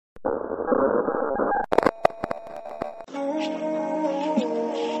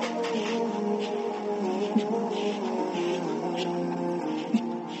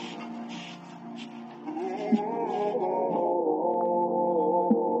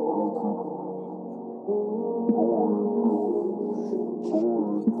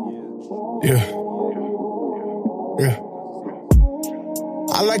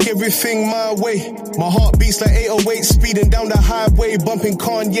I like everything my way. My heart beats like 808, speeding down the highway, bumping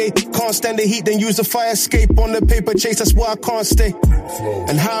Kanye. Can't stand the heat, then use the fire escape on the paper chase. That's why I can't stay.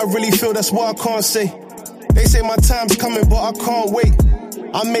 And how I really feel, that's why I can't say. They say my time's coming, but I can't wait.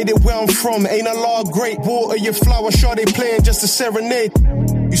 I made it where I'm from, ain't a lot great. Water your flower, sure they playing just a serenade.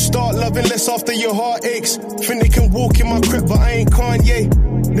 You start loving less after your heart aches. Think they can walk in my crib, but I ain't Kanye.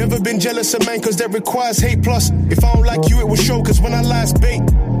 Never been jealous of man, cause that requires hate. Plus, if I don't like you, it will show, cause when I last bait.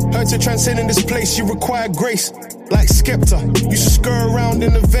 Heard to transcend in this place, you require grace. Like Skepta, used to skirt around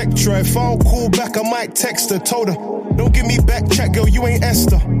in the Vectra. If I don't call back, I might text her. Told her, don't give me back chat, girl, you ain't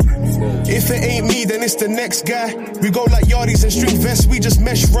Esther. If it ain't me, then it's the next guy. We go like yardies and string vests, we just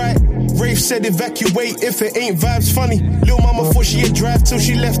mesh right. Rafe said evacuate if it ain't vibes. Funny, Lil' mama thought she had drive till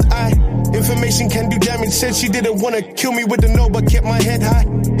she left eye. Information can do damage, said she didn't wanna kill me with the no, but kept my head high.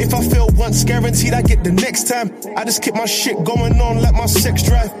 If I fail once, guaranteed I get the next time. I just keep my shit going on like my sex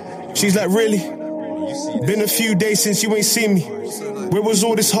drive. She's like, really? Been a few days since you ain't seen me. Where was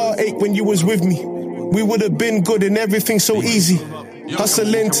all this heartache when you was with me? We would've been good and everything so easy.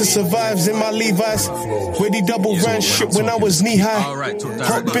 Hustling to survives in my Levi's. Where the double ran shit when I was knee high.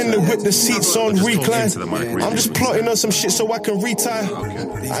 Hop in the whip, the seats on recline. I'm just plotting on some shit so I can retire.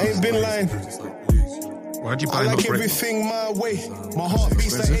 I ain't been lying. Why'd you buy I like everything my way. My heart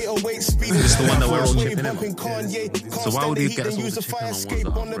beats like 808 speed. It's the one that we're all chipping in on. So why would he get us all use to a chip in fire on escape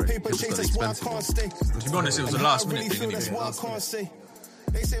one on the paper chase? That's why I can't stay. To be honest, it was a last minute thing anyway.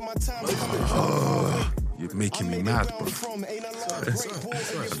 They say my time's coming. You're making me mad, bro. I'm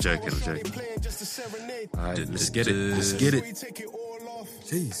joking. Alright, let's get it.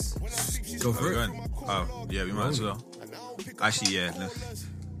 Jeez. Go for it. Oh, yeah, we might as well. Actually, yeah.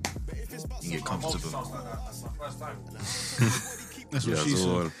 You can get comfortable. That's what she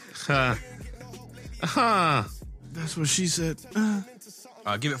said. That's what she said.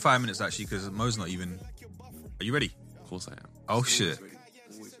 Give it 5 minutes, actually, because Mo's not even... Are you ready? Of course I am. Oh, shit.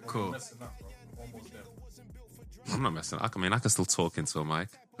 Cool. I'm not messing up. I mean, I can still talk into a mic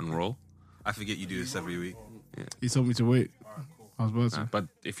and roll. I forget you do this every week. Yeah. He told me to wait. I was about to. But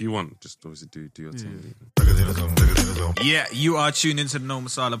if you want, just obviously do your thing. Yeah, you are tuned into the No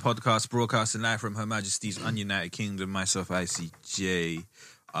Masala podcast, broadcasting live from Her Majesty's Ununited Kingdom. Myself, ICJ.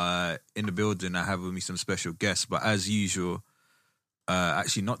 In the building, I have with me some special guests, but as usual,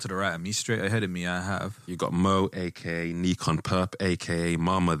 actually not to the right of me, straight ahead of me, I have... You got Mo, a.k.a. Nikon Perp, a.k.a.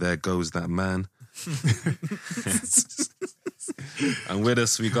 Mama, there goes that man. And with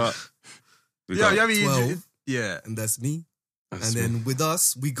us, we got 12. Yeah. And that's me. And then with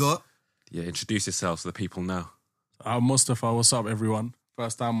us, we got... Yeah, introduce yourself so the people know. I'm Mostapha. What's up, everyone?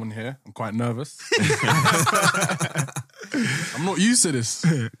 First time on here. I'm quite nervous. I'm not used to this.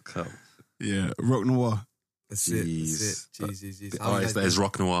 Cool. Yeah, RocxNoir. That's it. Jeez. The artist that is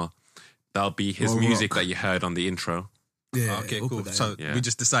RocxNoir. That'll be his music that you heard on the intro. Yeah. Okay, cool. So yeah. we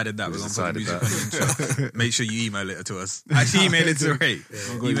just decided that. We're going to put the music that. on the intro. Make sure you email it to us. Actually, email it to Ray.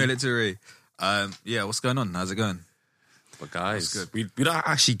 Email it to Ray. Yeah, what's going on? How's it going? But guys, we don't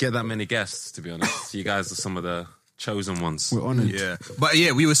actually get that many guests, to be honest. You guys are some of the chosen ones. We're honoured. Yeah. But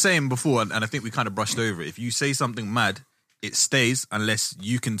yeah, we were saying before, and I think we kind of brushed over it. If you say something mad, it stays unless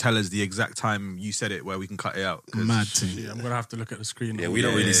you can tell us the exact time you said it where we can cut it out. Mad thing. Yeah, I'm going to have to look at the screen. Yeah, we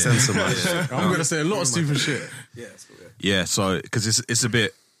don't really censor much. I'm going to say a lot of stupid shit. Yeah, so, because it's a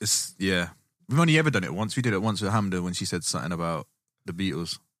bit, yeah. We've only ever done it once. We did it once with Hamda when she said something about the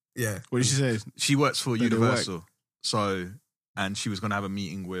Beatles. Yeah. What did she say? She works for Universal. So, and she was going to have a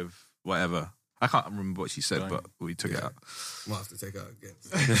meeting with whatever. I can't remember what she said, but we took it out. Might have to take it out again.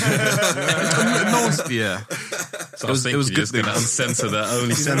 Yeah. So it was good to uncensor that,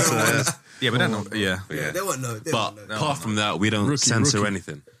 only censor that. Yeah, but then, yeah. They won't know. But apart from that, we don't censor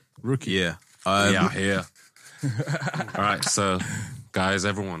anything. Rookie. Yeah. We out here. All right, so guys,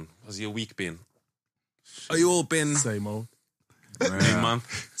 everyone, how's your week been? Are you all been Same old. new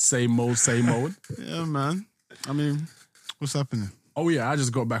month? Same old. Yeah, man. I mean, what's happening? Oh, yeah, I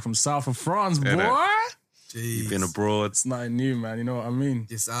just got back from south of France, boy. Jeez. You've been abroad. It's nothing new, man. You know what I mean?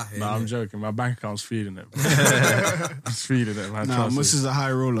 Just out here. Nah, I'm joking. My bank account's feeding it. It's feeding it, man. Nah, Mus is a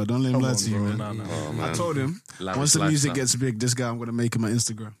high roller. Don't let him lie to you, man. Nah. Oh, man. I told him, Lavish once the music lifestyle. gets big, this guy, I'm going to make him my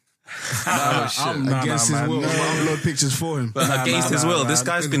Instagram. Nah, Against his will, I'm going to upload pictures for him. But against his will, this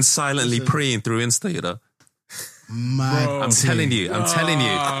guy's been silently preying through Insta, you know? Mad. Bro. I'm telling you.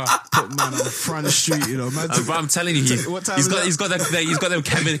 Put man on Front Street, you know. Man, I'm telling you, What time he's is got them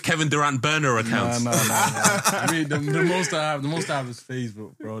Kevin Durant burner accounts. Nah. I mean, the most I have is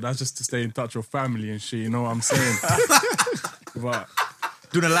Facebook, bro. That's just to stay in touch with family and shit. You know what I'm saying? But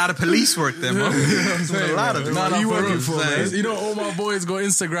doing a lot of police work there, man. Doing a lot of it. Nah, you for working real. for, man? You know, all my boys got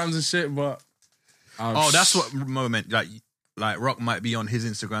Instagrams and shit, but Oh, that's what moment. Like Rock might be on his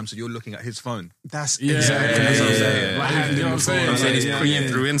Instagram, so you're looking at his phone. That's Yeah, exactly. yeah, what I'm yeah, saying. yeah. Like, You know what I'm saying? I'm saying he's Yeah, preying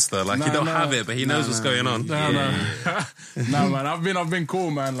through Insta. Like, he Nah, don't nah. have it, but he knows what's going on. Nah, man, I've been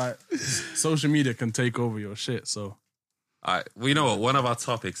cool, man. Like, social media can take over your shit. So, All right, well, you know what? One of our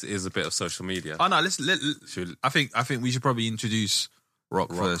topics is a bit of social media. Oh no, Should- I think we should probably introduce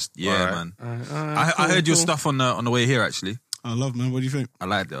Rock first. Yeah, Alright. man. I heard your stuff on the way here. Actually, I love, man. What do you think? I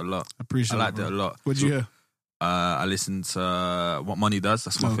liked it a lot. I appreciate I liked it, it a bro. lot. What'd you hear? I listened to What Money Does.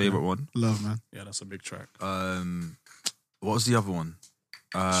 That's my Okay. favorite one. Love, man. yeah, that's a big track. What was the other one?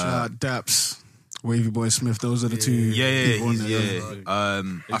 Shout out Daps, Wavy Boy Smith. Those are the two. Yeah. people on there.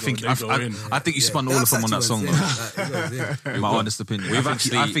 I think they go in. I think you spun all of them on that song. Though. My honest opinion. We've I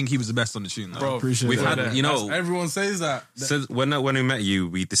think he was the best on the tune. Though. Bro, Appreciate We've that. had, you know, everyone says that. since when we met you,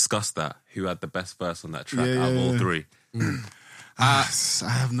 we discussed that. Who had the best verse on that track Yeah, out of all yeah. three? I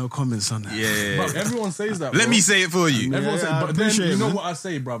have no comments on that. Yeah. Bro, everyone says that. Let bro. me say it for you. Everyone Yeah, says, I but then appreciate you it, know man. what I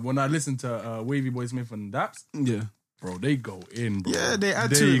say, bro. When I listen to Wavy Boy Smith and Daps, Yeah. bro, they go in, bro. Yeah, they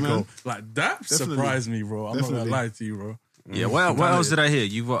add there to it, you man. go. Like Daps Definitely. surprised me, bro. I'm not Definitely. gonna lie to you, bro. Yeah. What else did I hear?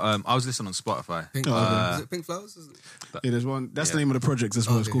 You got. I was listening on Spotify. Pink, Oh, is it Pink Flowers? Is it? Yeah, there's one. That's the name of the project as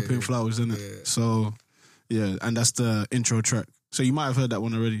well. It's Okay, called yeah, Pink yeah. Flowers, isn't it? Yeah. So, yeah, and that's the intro track. So you might have heard that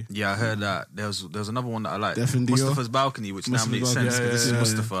one already. Yeah, I heard that. There was another one that I liked. Def and Dio. Mostapha's Balcony, which now Mostapha's makes Balcony. sense because Yeah,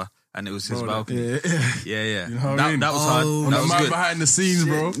 this is yeah, Mostapha, and it was his Bro, balcony. Yeah. Yeah. You know what I mean? That was hard. Oh, That The was man good. behind the scenes,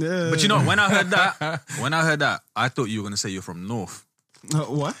 bro. Yeah. But you know, when I heard that, I thought you were going to say you're from North.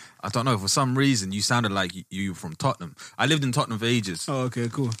 What? I don't know. For some reason, you sounded like you were from Tottenham. I lived in Tottenham for ages. Oh, okay,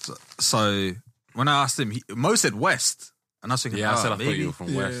 cool. So when I asked him, Mo said West. And I was thinking, Yeah, I said I maybe, thought you were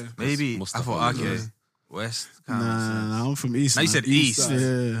from West. Maybe. Mustapha I thought, was okay, West. West. Nah, I'm from East. Now you man. said East.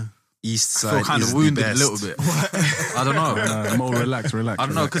 Yeah. East I feel kind of wounded a little bit. I don't know. Mo, relax. I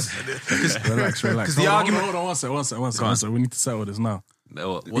don't know, because Relax. Because the Hold on, argument- Hold on, one second. We need to settle this now.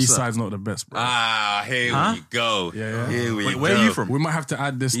 What's East that? side's not the best, bro. Here we go. Yeah. Here we Wait, go. where are you from? We might have to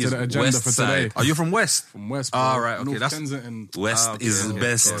add this He's to the agenda West for today. side. Are you from West? From West, bro. Ah, right, okay, North that's- Kensington. West is the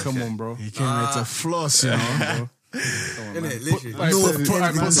best. Come on, bro. He came here to floss, you know. Innit? Literally. Like, North put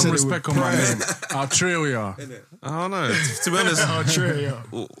Kensington some said it respect with on my pride. name. Our trio, yeah. I don't know. To be honest,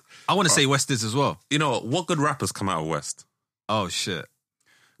 I want to say West is as well. you know what good rappers come out of West? Oh, shit.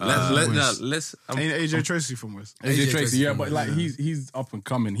 Let's. Ain't AJ Tracy from West? AJ Tracy, yeah, from but like he's up and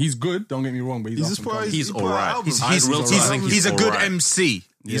coming. He's good. Don't get me wrong, but he's He's up and coming. He's he put out alright. albums. He's a good alright. MC.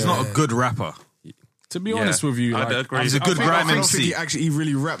 He's not a good rapper. To be honest with you, I'd like, agree. He's a good I grime don't MC. think he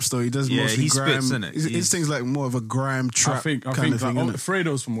really raps though. He does Yeah, mostly he grime. spits, innit? His He's- thing's like more of a grime trap I think kind of thing. like, innit?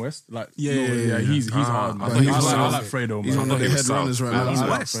 Fredo's from West. Like, Yeah, no, yeah. he's hard, man. I thought he I was like South. Fredo, man. He's one of the he was headrunners right I now.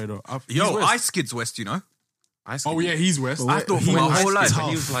 like West. Fredo. Yo, He's West. Ice Kid's West, you know? Oh yeah, he's West. I thought He for my was whole life. tough.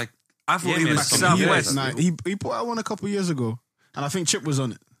 He was like, I thought Yeah, he man, was like some Southwest. Nah, he put out one a couple years ago, and I think Chip was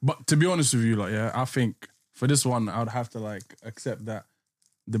on it. But to be honest with you, like, yeah, I think for this one, I would have to like accept that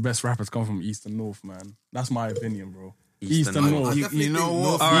the best rappers come from East and North, man. That's my opinion, bro. East and North. You know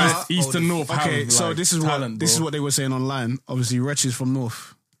what? All right. East and North. Okay, have, so like, this is talent, what this is bro. what they were saying online. Obviously, Wretch is from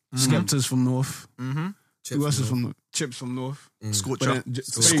North, Skepta's from North. Who else is from North? Chip's from North.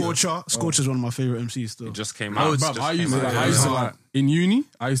 Scorcher. Scorcher's one of my favorite MCs still. It just came Oh, out. bruv, Just I used came to, out. like, I used to like in uni.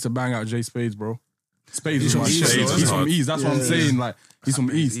 I used to bang out Jay Spades, bro. Spades He's was my from East, shit. though, He's isn't from he? East. That's what I'm Yeah. saying. Like he's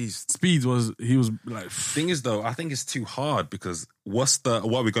from East. East. Speeds was like Thing is, though, I think it's too hard because what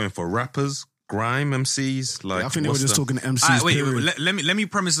are we going for? Rappers, grime MCs? Like, I think they were what's just the- talking to MCs. Alright, wait, period. let me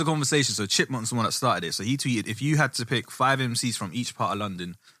premise the conversation. So Chipmunk's the one that started it. So he tweeted, if you had to pick 5 MCs from each part of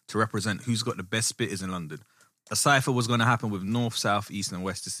London to represent who's got the best spitters in London, a cypher was going to happen with North, South, East and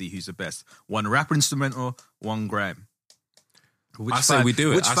West to see who's the best. One rap instrumental, one grime. Which I say five- we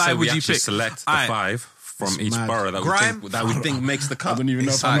do it. Which I 5 say would we you actually pick? select the Alright. 5 from It's each mad. borough Grime? that we think makes the I cut. don't even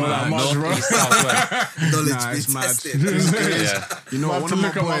know if I know that much, bro. North, East, South, West. Knowledge Nah, it's be mad. tested. Yeah. You know, I'm one to of my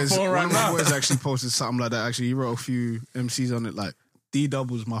look at my boys, phone right one of my now. boys actually posted something like that. Actually, he wrote a few MCs on it. Like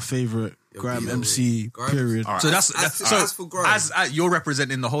D-Dub was my favorite grime D-Dub. MC. Grime? Period. So that's As for grime. as you're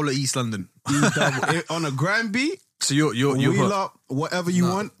representing the whole of East London. D-Dub on a grime beat. So you're Wheel put, up, whatever you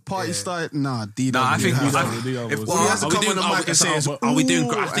want. Party style. Nah, D-Dub. Nah, I think Yeah. if Well, he has to Are we come doing- on the are mic we- and say, it's, are we doing-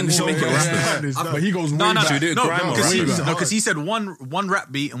 I think we should make it rappers. But he goes way no, back. Should we do it grime or because rap? he said one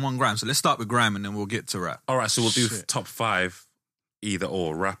rap beat and one grime. So let's start with grime and then we'll get to rap. All right, so we'll do top 5, either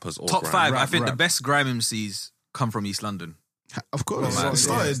or, rappers or Top grime. 5. I Rap, think the rap. best grime MCs come from East London. Of course. man. It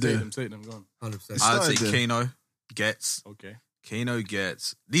started there. Say them, go on. 100%. I'd say started there. Kano, Gets, Okay. Kano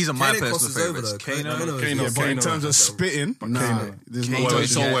gets. These are my Kano personal crosses over, favorites. though. Kano. Yeah, but in terms of spitting, nah. There's no Wait, way.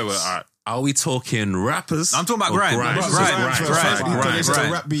 so wait. All right. Are we talking rappers? I'm talking about or grime. grime? Grime. Because it's Grime.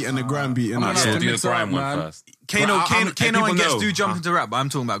 the rap beat and the grime beat. And I'm So gonna we'll do the mix it grime up, one man. first. Kano and people Gets know. do jump into rap, but I'm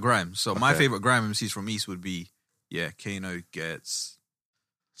talking about grime. So my favorite grime MCs from East would be, Kano, Gets,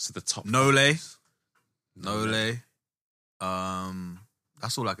 So the top. Nole.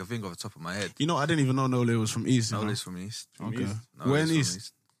 That's all I can think of off the top of my head. You know, I didn't even know Nole was from East. Nole's from East. Okay. Nole's Where in from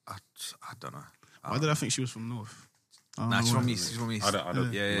East? I don't know. Why did I think she was from North? I don't Nah, know she's why. from East. She's from East. I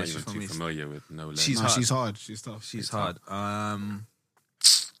don't. Yeah, I'm not she's even from too East. familiar with No She's Nah, hard. she's hard. She's tough. She's hard.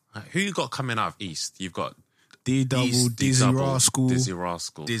 Who you got coming out of East? You've got D double, Dizzy Rascal. Dizzy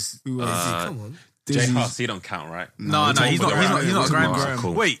Rascal. Who else? Come on. J Dizzy. Huss, he don't count, right? No, we're he's talking not. about He's not a grime. grime.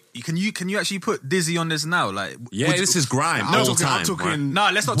 Cool. Wait, can you actually put Dizzy on this now? Like, Yeah, this is grime. I'm all talking, time. I'm talking. No,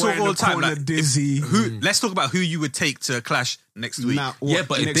 let's not Boy talk in all the time. corner, Like, Dizzy. Let's talk about who you would take to clash next week. Nah, Yeah, what,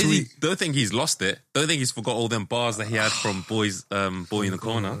 but if next Dizzy, week? don't think he's lost it. Don't think he's forgot all them bars that he had from Boy in the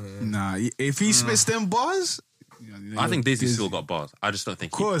Corner. Nah, if he spits them bars, I think Dizzy still got bars. I just don't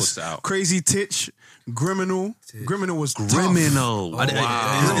think Of he course, puts it out. Crazy Titch, Criminal. Criminal was tough. Criminal.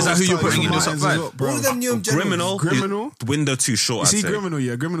 Is that who you're putting in your top five? All of them new Criminal. Criminal. Window too short. You I'd see, say. Criminal,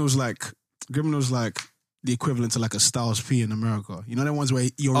 yeah. Criminal's like the equivalent to like a Styles P in America. You know the ones where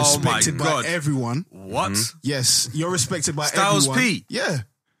you're Oh my respected by God. everyone. What? Yes, you're respected by Styles everyone. P? Yeah.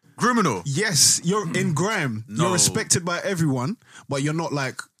 Criminal. Yes, you're in grime. No. You're respected by everyone, but you're not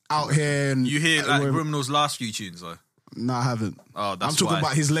like out here and You hear like Criminal's last few tunes though. No, I haven't. Oh, that's I'm talking why.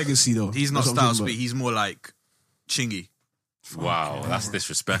 about his legacy though. He's not That's what I'm Styles talking P. He's more like Chingy. Wow, that's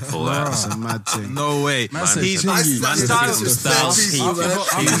disrespectful. about. That's That's a mad thing. No way. He's Chingy. That's Styles. disrespectful, Styles man.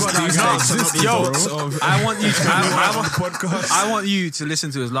 I want you to. podcast. I want you to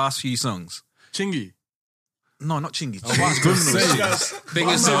listen to his last few songs. Chingy. No, not Chingy. Thing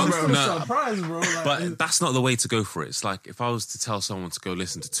is, no, Surprise, bro. Like, but that's not the way to go for it. It's like if I was to tell someone to go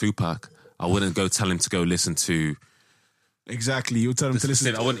listen to Tupac, I wouldn't go tell him to go listen to. Exactly, you tell him to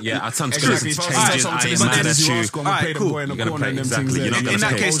listen. I wouldn't. Yeah, I tell him to go Exactly. listen If to I was to Changes. tell someone I to ain't listen to mad at Dizzy you. Rascal, I'm gonna Alright, play the cool. boy in the You're gonna corner play and them exactly. things there. You're not In gonna that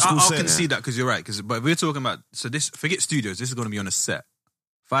play case, old school I'll set. concede that because you're right. But if we're talking about this, forget studios. This is going to be on a set.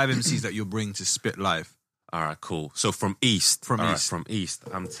 5 MCs that you'll bring to spit live. All right, cool. So from East, From all right, East. from East,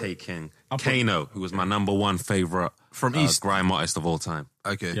 I'm taking Kano, who was my number one favorite From East. grime artist of all time.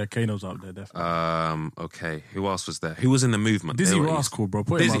 Okay. yeah, Kano's up there, definitely. Okay, who else was there? Who was in the movement? Dizzy They were Rascal, bro.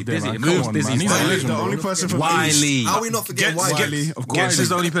 Put him Dizzy, up there, Dizzy, man. move, Come on, Dizzy. man. He's a Wiley, legend, the bro. only person from Wiley. East. How are we not forgetting Gets- Wiley? Of course. Gets is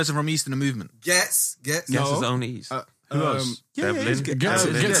the only person from East in the movement. Gets. Yes, No. his own East. Who else? Devlin.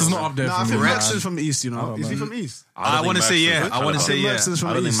 Gets is not up there No, I for me, think man. Maxon's from the East, you know. Oh, Is he man. from East? I want to say yeah. I want to say yeah. Maxon's I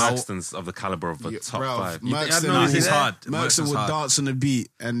from don't think East. Maxton's of the caliber of the top Bruv, five. Maxton No, will- he's hard. Maxton Maxton's would hard. dance on the beat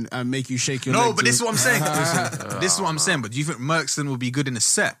and make you shake your No, legs but this is to- what I'm saying. This is what I'm saying. But do you think Merkston will be good in a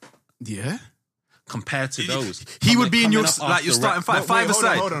set? Yeah. Compared to those, He would be in your coming up like your after starting five. Wait, Five hold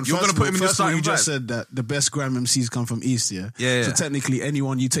aside. on. You're First gonna put him in your first of all, starting You just five. said that the best grime MCs come from East, yeah? Yeah. So technically,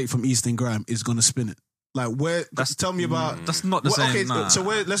 anyone you take from East and grime is gonna spin it. Like where? Tell me about. That's not the Well, same. okay, nah. so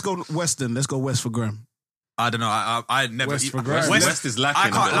let's go Western. Let's go West for grime. I don't know. I never. West for grime. West is lacking. I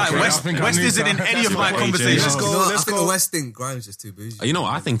can't lie. Okay, I West think I West knew isn't in that. any of my That's conversations. Let's go. You know what? I Let's think go. the West thing, Grime's just too bougie. You know,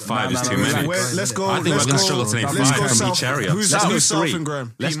 I think five is too no, many. no. Let's go. I think let's we're gonna go- struggle to name let's five go from south. each area. Who's Let's go south three. in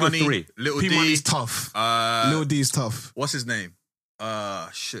grime? Let's go P-Money, three. Little P D. Money's tough. Lil D's tough. What's his name?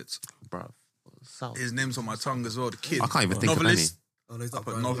 Shit. Bro, South. His name's on my tongue as well. The kid. I can't even think Novelist. Oh, no, he's not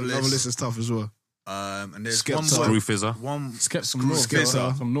But Grime. novelist. Novelist is tough as well. And there's Skepta. one Screw more. Fizzer. One Skepta from North.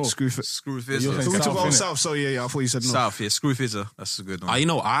 Skepta. From North. Screw Screw You're Fizzer. saying So we talk South, about innit? South. So yeah, I thought you said North. South, yeah. Screw Fizzer. That's a good one. You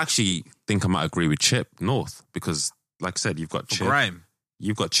know, I actually think I might agree with Chip North because, like I said, you've got Chip, Grime.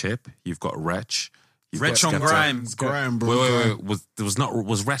 you've got Chip, you've got Wretch, you've Wretch got on Skepta. Grime. Grime, bro. Wait.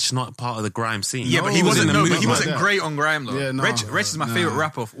 Was Wretch not part of the grime scene? Yeah, No, but he he wasn't. wasn't No, in but the he movement. wasn't great on Grime though. Yeah, no. Wretch is my favorite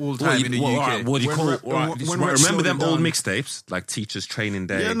rapper of all time in the UK. What do you call? When Wretch remember them slowed it old down. mixtapes like Teachers Training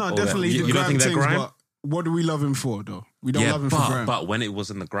Day? Yeah, no, all definitely. That. the You don't grime think they're things, grime? but what do we love him for, though? We don't love him for grime. but when it was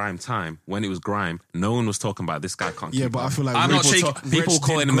in the grime time, when it was grime, no one was talking about this guy can't. Yeah, keep but I up. feel like I'm not Rich- shaking- people Rich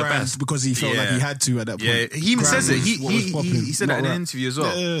calling did him the grime best. because he felt like Yeah. he had to at that point. Yeah, he even Grime says it. was what was popping, He said that in not an rap. interview as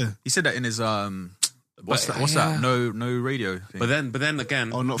well. Yeah. He said that in his what's But, that? yeah. No radio thing. But then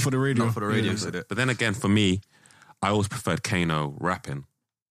again, Oh, not for the radio. not for the radio. Yeah. Said it. but then again, for me, I always preferred Kano rapping.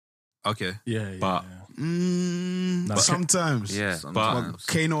 Okay. Yeah, But- yeah. Sometimes. Yeah, Sometimes.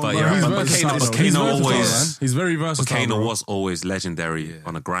 Kano, But man. yeah, He's but versatile, Kano- though. but He's Kano versatile, always- man. He's very But versatile. Kano bro. was always legendary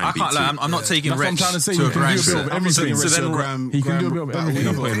on a grime I beat can't too. lie. I'm not taking That's what I'm Wretch trying to say. to You a can grime do a bit set. of I'm not taking everything. Rich So to then a grime. he can do a grime bit of battle. everything.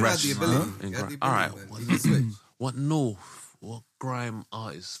 You're He putting had Wretch. the ability. in He had the grime. All right. ability, man. He can switch. What North? What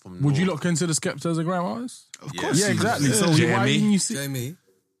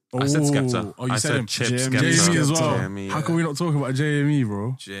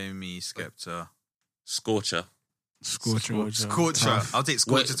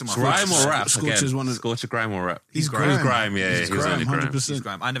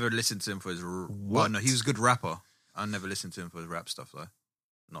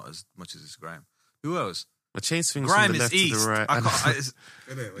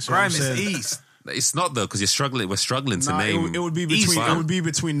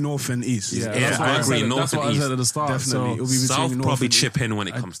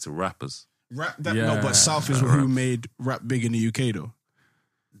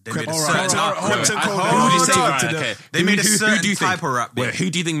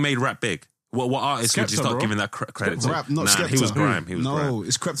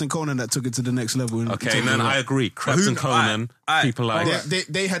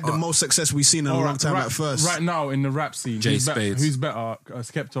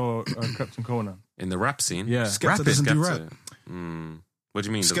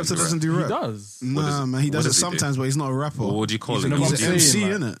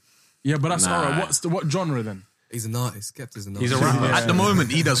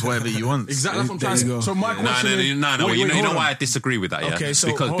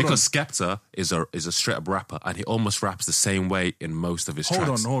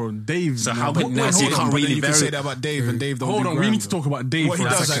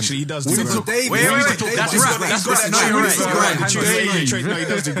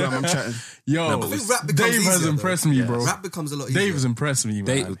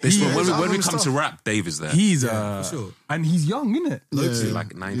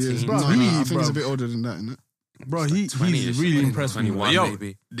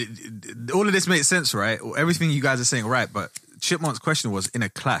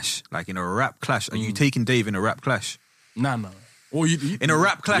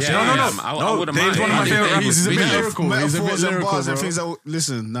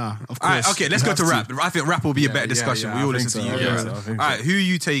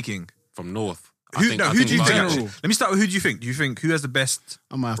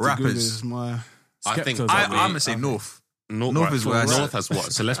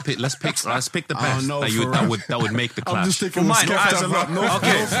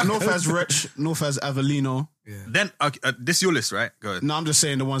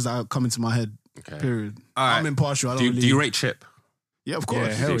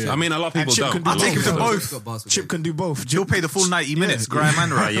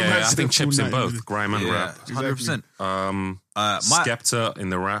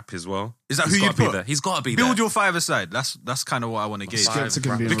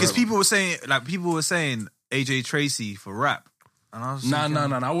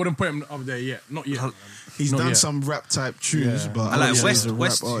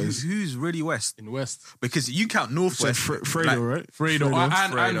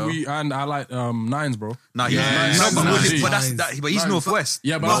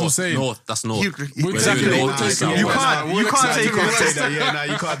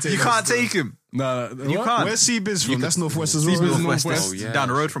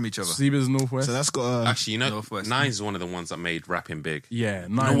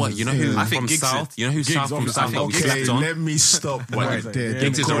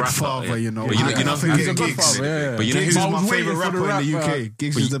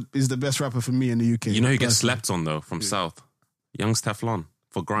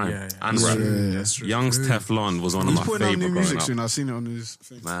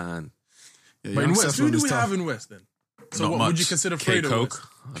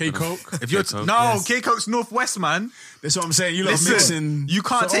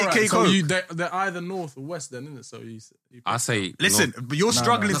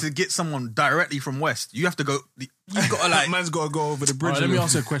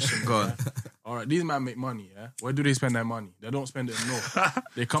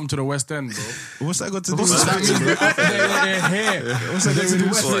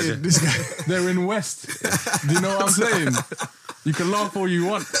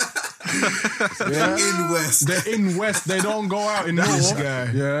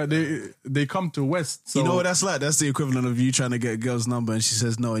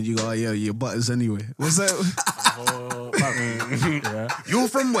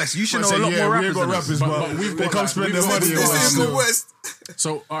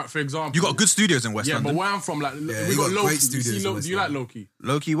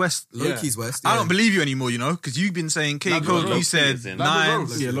No, because you've been saying K. Like Cole. the You said Loki is in.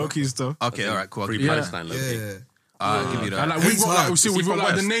 nines. Yeah, low keys though. Okay, all right, cool. Free Yeah. Palestine, Loki. Yeah. I'll give you that. And like, we've got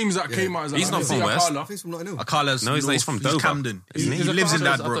like the names that Yeah. came out. As, like, He's not from West. I think he's from Nottingham. Carlos. No, he's from Dover. He's Camden. Isn't He he? lives in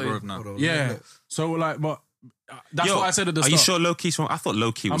Carlos, I Ladbroke thought Road now. Yeah. So like, but that's what I said at the Are start. you sure Low-Key's from... I thought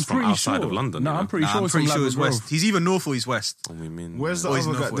Low-Key was I'm from pretty outside sure. of London. No, you know? I'm pretty sure I'm it's pretty from sure he's Ladbroke West. He's either North or he's West. Oh, we mean... Where's the Boys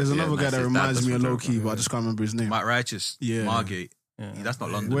other guy? Northwest. There's another guy that's that his dad, reminds that's me of from Low Dover. Key, but I just can't remember his name. Mike Righteous. Yeah. Margate. Yeah. That's not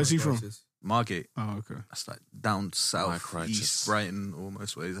London. Where's he from? Margate. Oh, okay. That's like down south, Mike Righteous. east, Brighton,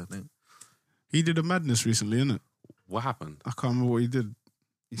 almost ways, I think. He did a madness recently, innit? What happened? I can't remember what he did.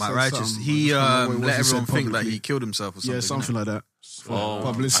 He Mike said Righteous. something, He I just can't remember what let he said everyone think that publicly. he killed himself or something. Yeah, something like that. Oh,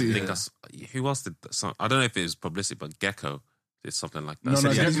 Publicity. I think that's... Who else did that? I don't know if it was publicity, but Gecko did something like that. No,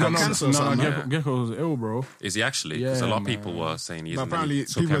 Said he had cancer. Gecko's ill, bro. Is he actually? Because a Yeah, lot of people man. were saying he's... But apparently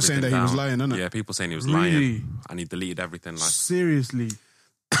people were saying that he was lying, innit? Yeah, people saying he was Really? lying. And he deleted everything. Like, Seriously.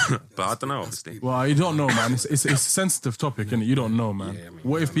 but I don't know, obviously. Well, you don't know, man. It's a sensitive topic, innit? You don't know, man. Yeah, I mean,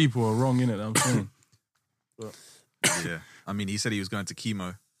 What if people are wrong, innit? I'm saying. Yeah. I mean, he said he was going to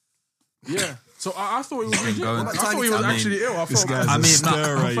chemo. Yeah. So I thought he was legit. going- I thought he was I mean, actually ill. I This felt guy's I a mean,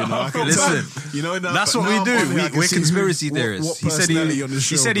 stirrer, you know. I can Listen, tell. You know that, that's but what we now do. I'm on here, I can We're see conspiracy what theorists. He said personality on the he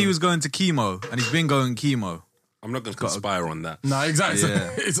show, said he bro. was going to chemo, and he's been going chemo. I'm not going to conspire on that. No, exactly. Yeah.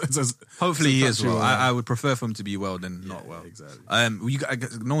 It's Hopefully he is touchy well. one. I would prefer for him to be well than not well. exactly.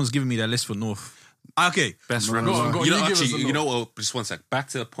 No one's giving me their list for North. Okay, Best Go rappers. on, go on, You know, you give us actually, a you look. know what? Just one sec. Back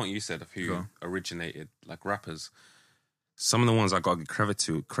to the point you said of Go who on. originated, like rappers. Some of the ones I got to give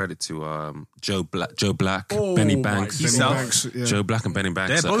credit to Joe Black, Oh Benny my Banks. He's Benny South. Banks, yeah. Joe Black and Benny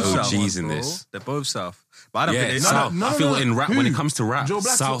Banks they're are both South OGs ones, in bro. this. They're both South, but I don't Yeah, think it's they South. no, I no, feel no. in rap, Who? when it comes to rap, Joe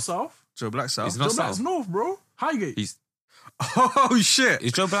Black's not South. South. Joe Black South. He's not Joe Black's South. North, bro. Highgate. He's Oh shit!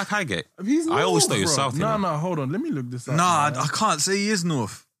 is Joe Black Highgate? He's North, I always thought he was bro. South. You No, know? no, hold on. Let me look this up. Nah, man. I can't say he is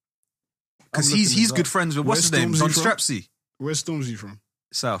North because I'm looking he's this good up. friends with what's his Where's name, Don Stormzy from? Strapsy. Where's Stormzy from?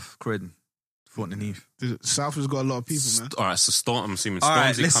 South Croydon, Thornton Heath. South has got a lot of people, man. All right, so Storm. I'm assuming All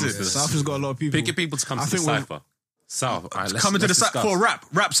right, Stormzy listen. comes to the South has got a lot of people. Pick your people to come I to the think we're- cipher. South. All right, let's, Coming to the let's side discuss. for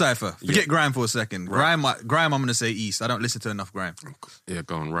rap cipher. Forget Yeah. grime for a second. Grime, I'm gonna say East. I don't listen to enough grime. Yeah,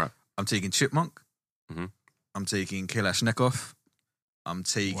 go on, rap. I'm taking Chipmunk. Mhm. I'm taking Kalashnikov. I'm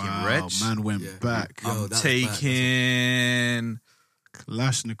taking Wow, Reg. man went Yeah. back. Yo, I'm that's taking.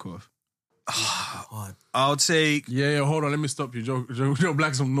 Kalashnikov. Hard. I'll take. Yeah, hold on. Let me stop you. Joe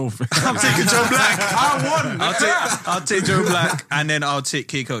Black's from North. I'm taking Joe Black. I won. I'll take Joe Black, and then I'll take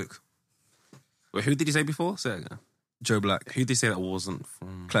K Coke. Wait, who did you say before? Say it again. Joe Black. Who did you say that wasn't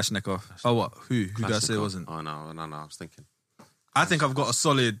from Kalashnikov. Oh, what? Who did I say it wasn't? Oh no, I was thinking. I think I've got a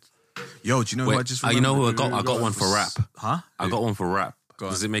solid. Yo, do you know who I Wait, just you know who I remembered? got? I got one for rap. Huh? I got one for rap. Go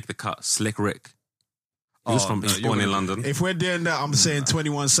on. Does it make the cut? Slick Rick. He was Oh, from. no, He's you're born in gonna- London. If we're doing that, I'm saying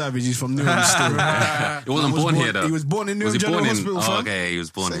 21 Savage. He's from Newham still. He wasn't born here though. He was born in Was Newham he General born in? Hospital, Oh, fam. okay, he was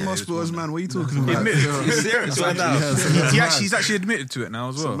born Same here. hospital as man. What are you talking about? He's serious right now. He's actually admitted to it now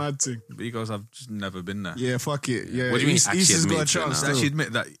as It's a well. mad thing. But he goes, I've just never been there. Yeah, fuck it. Yeah, What do you mean East actually has got a admitted to it chance now? He's still. actually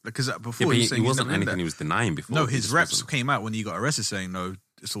admit that because Yeah, before but he he was saying he's wasn't never been anything there. he was denying before. No, He his just reps wasn't- came out when he got arrested saying no,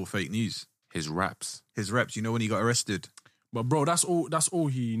 it's all fake news. His raps. His reps, you know when he got arrested. But bro, that's all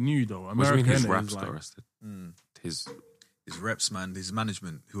he knew though. What do you America, mean his innit, raps is got like, arrested? His His reps, man, his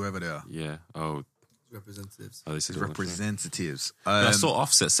management, whoever they are. yeah. Oh, Representatives. this is His representatives. I saw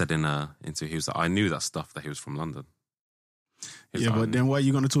Offset said in into he was like, I knew that stuff that he was from London. He was Yeah, like, but then why are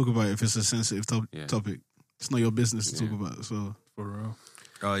you going to talk about it if it's a sensitive Yeah. topic? It's not your business to Yeah. talk about. So for real. Oh,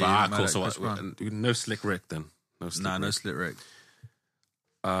 But alright, man, cool. like So Chris Brown. no Slick Rick then. No Slick Nah, Rick. no slit Rick.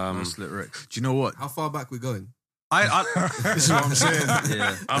 No Um, slit Rick. Do you know what? How far back we going? this is what I'm saying.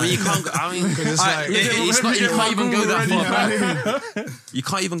 Yeah. I mean, you can't. I mean, It's like, it's not. You can't even go that far back. You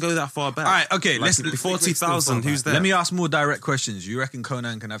can't even go that far back. All right, okay. Like, let's before 2000. Who's there? Let me ask more direct questions. You reckon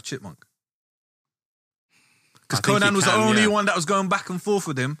Conan can have Chipmunk? Because I think Conan he was the can, only yeah. one that was going back and forth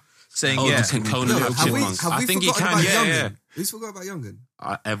with him, saying, Oh, "Yeah, can Conan Yo, have have we Chipmunks? I think he forgotten can. about Yeah, Youngin? yeah. Who's forgot about Youngin?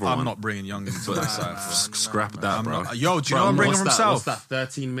 Everyone. I'm not bringing Young into that side." Scrap that, I'm bro. not- Yo, do you know I'm bringing from South? What's that?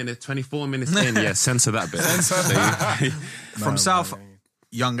 13 minutes, 24 minutes in. Yeah, censor that bit. From South,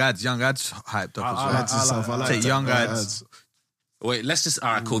 Young Ads hyped up as well. I like Take that. Young I like Ads. that. Wait, let's just.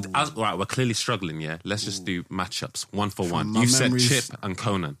 All right, cool. All right, we're clearly struggling. Yeah, let's just do matchups one for one. my You said memories- Chip and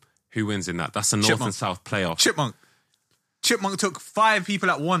Conan. Who wins in that? That's a North Chipmunk. and South playoff. Chipmunk took 5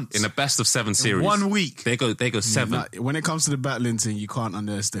 people at once In a best of 7 series. 1 week. They go 7. Nah, when it comes to the battling thing, you can't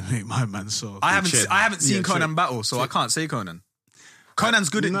underestimate my man. So I haven't seen Yeah, Conan Chip. battle, so I can't say Conan. Conan's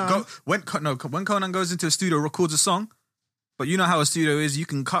good at Nah. when Conan goes into a studio, records a song, But you know how a studio is. You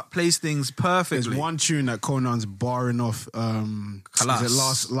can place things perfectly. There's one tune that Conan's barring off. Kalas.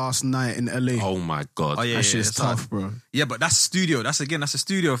 Is it last night in LA? Oh my God. Oh, yeah, that shit's it's tough, hard. bro. Yeah, but that's studio. That's a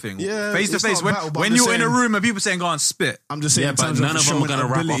studio thing. Yeah, Face to it's face. not a battle, but When I'm just you're in a saying- room and people saying go on spit. I'm just saying. Yeah, in but terms none of them are showing going to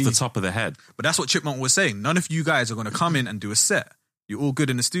rap off ability. the top of the head. But that's what Chipmunk was saying. None of you guys are going to come in and do a set. You're all good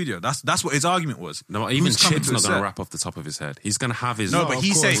in the studio. That's what his argument was. No, even Who's coming Chip's to a not going set? to rap off the top of his head. He's going to have his... No, No, but of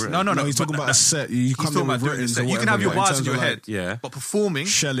he's course. saying no. He's talking but about a set. You He's come talking in about with doing a written. set. You can have your in bars terms in your of, head, Yeah. but performing,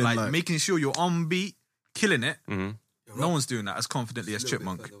 Shelling, like- making sure you're on beat, killing it. No one's doing that as confidently as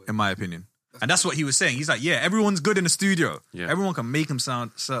Chipmunk, in my opinion. And that's what he was saying. He's like, yeah, everyone's good in the studio. Yeah. Everyone can make him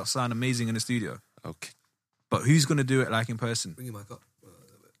sound amazing in the studio. Okay. But who's going to do it like in person? Bring your mic up.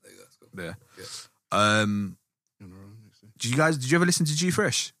 There you go. Let's go. There. Yeah. Did you ever listen to G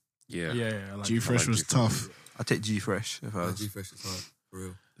Fresh? Yeah. Yeah, like G Fresh was tough. I'd take G Fresh if I was. G-Fresh is hard. For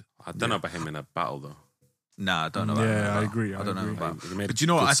real. I don't know about him in a battle, though. Nah, I don't know. About Yeah, that. I agree, I don't know I agree. about. He made But you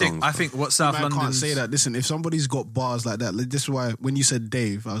know what? good I think songs, I though. think what South Man London can't say that. Listen, if somebody's got bars like that, like, this is why when you said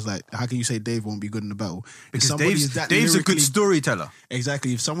Dave, I was like, how can you say Dave won't be good in the battle? If because somebody Dave's is that a lyrically- good storyteller.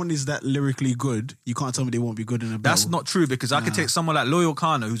 Exactly. If someone is that lyrically good, you can't tell me they won't be good in a battle. That's not true because I could take someone like Loyal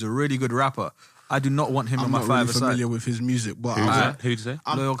Kana, who's a really good rapper. I do not want him I'm on my not really five-a-side. familiar with his music, but Who's I- that? Who'd you say?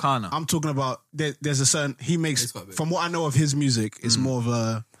 Loyal Kana. I'm talking about there's a certain he makes He's quite big. from what I know of his music, it's more of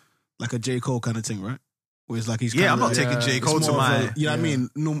a like a J. Cole kind of thing, right? Where it's like he's Yeah, I'm kinda- not taking J. it's Cole to more of my. a- you know what I mean?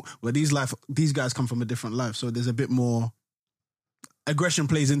 Normal, but these guys come from a different life, so there's a bit more aggression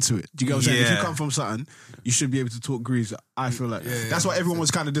plays into it. Do you get what I'm saying? If you Yeah. come from something, you should be able to talk grease. I feel like Yeah, that's why everyone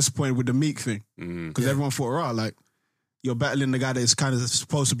was kind of disappointed with the Meek thing because everyone thought, right, like you're battling the guy that is kind of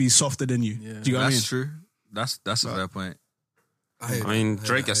supposed to be softer than you. Yeah. Do you know what I mean? That's true. That's a fair point. I mean,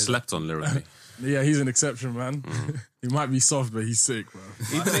 Drake gets slept on lyrically. Yeah, he's an exception, man. He might be soft, but he's sick, bro.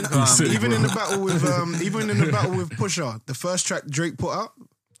 Even in, He's sick, even bro. in the battle with Pusha, the first track Drake put out,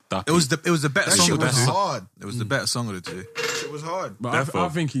 It was the better that song shit of the was two. hard. It was the better song of the two. It was hard. But Therefore- I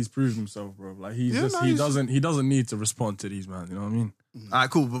think he's proved himself, bro. Like he he's- doesn't need to respond to these, man. You know what I mean? All right,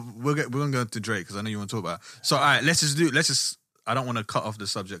 cool. But we're gonna go to Drake because I know you want to talk about it. So, all right, let's just. I don't want to cut off the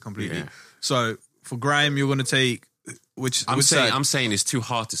subject completely. Yeah. So, for Grime, you're gonna take which I'm side? saying it's too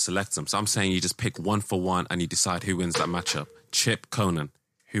hard to select them. So I'm saying you just pick one for one and you decide who wins that matchup. Chip, Conan.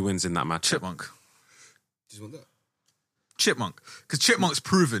 Who wins in that matchup? Chipmunk. Do you want that? Chipmunk. Because Chipmunk's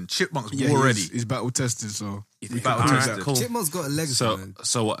proven. Chipmunk's Yeah, already. he's battle tested, so battle Alright, tested. cool. Chipmunk's got a legacy, So, man.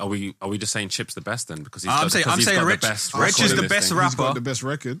 what, are we just saying Chip's the best then? Because he's I'm got, saying because he's got Rich. the best Rich record is in the this best thing. he's got rapper. the best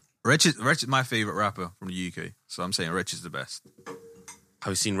record. Rich is my favorite rapper from the UK. So I'm saying Rich is the best.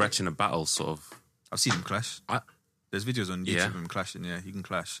 Have you seen Wretch in a battle, sort of? I've seen him clash. There's videos on YouTube Yeah. of him clashing. Yeah, he can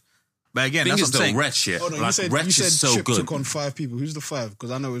clash. But again, Thing that's is, what I'm though, saying. Wretch, yeah. Oh no, like, Wretch is so Chip good. took on 5 people. Who's the 5?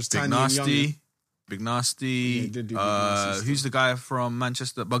 Because I know it was Big Tiny and Nasty. Young. Big Nasty. Yeah, he did do Big Nasty Who's the guy from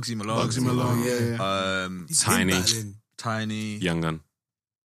Manchester? Bugsy Malone. Bugsy Malone, yeah. He's Tiny. been battling. Tiny. Young Gun.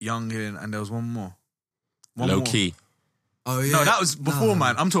 Youngin, and there was one more. Low more. key. Oh, yeah. No, that was before, No.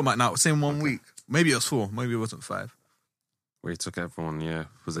 man. I'm talking about now. Same 1 week. Maybe it was 4. Maybe it wasn't 5. Where he took everyone, yeah.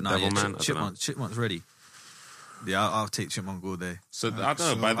 Was it No, Devil yeah, Man? I don't know. Chipmunk's ready. Yeah, I'll take Chipmunk all day. So, I don't know.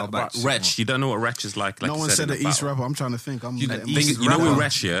 so By I'll that, back but Wretch, you don't know what Wretch is like. No you one said said in the the East battle. rapper. I'm trying to think. I'm You- letting the him- East You know with rapper.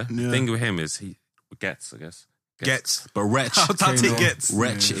 Wretch, yeah? Yeah. Thing with him is he gets, I guess. Gets. But Wretch, I'll take Gets.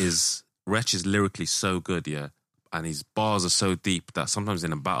 Wretch is lyrically so good, yeah. And his bars are so deep that sometimes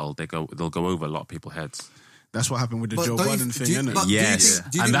in a battle they'll go over a lot of people's heads. That's what happened with the But Joe don't you- Budden do thing, you- isn't it? but- do you Yes,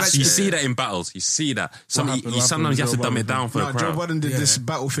 think- do you and think that's you Wretch- see that in battles. You see that. happened? What Sometimes you have to happened dumb with it Joe down for No, a Joe crowd. Budden did Yeah. this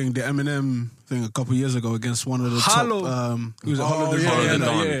battle thing, the Eminem thing, a couple years ago against one of the Hollow. top. Who's it? Oh, Hollow the yeah, Hollow yeah, the no,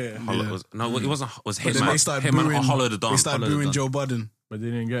 Don. yeah. Hollow was, no, it wasn't. Was But then they started him and booing- Hollow the Don. They started Hollow the booing Don. Joe Budden. But they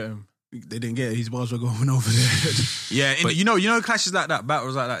didn't get him. They didn't get it. His bars were going over there. Yeah, But- you know, clashes like that,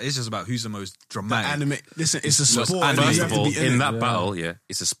 battles like that. It's just about who's the most dramatic. Listen, it's a Look, sport. and First you of have to all, be in it. that Yeah. battle, yeah,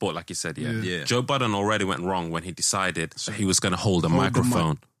 it's a sport, like you said, yeah. Yeah. Joe Budden already went wrong when he decided that he was going to hold a Hold the mic.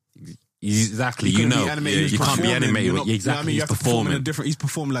 microphone. Exactly, He you couldn't know, be animated. you He's can't be performing. animated. You're not- Exactly, you know what I mean? You he's have to perform in a performing. different. He's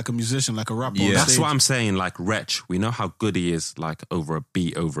performing like a musician, like a rapper. Yeah. on That's stage. what I'm saying. Like Wretch, we know how good he is. Like over a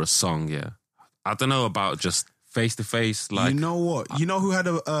beat, over a song. Yeah, I don't know about just face to face. Like you know what? You know who had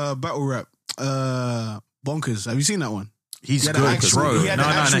a battle rap? Bonkers. Have you seen that one? He's He had good, an actual- bro. he had No, an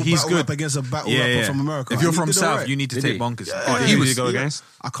actual he's battle good. rap against a battle Yeah, rapper yeah. from America. If you're And he from did South, alright. you need to Did take he? bonkers. Yeah. Oh, Yeah, he who was did he go against?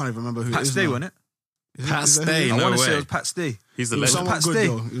 I can't even remember who Pat it is Stay, now. wasn't it? Pat Is that Stay. who- I No want to say it way. was Pat Stay. He's the It was legend. someone Pat good Stay.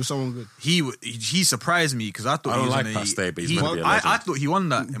 though. It was someone good. He surprised me because I thought I he don't was like gonna, Pat Stay, but he's he- meant to be a legend. I thought he won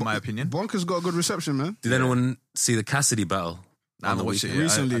that in my opinion. Bonkers got a good reception, man. Did anyone see the Cassidy battle? I haven't on the watched it weekend?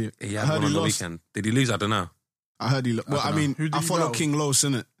 yet. Recently, He I had heard one he on the lost. weekend. Did he lose? I don't know. I heard he. Well, I dunno. mean, Who did I he follow battle? King Los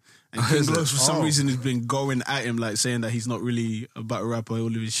in it, And King Los, for some reason, has been going at him, like saying that he's not really a battle rapper. All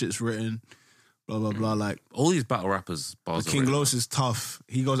of his shit's written, blah blah blah. Like all these battle rappers, bars King Los is tough.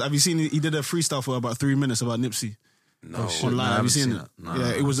 He goes. Have you seen? He did a freestyle for about 3 minutes about Nipsey. No, online. Have you seen it? No,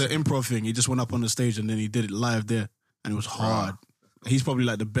 yeah, it was an improv thing. He just went up on the stage and then he did it live there, and it was hard. He's probably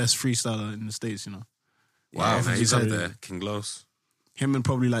like the best freestyler in the States, you know. Wow, Yeah, man, he's up there. King Los. Him and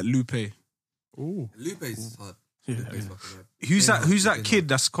probably like Lupe. Ooh. Lupe's hard. Yeah, Lupe's yeah. fucking hard. Who's that kid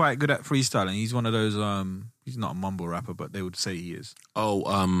that's quite good at freestyling? He's one of those. He's not a mumble rapper, but they would say he is. Oh,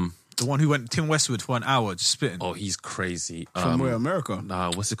 The one who went Tim Westwood for an hour just spitting. oh, he's crazy. From where? America?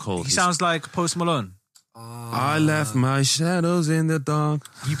 Nah, what's it called? He sounds like Post Malone. I left my shadows in the dark.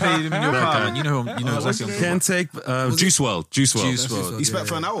 You played him in your car, man. You know him. You know exactly what I'm Can't take Juice WRLD. Juice WRLD. Juice WRLD. He spat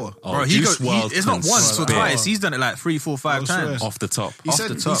for an hour. Oh, Bro, Juice WRLD it's not can once or spit twice. He's done it like 3, 4, 5 I swear. times. off the top. He Off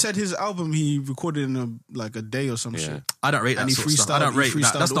said the top. he said his album he recorded in a day or some Yeah. shit. I don't rate that And he sort of stuff. I don't freestyled- rate he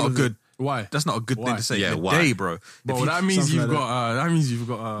that. That's freestyled not all a of good. Why? That's not a good thing to say. Yeah, In a why? day, bro. Bro, that means something you've like got. That means you've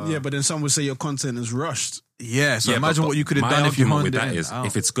got. Yeah, but then some would say your content is rushed. Yeah. So Yeah, imagine but what you could have my done if you argument honed with it that in. is, Out.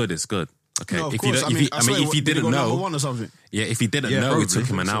 if it's good, it's good. Okay, No, of if course. you don't, if you, I swear, if you did it didn't go number know, one or something. yeah, if you didn't Yeah, know, probably. it took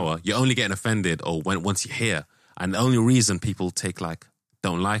him an hour. You're only getting offended, or once you hear, and the only reason people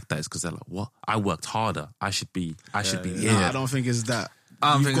don't like that is because they're like, "What? I worked harder. I should be here." Nah, I don't think it's that.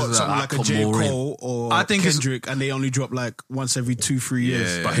 I don't You've think got it's someone that. like a Put J. more in. Cole or I think it's- Kendrick, and they only drop like once every 2-3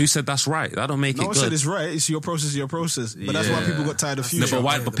 years. Yeah. But who said that's right? That don't make No it one good. said it's right. It's your process, But that's why Yeah. people got tired of No, Future. but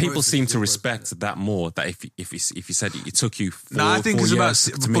why? Yeah, But the people process seem is to your respect that more. That if you said it took you four, No, I think 4 it's about years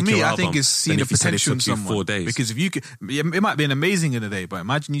to for make me. your I think album it's seeing than the if you said it potential in took you someone. 4 days. Because if you could, it might be an amazing in a day, but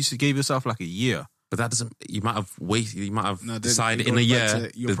imagine you gave yourself like a year. But that doesn't. You might have waited. You might have No, then decided it in a goes back year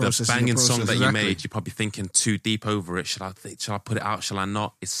to your the process is your banging song process. that Exactly. you made. You're probably thinking too deep over it. Shall I put it out? Shall I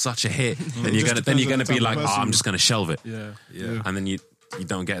not? It's such a hit. Then you're just gonna depends on be the like, type oh, of I'm person just gonna shelve it. yeah. And then you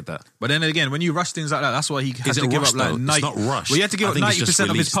don't get that. But then again, when you rush things like that, that's why he had Is to it give rushed, up like though? It's 90. not rushed. Well, he had to give I up think it's just 90% of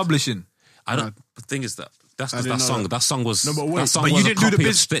his released. publishing. I don't. The thing is that's I because didn't that know song. that. That song was. No, but wait, that song but you was a didn't do the copy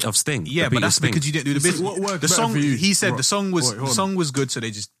biz- of Sting. Yeah, the but that's Beatles Sting. because you didn't do the business. what worked The better song for you? he said Right. the song was Wait, hold the on. song was good, so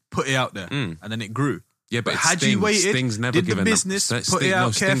they just put it out there, and then it grew. Yeah, but had Sting, you waited, Sting's never did the given business, Sting, put it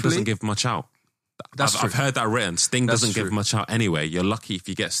out Sting carefully. doesn't give much out. That's I've heard that written. Sting That's doesn't give true. much out anyway. You're lucky if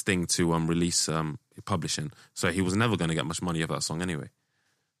you get Sting to release publishing. So he was never going to get much money of that song anyway.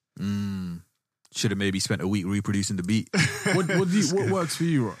 Should have maybe spent a week reproducing the beat. What works for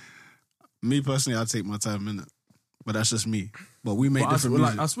you, right? Me personally, I take my time in it, but that's just me. But we make But different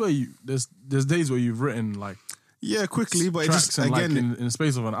music. I swear, there's days where you've written like Yeah, quickly, but it tracks just and, again, like, in the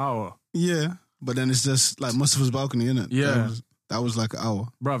space of an hour. yeah. But then it's just like Mostapha's balcony, innit? Yeah. that was like an hour.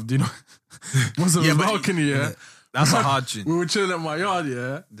 Bruv, do you know? Most of Yeah, the but- balcony, yeah. That's a hard tune. We were chilling at my yard,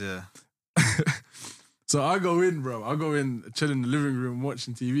 yeah. Yeah. So I go in, bro. I go in, chill in the living room,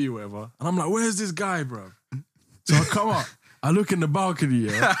 watching TV, whatever. And I'm like, where's this guy, bro? So I come up. I look in the balcony,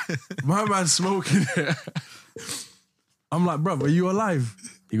 yeah. My man's smoking there. I'm like, bro, are you alive?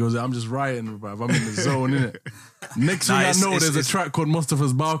 He goes, I'm just writing, bro. I'm in the zone, innit? Next thing I know, there's a track called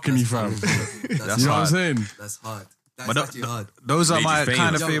Mostapha's Balcony, fam. That's You know what I'm hard. saying? That's hard. That's But actually hard. Those are Made you my famous.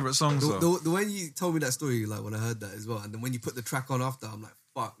 kind of Yo, favorite songs. though. The way you told me that story, like when I heard that as well, and then when you put the track on after, I'm like,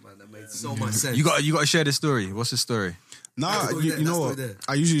 fuck, man, that made so much sense. You got to share this story. What's the story? Nah, story you there, know that what? story there.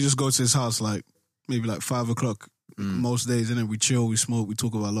 I usually just go to his house like maybe like 5 o'clock most days, and then we chill, we smoke, we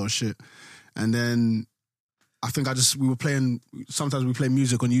talk about a lot of shit, and then I think we were playing. Sometimes we play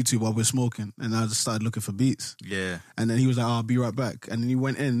music on YouTube while we're smoking, and I just started looking for beats. Yeah. And then he was like, I'll be right back. And then he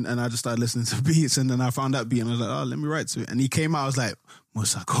went in and I just started listening to beats. And then I found that beat and I was like, oh, let me write to it. And he came out, I was like,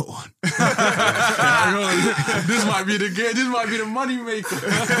 Must I got one? This might be the game. This might be the money maker.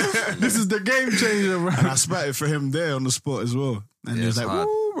 This is the game changer, bro. And I spat it for him there on the spot as well. And he Yeah, was it's like, hard.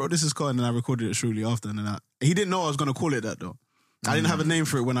 woo, bro, this is cool. And then I recorded it shortly after. And then he didn't know I was going to call it that though. I didn't have a name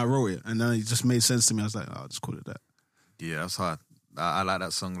for it when I wrote it. And then it just made sense to me. I was like, oh, I'll just call it that. Yeah, that's hard. I like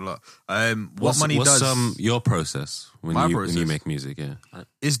that song a lot. What's does your process when My you process? make music? Yeah,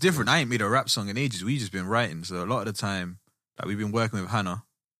 it's different. I ain't made a rap song in ages. We just been writing. So a lot of the time, like we've been working with Hannah,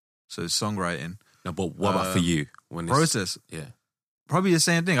 so it's songwriting. no, but what about for you? When it's, Process. yeah, Probably the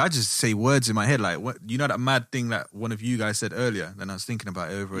same thing. I just say words in my head, like what you know that mad thing that one of you guys said earlier. Then I was thinking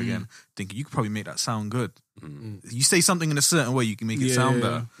about it over again, thinking you could probably make that sound good. You say something in a certain way, you can make it sound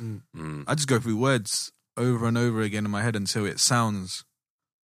better. I just go through words over and over again in my head until it sounds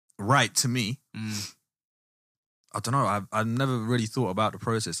right to me. I don't know. I've never really thought about the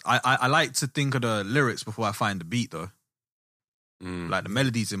process. I like to think of the lyrics before I find the beat, though. Like the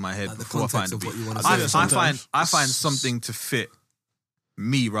melodies in my head Like the before I find context the of what beat. you wanna say I sometimes. find something to fit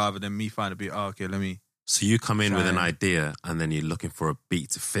me rather than me find a beat. Oh, okay, let me So you come in with an idea and then you're looking for a beat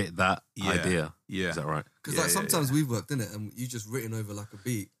to fit that idea. Yeah. Is that right? Because like sometimes we've worked in it and you just written over like a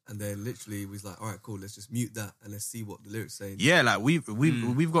beat and then literally was like, all right, cool, let's just mute that and let's see what the lyrics say. Yeah, like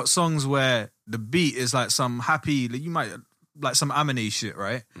we've got songs where the beat is like some happy, like you might like some Amine shit,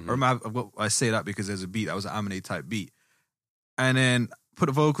 right? I say that because there's a beat that was an Amine type beat, and then put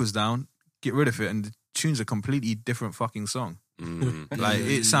the vocals down, get rid of it, and the tune's a completely different fucking song. Like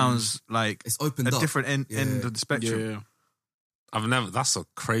it sounds like It's opened a up. different end of the spectrum. Yeah. I've never. That's a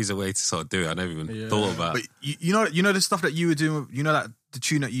crazy way to sort of do it. I never even thought about. But you know the stuff that you were doing. You know that the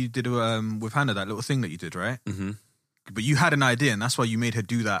tune that you did with Hannah, that little thing that you did, right? Mm-hmm. But you had an idea, and that's why you made her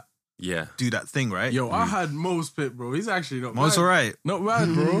do that. Yeah. Do that thing, right? Yo, I had Mo's pit, bro. He's actually not Mo's bad. alright. Not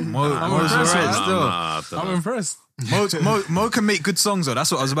bad, bro. Mo's impressed, alright man. still. I'm impressed. Mo can make good songs though.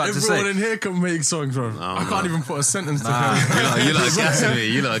 That's what I was about to Everyone say. in here can make songs, bro. I can't even put a sentence together. You lot are gassing me.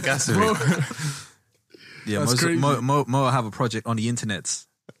 You lot are gassing me. Yeah, That's crazy. Mo will have a project on the internet.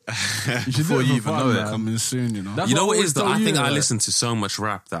 You should Before do it you for even fun, know it. man. Coming soon, you know. That's You know what what I is though? always I tell think you, I like- listen to so much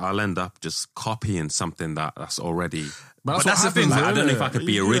rap that I'll end up just copying something that's already. But what that's the thing, happens, Like, I don't know innit? if I could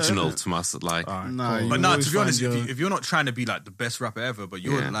be Yeah. original to myself. Like, Nah, you But no, always to be honest, find if you're not trying to be like the best rapper ever, but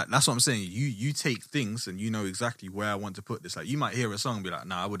you're Yeah. like, that's what I'm saying. You take things and you know exactly where I want to put this. Like you might hear a song and be like,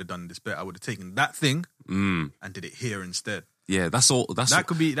 nah, I would have done this better. I would have taken that thing and did it here instead. yeah, that's all. That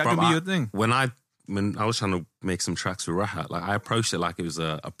could be Bruv, your thing. When I was trying to make some tracks with Rahat, like I approached it like it was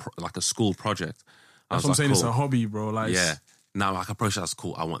a school project. I That's was what I'm saying. like, It's cool. a hobby, bro. Like, Yeah. Now like I approach it as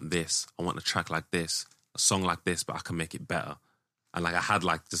cool. I want this. I want a track like this, a song like this, but I can make it better. And like I had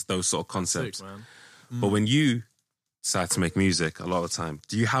like just those sort of concepts. sick, man. But when you decide to make music, a lot of the time,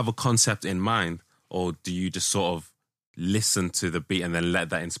 do you have a concept in mind, or do you just sort of listen to the beat and then let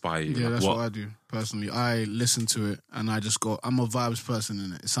that inspire you? Yeah, Like, that's what I do personally. I listen to it and I just go. I'm a vibes person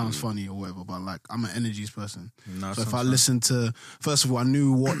in it. It sounds funny or whatever, but like I'm an energies person. No, So if I listen to, first of all, I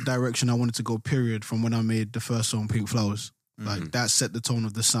knew what direction I wanted to go. Period. From when I made the first song, Pink Flowers, like that set the tone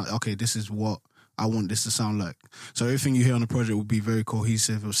of the sound. Okay, this is what I want this to sound like. So everything you hear on the project will be very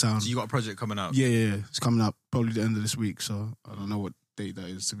cohesive. It'll sound. So you got a project coming out. Yeah. It's coming up probably the end of this week. So I don't know what date that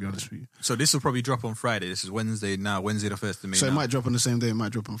is, to be honest with you. So this will probably drop on Friday. This is Wednesday now. Wednesday the 1st of May. So it now. might drop on the same day. It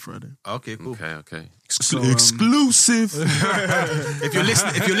might drop on Friday. Okay, cool. Okay. So, Exclusive. If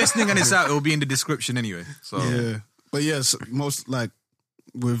you're listening and it's out, it will be in the description anyway. So Yeah, but yes, most like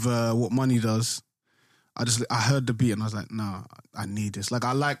with what Money does, I heard the beat and I was like, nah, I need this. Like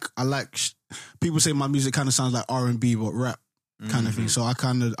I like people say my music kind of sounds like R&B but rap kind of thing. So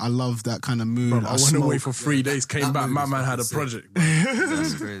I love that kind of mood. Bro, I went away for 3 days, came That back, movie my is man had a sick. project. Bro.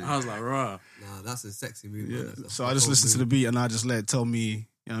 that's crazy. I was like, rah. Nah, that's a sexy movie. Yeah. man. That's So a I just whole listen to the movie. beat and I just let it tell me, you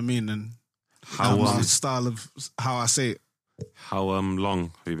know what I mean, and How my style of how I say it. how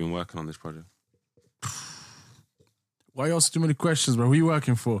long have you been working on this project? Why you asking too many questions, bro? Who you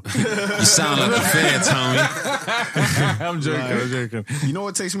working for? You sound like a fair, Tommy. I'm joking. You know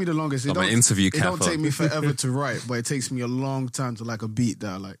what takes me the longest? I'm an interview It don't capper. take me forever to write, but it takes me a long time to like a beat that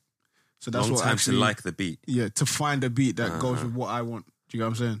I like. So that's Long what time actually to like the beat. Yeah, to find a beat that goes with what I want. Do you get what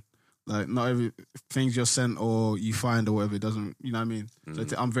I'm saying? Like, not every things you're sent or you find or whatever, it doesn't, you know what I mean? So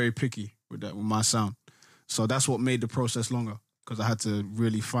I'm very picky with that, with my sound. So that's what made the process longer, because I had to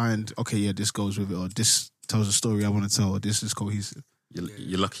really find, okay, yeah, this goes with it, or this tells a story I want to tell, or this is cohesive.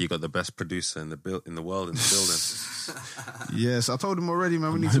 You're lucky you got the best producer in the world in the building. Yes, I told him already,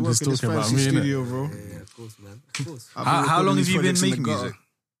 man, we need to I'm work just in this talking about fancy me, innit? studio, bro. Yeah, of course, man. Of course. I've been How recording long have these you been projects in the making gutter. music?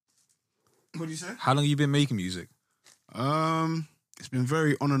 What do you say? How long have you been making music? It's been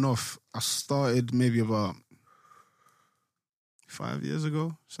very on and off. I started maybe about 5 years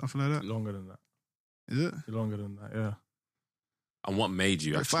ago, something like that. Longer than that. Is it? Longer than that, yeah. And what made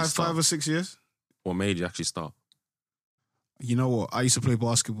you Like actually start? 5 or 6 years? What made you actually start? You know what? I used to play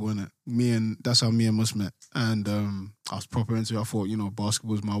basketball, innit? That's how me and Mus met. And I was proper into it. I thought,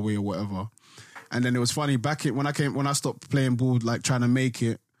 basketball was my way or whatever. And then it was funny, when I stopped playing ball, like trying to make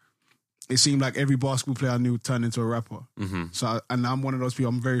it, it seemed like every basketball player I knew turned into a rapper. Mm-hmm. So, and I'm one of those people,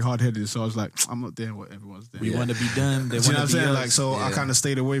 I'm very hard-headed, so I was like, I'm not doing what everyone's doing. We want to be done. They Do you know want what I'm to be saying? us. Like, so I kind of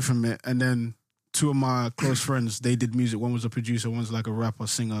stayed away from it. And then 2 of my close friends, they did music. One was a producer, one's like a rapper,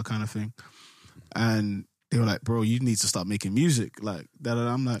 singer kind of thing. And they were like, bro, you need to start making music. Like,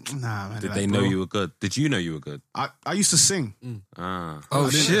 I'm like, nah, man. Did Like, they know bro, you were good? Did you know you were good? I used to sing. Ah. Oh, I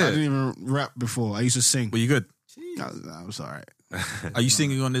didn't shit. even rap before. I used to sing. Were you good? I was all right. Are you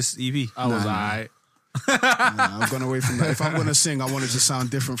singing on this EP? I was alright. I've gone away from that. If I'm going to sing, I want it to sound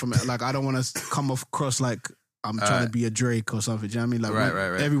different from it. Like, I don't want to come across like I'm trying to be a Drake or something. Do you know what I mean? Like,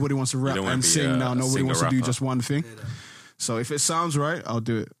 Right. everybody wants to rap don't wanna and be sing a now. Nobody wants to do singer-rapper. just one thing. So if it sounds right, I'll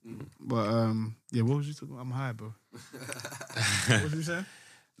do it. But Yeah, what was you talking about? I'm high, bro. What was you saying?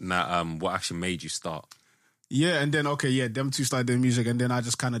 Nah, what actually made you start? Yeah, and then, them two started doing music, and then I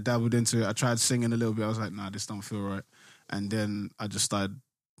just kind of dabbled into it. I tried singing a little bit. I was like, nah, this don't feel right. And then I just started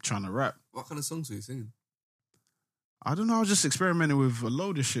trying to rap. What kind of songs were you singing? I don't know. I was just experimenting with a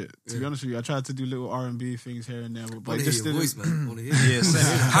load of shit. To be honest with you, I tried to do little R&B things here and there, but I want it to hear just your didn't. voice, man. I want to hear Yeah,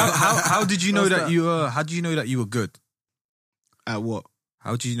 same. How did you know that you were? How did you know that you were good? At what?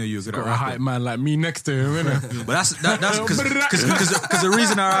 How did you know you were good Got at a hype rapping? man like me next to him, innit? But that's because the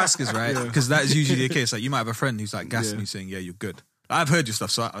reason I ask is right because that is usually the case. Like you might have a friend who's like gassing you saying, "Yeah, you're good." I've heard your stuff,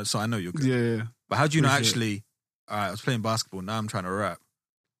 so I know you're good. Yeah. But how do you know Appreciate actually? All right, I was playing basketball. Now I'm trying to rap.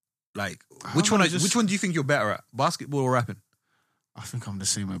 Like I which don't one? know, Which one do you think you're better at? Basketball or rapping? I think I'm the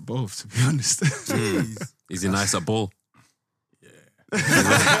same at both, to be honest. Is he nice at ball?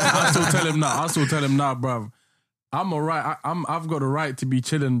 I still tell him now, bruv. I'm alright. I've got the right to be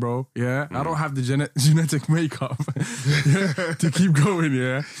chilling, bro. Yeah, I don't have the genetic makeup to keep going.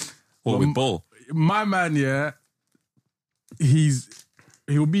 Yeah, What, with ball? my man. Yeah,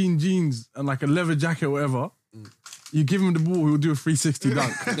 he'll be in jeans and like a leather jacket, or whatever. You give him the ball, he'll do a 360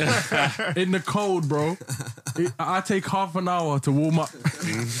 dunk in the cold, bro. I take half an hour to warm up.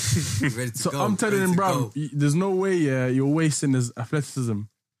 Ready to So go. I'm telling ready him, to bro, go. there's no way, you're wasting his athleticism.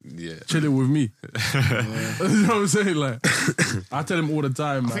 Yeah. Chilling with me. You know what I'm saying? Like, I tell him all the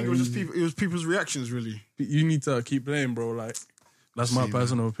time. I think it was just people. It was people's reactions, really. You need to keep playing, bro. Like, that's my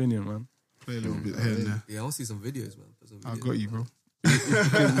personal opinion, man. Play a little bit here and there. Yeah, I want to see some videos, man. Put some I videos. got you, bro.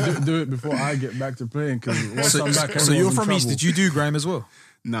 do it before I get back to playing, because once I'm back, So you're everyone's in from East. trouble. Did you do grime as well?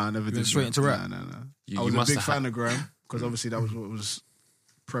 Nah, I never did. went straight into rap? Nah. You I was a must big have fan of grime, because obviously that was what was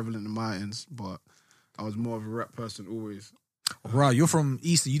prevalent in my ends, but I was more of a rap person always. Right, you're from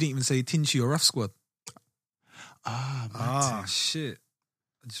East. You didn't even say Tinchy or Rough Squad. Ah, Shit.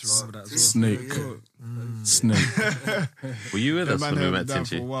 I just remember that as well. Snake. Snake. Were you with that us man when we held met me down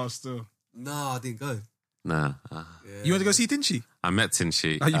for a Tinchy? while still. Nah, I didn't go. Nah. Yeah. You went to go see Tinchy? I met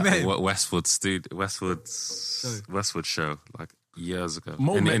Tinchy Oh, you at met him? Westwood show like years ago.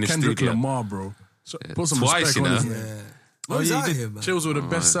 Mo in met the Kendrick studio. Lamar, bro. So, Yeah, put some twice, respect you on know. his name. Yeah. What was yeah, out you here, man? Chills with the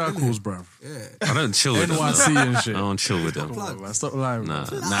best circles, bruv. Yeah. I don't chill with them. NYC though. and I shit. don't chill with them. Come on, man. Stop lying, Nah,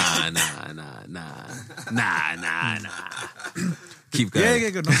 bro. nah. Keep going. Yeah,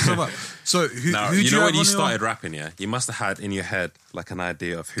 good. So who Now, do you know have when you on your- started rapping, yeah? You must have had in your head like an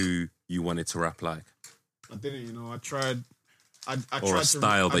idea of who you wanted to rap like. I didn't, I tried. I Or tried a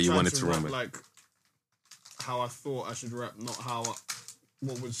style I that you tried wanted to run rap with. like how I thought I should rap, not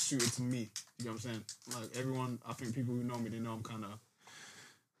what was suited to me. You know what I'm saying? Like everyone, I think people who know me, they know I'm kind of.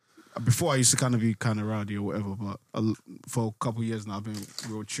 Before I used to kind of be kind of rowdy or whatever, but for a couple of years now I've been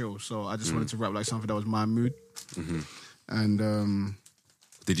real chill. So I just wanted to rap like something that was my mood. Mm-hmm. And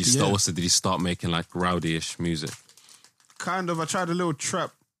Did you start making like rowdy-ish music? kind of, I tried a little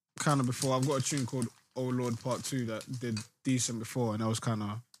trap kind of before. I've got a tune called Oh Lord Part 2 that did decent before, and that was kind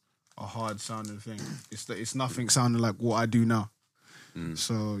of a hard sounding thing. It's nothing sounding like what I do now.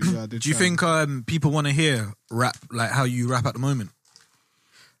 So yeah, I did. Do you try. think people want to hear rap like how you rap at the moment?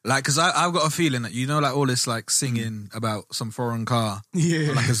 Like, because I've got a feeling that, like all this like singing about some foreign car, Yeah.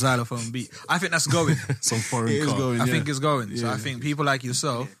 or like a xylophone beat. I think that's going. Some foreign It is car. going, I yeah. think it's going. So Yeah. I think people like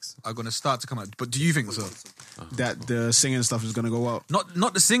yourself are going to start to come out. But do you think so? that the singing stuff is gonna go up?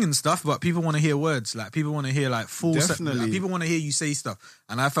 Not the singing stuff, but people want to hear words. Like people want to hear like full. Definitely. Like, people want to hear you say stuff.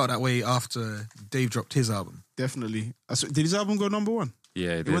 And I felt that way after Dave dropped his album. Definitely. Did his album go number one?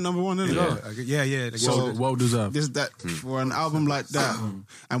 Yeah, It went number one, didn't it? Yeah. So- Well deserved. For an album like that,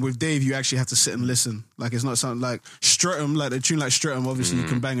 and with Dave, you actually have to sit and listen. Like it's not something like Streatham, like a tune like Streatham. Obviously, you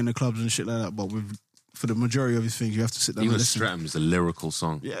can bang in the clubs and shit like that. But for the majority of his things, you have to sit down Even and listen. Stratham's a lyrical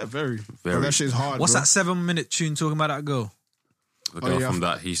song. Yeah, very. Very. But that shit's hard. What's bro. that 7-minute tune talking about that girl? The girl yeah. from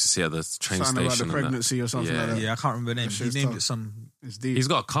that he used to see at the train Something about station. the and that. pregnancy or something Yeah. like that. Yeah, I can't remember the name. That He shit's named tough. it some. It's deep. He's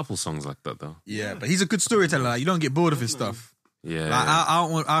got a couple songs like that though. Yeah, but he's a good storyteller. Like, you don't get bored of his stuff. Yeah. Like, I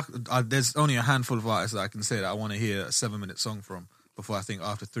don't want. There's only a handful of artists that I can say that I want to hear a 7-minute song from before I think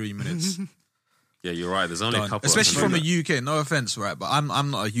after 3 minutes. Yeah, you're right. There's only a done. couple. Especially of from the UK. No offense, right? But I'm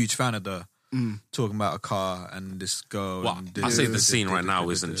not a huge fan of the talking about a car and this girl. Well, and I say the this, scene this, right now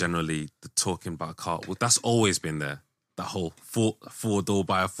this, isn't this. generally the talking about a car. Well, that's always been there. That whole four-door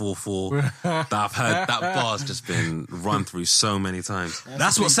by a 4-4. That I've heard that bar's just been run through so many times.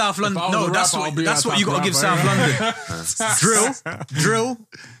 That's what South London. I was No, a that's rapper, what I'll be that's that what you type got to of give rapper, South London. Drill.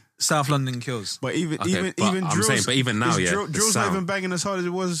 South London kills. But even Okay, but I'm Drill's, saying, but even now, yeah, the Drill's not sound. even banging as hard as it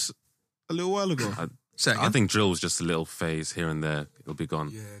was a little while ago. Say I again? think drill was just a little phase here and there. It'll be gone.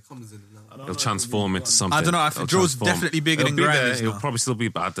 Yeah, it comes in and out. It'll transform into something. I don't know. I It'll think drill's transform. definitely bigger It'll than be grime there. is It'll now. probably still be,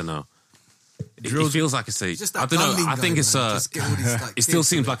 but I don't know. it feels like it's a. Just I that don't know. gun I think lingo, it's man. a. Just get all these, like, It still kids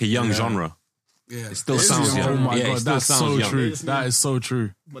seems to like a young genre. Yeah. It still It is sounds young. young. Oh my yeah, god, it still that's sounds so young. true. That is so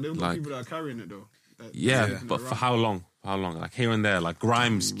true. But they've got Like- people that are carrying it though. Yeah, but for how long? How long? Like here and there, like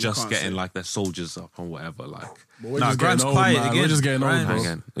Grimes We just can't getting say. like their soldiers up and whatever. Like We're Nah, just Grimes getting old, quiet man. again. We're just getting old, Grimes. bro.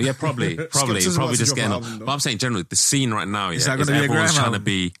 again, yeah, probably Skepticism has to just drop getting an old. album, though. But I'm saying generally, the scene right now, Is yeah, that is gonna be a everyone's Grime trying to album?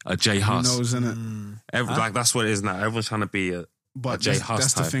 be a J Who Hus. knows, innit? Like that's what it is now. Everyone's trying to be a But J that's, Hus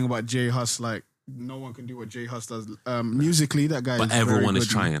that's the type. thing about J Hus. Like, no one can do what J Hus does. Musically, that guy But is very everyone is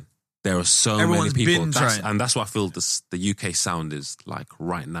good, man. trying. There are so Everyone's many people, been trying. and that's what I feel the UK sound is like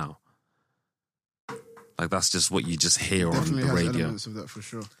right now. Like that's just what you just hear Definitely on the has radio. elements of that for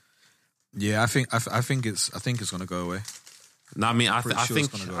sure. Yeah, I think it's gonna go away. No, I mean, I Pretty sure it's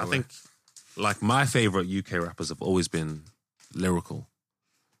think, gonna go I away. think, like my favorite UK rappers have always been lyrical.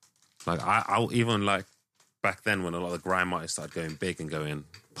 Like I'll even like back then when a lot of the grime artists started going big and going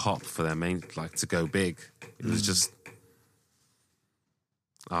pop for their main, like to go big. It was just,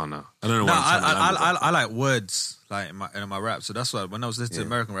 I don't know. I don't know. No, What I'm trying to learn with I like words like in my rap. So that's why when I was listening to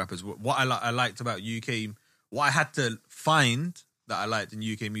American rappers, what I liked about UK, what I had to find that I liked in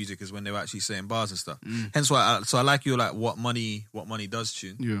UK music is when they were actually saying bars and stuff. Hence why, I like your like what money does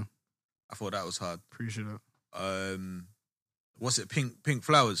tune. Yeah, I thought that was hard. appreciate that. What's it? Pink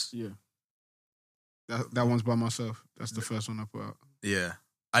Flowers. Yeah, that one's by myself. That's the first one I put out. Yeah,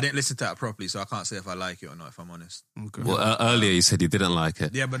 I didn't listen to that properly, so I can't say if I like it or not. If I'm honest. Okay. Well, earlier you said you didn't like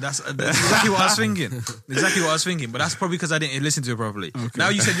it. Yeah, but that's exactly what I was thinking. Exactly what I was thinking. But that's probably because I didn't listen to it properly. Okay. Now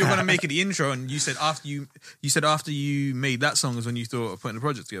you said you're gonna make it the intro, and you said after you made that song is when you thought of putting the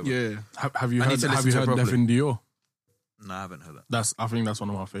project together. yeah, Have you I need heard to listen to it Def properly. in Dior? No, I haven't heard that. I think that's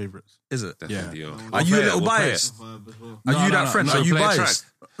one of my favorites. Is it? Definitely. Yeah. Yo. Are you a We'll little play it. biased? vibe as well. Are No, you no, that no, friend? no, Are you Play a track. biased?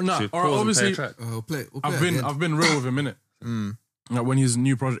 No, Should or pause and play a obviously track. We'll play I've it at the end. been real with him, innit? Like when his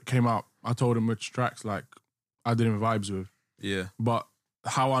new project came out, I told him which tracks like I didn't vibes with. Yeah. But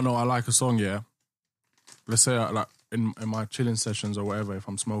how I know I like a song, yeah. Let's say like in my chilling sessions or whatever, if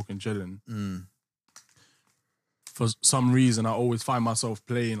I'm smoking, chilling, for some reason I always find myself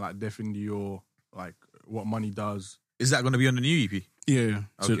playing like Def in Dior, like What Money Does. Is that going to be on the new EP? Yeah,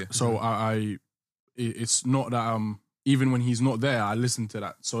 Okay. So it's not that even when he's not there, I listen to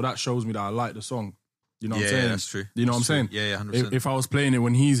that. So that shows me that I like the song. You know what I'm saying? that's true. You know That's what I'm true. saying? Yeah, 100%. If I was playing it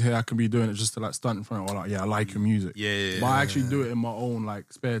when he's here, I could be doing it just to like stunt in front of, or like, yeah, I like your music. Yeah. But I actually do it in my own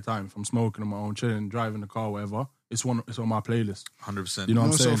like spare time. If I'm smoking on my own, chilling, driving the car, whatever. It's on my playlist. 100%. You know what I'm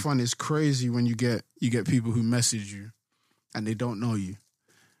what's saying? so fun? It's crazy when you get people who message you and they don't know you.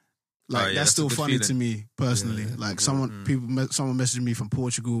 Like Oh, yeah, that's that's a still good funny to feeling. me personally. Like someone messaged me from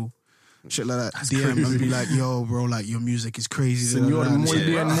Portugal, shit like that. DM and be like, "Yo, bro, like your music is crazy." Señor, da, da, da. muy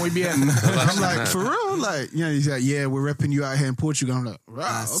bien, muy bien. I'm like, for real, like, you know, he's like, "Yeah, we're repping you out here in Portugal." I'm like, "Right,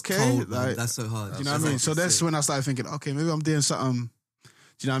 That's okay." cold, man. Like, That's so hard. you know what I mean? So that's when I started thinking, okay, maybe I'm doing something. Do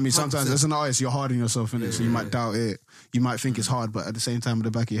you know what I mean? Sometimes 100%. as an artist, you're hard on yourself, innit? So you might doubt it. You might think it's hard, but at the same time, in the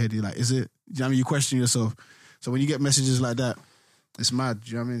back of your head, you're like, is it? Do you know what I mean? You question yourself. So when you get messages like that, it's mad.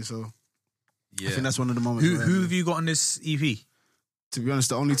 Do you know what I mean? So Yeah. I think that's one of the moments. where- Who have you got on this E EP? To be honest,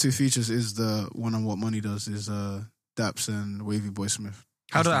 the only two features is the one on What Money Does is Daps and Wavy Boy Smith.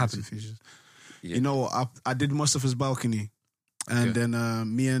 How did that That's the happen? two features. Yeah. You know, I did Mostapha's Balcony, and Okay.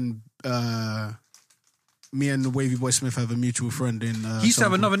 then me and Wavy Boy Smith have a mutual friend in. He used to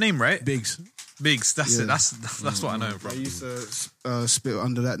have another name, right? Biggs. Biggs. That's Yeah. it. That's what I know him I from. used to spit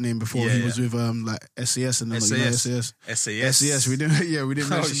under that name before. Yeah, he was with like SES and then SAS. SAS. SAS. SES. We didn't. Yeah, we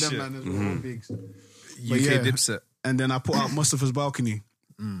didn't Oh, mention shit. them man as well. Biggs. UK yeah. Dipset. And then I put out Mostapha's Balcony.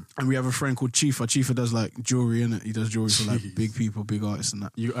 And we have a friend called Chifa. Chifa does like jewelry, innit? He does jewelry for like big people, big artists and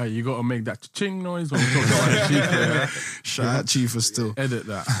that. You got to make that ching noise when we talk about Chief. Yeah. Shout out Chifa still. Edit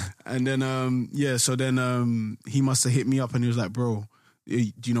that. And then, so then he must have hit me up and he was like, bro,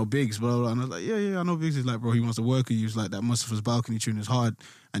 do you know Biggs? Blah, blah, blah. And I was like, yeah, I know Biggs. He's like, bro, he wants to work with you. He's like, that Mustapha's Balcony tune is hard.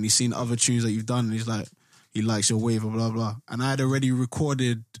 And he's seen other tunes that you've done. And he's like, he likes your wave, blah, blah. And I had already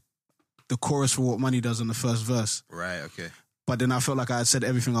recorded the chorus for What Money Does on the first verse. Right. Okay. But then I felt like I had said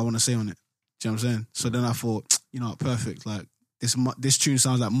everything I want to say on it. Do you know what I'm saying? So then I thought, you know, perfect. Like, this tune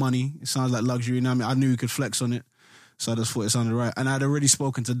sounds like money. It sounds like luxury. You know what I mean? I knew he could flex on it. So I just thought it sounded right. And I'd already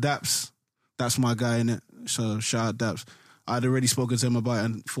spoken to Daps. That's my guy in it. So shout out Daps. I'd already spoken to him about it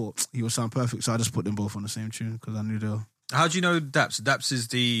and thought he would sound perfect. So I just put them both on the same tune because I knew they'll... How do you know Daps? Daps is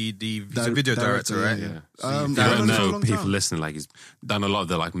the he's a video director, right? Yeah. I I've don't known him for a know long people time. listening. Like he's done a lot of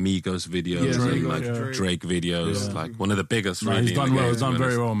the like Migos videos Yeah, and Drake, like yeah. Drake videos. Yeah. Like one of the biggest. Nah, really, he's in done the well. game, He's done to be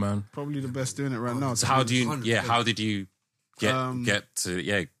very honest. well, man. Probably the best doing it right now. So how do you? 100%. Yeah, how did you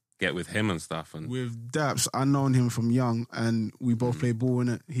get with him and stuff? And With Daps, I known him from young and we both played ball in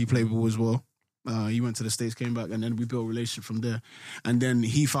it. He played ball as well. He went to the States, came back, and then we built a relationship from there. And then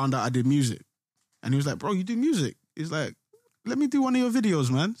he found out I did music. And he was like, bro, you do music? He's like, let me do one of your videos,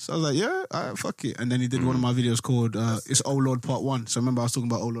 man. So I was like, yeah, all right, fuck it. And then he did one of my videos called It's Oh Lord Part 1. So remember I was talking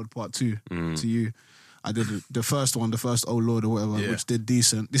about Oh Lord Part 2 to you. I did the first one, the first Oh Lord or whatever, which did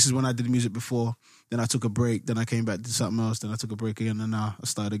decent. This is when I did music before. Then I took a break. Then I came back, did something else. Then I took a break again, and now I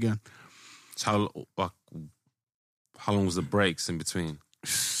started again. So how long was the breaks in between?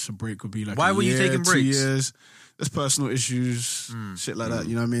 A break could be like Why a were you year, taking 2 breaks? years. There's personal issues, shit like that.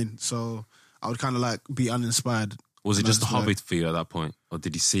 You know what I mean? So I would kind of like be uninspired. Was it And just a that's why- hobby for you at that point? Or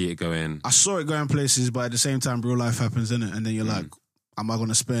did you see it go in? I saw it going places, but at the same time, real life happens, innit? And then you're like, am I going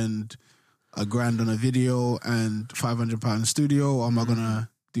to spend $1,000 on a video and £500 in the studio? Or am I going to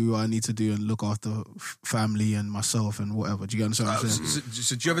do what I need to do and look after family and myself and whatever? Do you understand what I'm saying?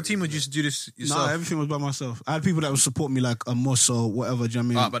 So do you have a team or do you just do this yourself? No, everything was by myself. I had people that would support me like a Moss or whatever, do you know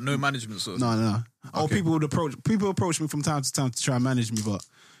what I mean? But no management sort of. No. Or Okay. people approach me from time to time to try and manage me, but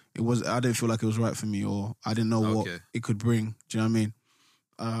I didn't feel like it was right for me, or I didn't know what Okay. it could bring. Do you know what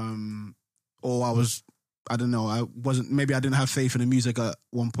I mean? Or I don't know, maybe I didn't have faith in the music at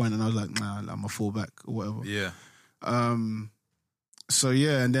one point, and I was like, nah, I'm a fallback or whatever. Yeah. So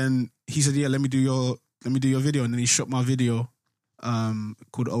yeah, and then he said, yeah, let me do your video, and then he shot my video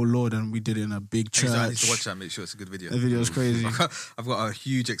called Oh Lord, and we did it in a big church. I need to watch that, make sure it's a good video. The video was crazy. I've got a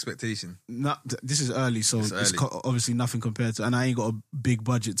huge expectation. This is early, so It's it's early. obviously nothing compared to, and I ain't got a big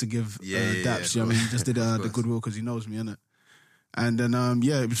budget to give Daps. You know what I mean? He just did the course. goodwill because he knows me, innit? And then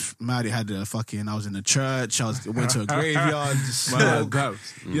it was mad. It had I was in a church. I went to a graveyard. to smoke. You know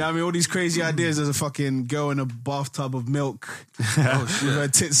what I mean? All these crazy ideas. There's a fucking girl in a bathtub of milk with her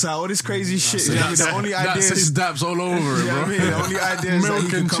tits out. All this crazy shit. You know what I mean? The only That says ideas. daps all over it, You know bro. what I mean? The only ideas that Milk he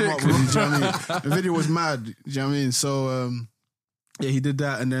could and come up chick, with. Do you know what I mean? The video was mad. Do you know what I mean? So yeah, he did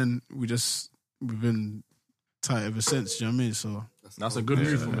that, and then we've been tight ever since. Do you know what I mean? So That's a good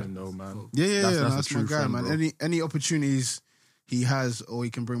move from him, though, man. yeah, That's a that's my true guy, friend, man. bro. Any opportunities he has or he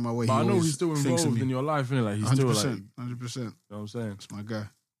can bring my way. But he I know always he's still thinks of involved me. in your life, innit? Like, he's still like, you 100%. know what I'm saying? It's my guy.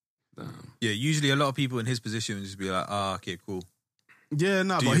 Yeah, usually a lot of people in his position would just be like, okay, cool. Yeah,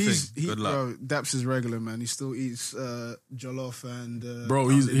 no, Do but your thing. Good luck. bro, Daps is regular, man. He still eats jollof and Bro,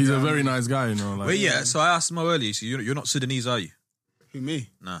 he's a very nice guy, you know. Like, But yeah, so I asked Mo earlier, so you're not Sudanese, are you? Who, me?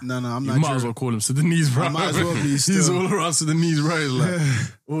 Nah. No, I'm you not. might as well call him Sudanese, bro. I might as well be He's still. all around Sudanese, bro. He's like,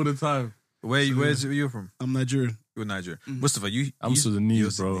 all the time. Where you from? I'm Nigerian. You're Nigerian. Mostapha, I'm you're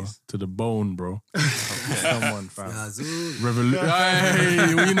Sudanese, bro. Sudanese. To the bone, bro. Come on, fam. Yazoo. Revolution.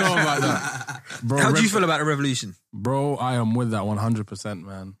 Hey, we know about that. Bro, How do you feel about the revolution? Bro, I am with that 100%,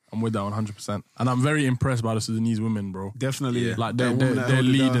 man. I'm with that 100%. And I'm very impressed by the Sudanese women, bro. Definitely. Yeah. Like, That woman that they're held it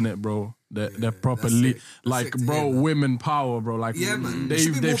leading down. it, bro. They're proper that's lead. it. That's Like, it to bro, hear, man. women power, bro. Like, Yeah, man. There should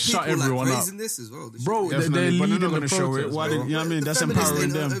be more they've shut people, everyone like, up. praising this as well. There should Bro, be. they're Definitely, but they're leading not going the to show it. protest, Why bro. did, you know what I mean? The That's feminists empowering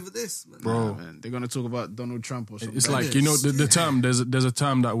ain't them. over this, man. Bro. Man, they're going to talk about Donald Trump or something. It's like, you know, the term, there's a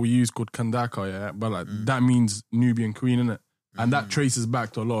term that we use called Kandaka, yeah? But like, that means Nubian queen, innit? And that traces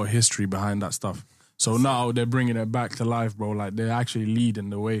back to a lot of history behind that stuff. So now they're bringing it back to life, bro. Like, they're actually leading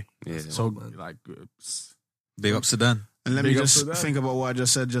the way. Yeah. So, like, Big up Sudan. And let me Big up just to that. think about what I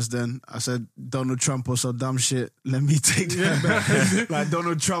just said just then. I said Donald Trump or some dumb shit. Let me take that back. Like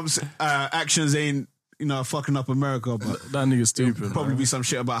Donald Trump's actions ain't, fucking up America, but that nigga's stupid. probably man. be some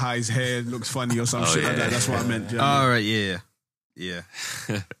shit about how his hair looks funny or some shit like that. That's what I meant. Do you know what I mean? All right,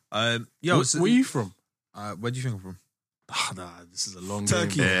 yeah. Yo, so, Where you from? where do you think I'm from? Nah, this is a long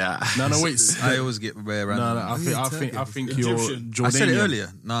Turkey. game. Yeah. No, wait. I always get very random. No, I think you're Egyptian. Jordanian. I said it earlier.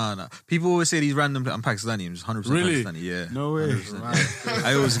 No. People always say these random. I'm Pakistani. I'm just 100% Really? Pakistani. Yeah. No way. 100%.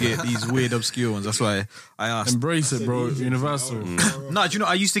 I always get these weird, obscure ones. That's why I asked. Embrace it, bro. Universal. No, do you know?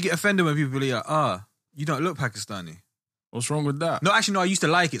 I used to get offended when people be like, you don't look Pakistani. What's wrong with that? No, actually, no. I used to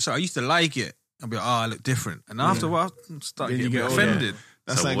like it. So I used to like it. I'd be like, I look different. And after a while, I start Then you getting get older. offended.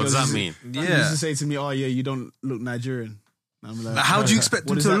 That's So like what does those- that mean? He used Yeah. to say to me, "Oh yeah, you don't look Nigerian." And I'm like, Like, how do you expect what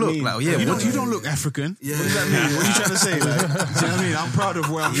them does to that look? mean? Like, yeah, you what don't look African. Yeah. What does that mean? What are you trying to say? Like, do you know what I mean? I'm proud of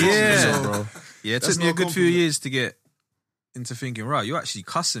where I'm from. Yeah. So, bro. Yeah, it That's took me a not a good few compliment. years to get into thinking, right, you're actually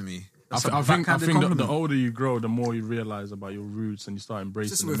cussing me. That's a I think backhanded the compliment. older you grow, the more you realize about your roots and you start It's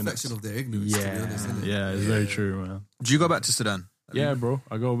just embracing a the reflection minutes. of their ignorance, to be honest, isn't it? Yeah, it's very true, man. Do you go back to Sudan? Yeah, bro.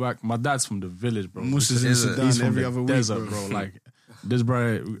 I go back. My dad's from the village, bro. Mus is in Is it? Sudan He's from every the other week, desert, bro. bro. Like this,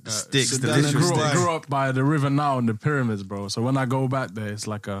 bro. Sticks, Sudan delicious and grew, sticks. grew up by the river now and the pyramids, bro. So when I go back there, it's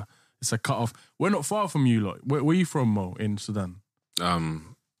a cut off. We're not far from you, lot. Where you from, Mo? In Sudan,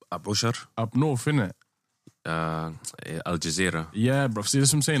 Up Ushar? up north, innit? Al Jazeera. Yeah, bro. See,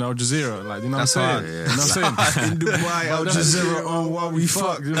 that's what I'm saying. Al Jazeera, like, you know That's what I'm hard. saying? You know what I'm saying? In Dubai, Al Jazeera on while we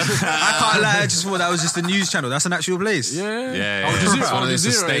fuck. I can't lie. I just thought that was just a news channel. That's an actual place. Yeah. Al Jazeera, It's one Al of those Jazeera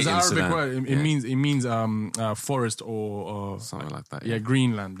is estate in Arabic Sudan. word. It means forest or Something like that. yeah,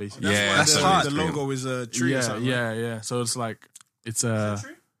 Greenland basically. Yeah, That's the, hard. The logo is a tree or Yeah, something. yeah. So it's like it's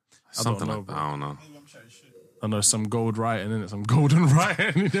Something know, like that. bro. I don't know. I know some gold writing in it, some golden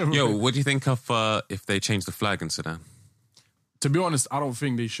writing. Yo, what do you think of if they change the flag in Sudan? To be honest, I don't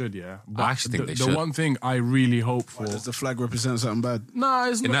think they should. Yeah, but I actually think they the should. one thing I really hope for. Does the flag represent something bad? Nah,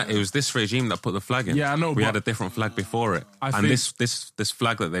 it's In not. that, it was this regime that put the flag in. Yeah, I know, We but- had a different flag before it, I and think- this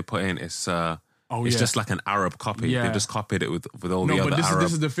flag that they put in is it's yeah. just like an Arab copy. Yeah. They just copied it with all No, the but other Arab.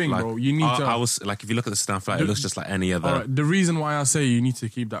 this is the thing, like, bro. You need to. I was like, if you look at the Sudan flag, it looks just like any other. All right, the reason why I say you need to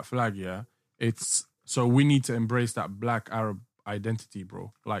keep that flag, yeah, it's so we need to embrace that Black Arab identity,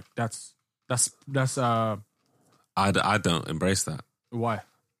 bro. Like that's I don't embrace that why.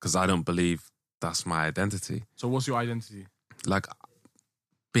 because I don't believe that's my identity. So what's your identity? Like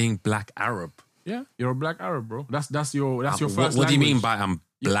being Black Arab. Yeah, you're a Black Arab, bro. That's your What first. do you mean language. by I'm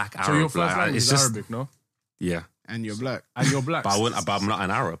Black Arab? So your first Like, language it's is just Arabic, no? yeah, And you're black. And you're black. but I'm not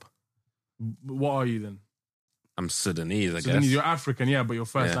an Arab. What are you then? I'm Sudanese, I So then guess. you're African, yeah, but your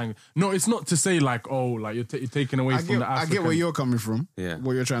first Yeah. language. No, it's not to say like, oh, like you're taking away from the I African. get where you're coming from. Yeah.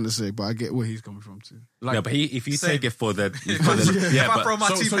 What you're trying to say, but I get where he's coming from too. like, No, but if you Same. take it for the yeah, If I but throw my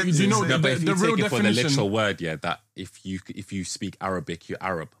so- two so pence you in, know say- no, but if the you real take it for the definition- literal word, yeah, that if you speak Arabic, you're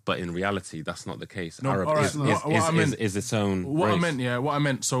Arab. But in reality, that's not the case. No, Arab all right, is, what I is, meant- is its own what race. I meant, yeah, what I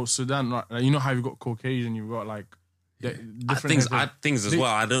meant. So Sudan, like, you know how you've got Caucasian, you've got like different things as They- well.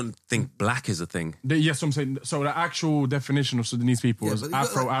 I don't think black is a thing. Yes, I'm saying. So the actual definition of Sudanese people Yeah, is but you got,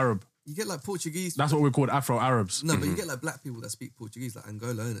 Afro-Arab. You get like Portuguese. That's what we're called, Afro-Arabs. No, but you get like black people that speak Portuguese, like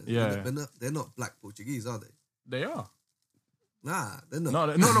Angola, innit? Yeah. They're not black Portuguese, are they? They are. Nah, they're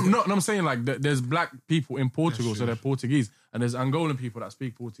not. No, I'm saying like there's black people in Portugal, so they're Portuguese, and there's Angolan people that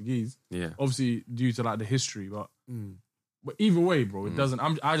speak Portuguese. Yeah. Obviously due to like the history, but either way, bro, it doesn't.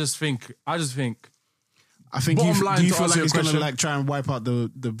 I just think. I think Bottom line, do you to feel answer like your he's gonna question- like try and wipe out the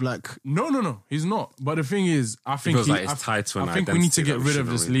black? No, he's not. But the thing is, I think feels like it's tied to an I think we need to identity get that we rid of shouldn't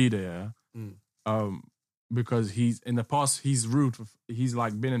this really- leader, yeah. Because he's in the past he's ruled. He's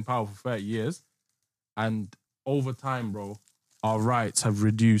like been in power for 30 years, and over time, bro, our rights have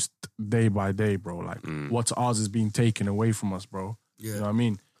reduced day by day, bro. Like what's ours is being taken away from us, bro. Yeah. You know what I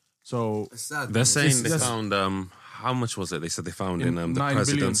mean? So It's sad. They're man. saying they that's- found how much was it? They said they found in the 9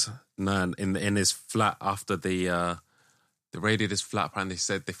 president's in his flat after they raided his flat. Apparently, they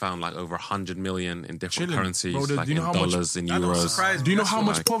said they found like over 100 million in different Chilling. currencies, Bro, do like you know in how much- dollars, in That don't euros. surprise me. do you know That's how what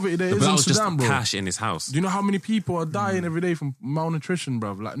much like- poverty there But is that in was just Sudan, bro? cash in his house. Do you know how many people are dying every day from malnutrition,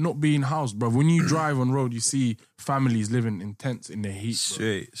 bro? Like not being housed, bro. When you drive on road, you see families living in tents in the heat, bro.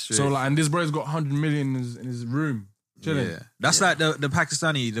 Straight. So like, and this bro's got 100 million in his room, chilling. Yeah. That's like the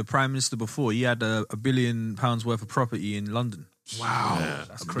Pakistani, the prime minister before. He had a £1 billion worth of property in London. Wow,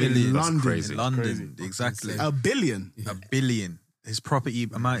 that's A crazy. billion. London. That's Crazy. In London, exactly. $1 billion. A billion. His property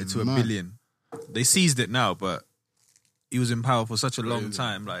amounted to $1 billion. They seized it now, but he was in power for such a long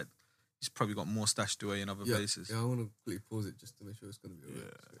time. Like he's probably got more stashed away in other places. Yeah, I want to quickly pause it just to make sure it's going to be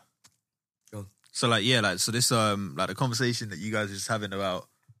alright. Go on. So so this like the conversation that you guys are just having about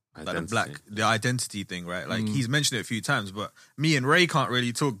like the identity thing, right? Like he's mentioned it a few times, but me and Ray can't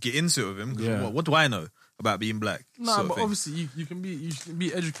really get into it with him. 'Cause Yeah. what do I know about being black? Nah, sort of but thing. obviously you can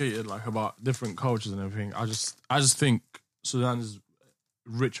be educated like about different cultures and everything. I just think Sudan is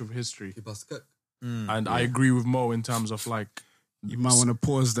rich of history, Keep us cook. and I agree with Mo in terms of like You might want to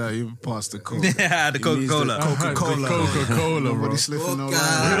pause that. You pass the Coke. Yeah, the He needs Coca-Cola. the Coca-Cola. Coca-Cola, bro. Nobody slipping no Coca. We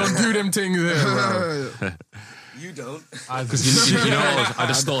line. don't do them things there, bro. You don't. Because you know, I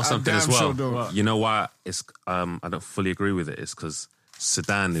just thought something as damn well. sure don't. You know why? It's I don't fully agree with it. It's because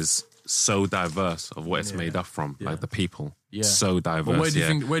Sudan is so diverse of what it's made up from, like the people. Yeah. So diverse. where do you yeah.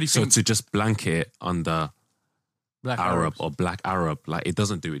 think- where do you so think- to just blanket it under Black Arab Arabs. or Black Arab, like it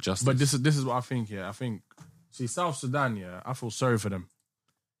doesn't do it justice. But this is what I think. Yeah, I think see South Sudan. Yeah, I feel sorry for them.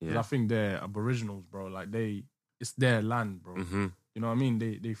 'Cause I think they're aboriginals, bro. Like it's their land, bro. You know what I mean?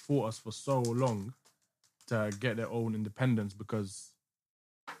 They fought us for so long to get their own independence because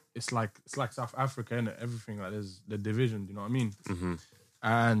it's like South Africa, innit? Everything like there's the division. You know what I mean?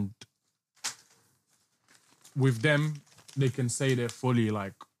 And with them, they can say they're fully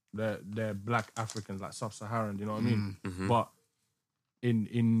like they're Black Africans, like Sub-Saharan. You know what I mean? But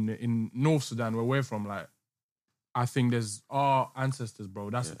in North Sudan, where we're from, like. I think there's our ancestors, bro.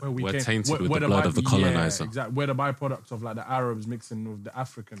 That's where we We're came. tainted with the blood of the colonizer. Yeah, exactly. We're the byproducts of like the Arabs mixing with the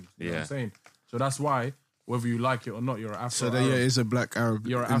Africans. You know what I'm saying? So that's why whether you like it or not, you're an Afro. So there is a black Arab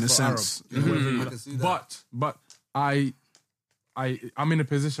You're an in a Afro-Arab. sense. I can see that. But I'm in a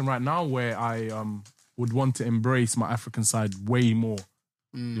position right now where I would want to embrace my African side way more.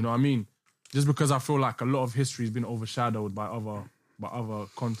 You know what I mean? Just because I feel like a lot of history has been overshadowed by other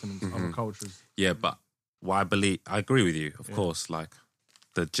continents, other cultures. Yeah, but I agree with you, of course. Like,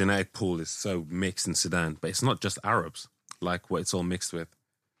 the genetic pool is so mixed in Sudan, but it's not just Arabs. Like, what it's all mixed with.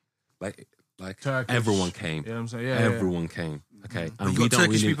 Like Turkish. everyone came. You know what I'm saying? Yeah, Everyone came. Okay, and You've we got don't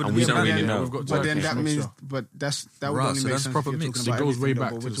Turkish really, people and in we the don't Sudan, really yeah, know. we've got But then Turkish that means, mixture. but that would Right, only so make that's sense proper if you're mix. talking It about goes way everything,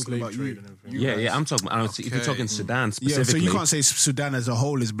 back though, to but the we're talking slave about trade you. and everything. Yeah, I'm talking. If you're talking Sudan Yeah, so specifically, you can't say Sudan as a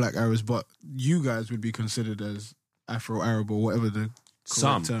whole is black Arabs, but you guys would be considered as Afro-Arab or whatever the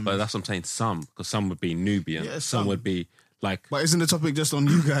some, correct term but is. that's what I'm saying. Some, because some would be Nubian, Yeah, some some. would be like. But isn't the topic just on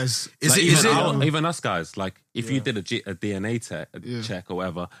you guys? Is Like, it? Is even, it? even us guys, like if you did a DNA check or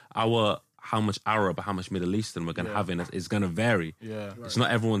whatever, how much Arab or how much Middle Eastern we're going to have in it is going to vary. Yeah. It's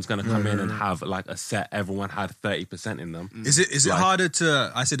not everyone's going to come in and have like a set. Everyone had 30% in them. Is it Like- harder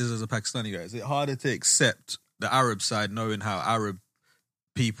to? I say this as a Pakistani guy. Is it harder to accept the Arab side, knowing how Arab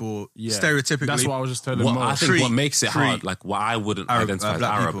people stereotypically? That's what I was just telling What Mo. I think Treat- what makes it hard, treat like what I wouldn't Arab- identify as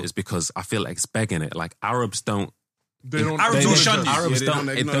black Arab, people. is because I feel like it's begging it. Like Arabs don't. They don't. Arabs they don't don't shun just- you. Arabs they don't. don't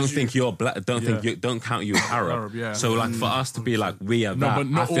It acknowledge don't you. think you're black. Don't think Yeah. you. Don't count you as Arab. Arab, yeah. So like for us to be like we are No, that, but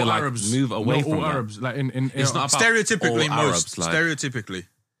not I feel all like Arabs. move away not from all that. Arabs. Like in It's not about Stereotypically, all most Arabs, like- stereotypically.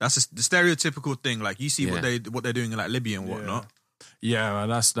 That's the stereotypical thing. Like you see Yeah. what they're doing in like Libya and whatnot. Yeah, man,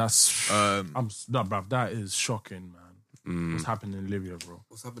 that's bruv, that is shocking, man. Mm. What's happening in Libya, bro?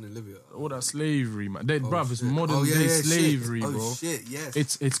 What's happening in Libya? All that slavery, man. Bruv, it's shit. modern day slavery, shit. bro. Oh shit,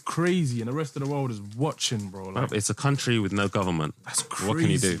 yes. It's crazy, and the rest of the world is watching, bro. Like, It's a country with no government. that's crazy, What can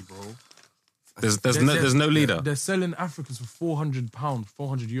you do? bro. There's no leader. They're selling Africans for £400,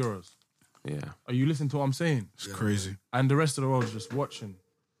 €400. Yeah. Are you listening to what I'm saying? It's crazy. And the rest of the world is just watching.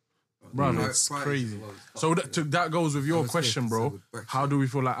 Bro, it's Priorities crazy. as well. So that goes with your I was question, scared to bro. say with Brexit. How do we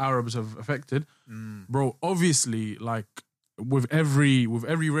feel like Arabs have affected? Bro, obviously, like with every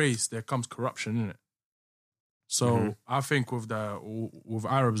race, there comes corruption in it. So I think with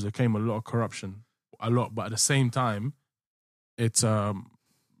Arabs, there came a lot of corruption, but at the same time, it's a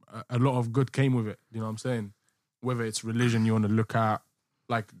lot of good came with it. You know what I'm saying? Whether it's religion you want to look at,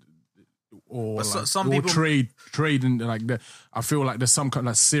 like. Or But like, some or people trade and like I feel like there's some kind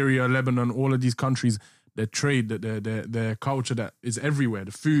like Syria, Lebanon, all of these countries, their trade, their culture that is everywhere.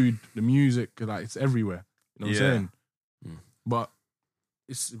 The food, the music, like it's everywhere. You know what I'm saying? But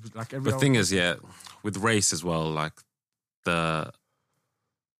it's like every The thing is, with race as well, like the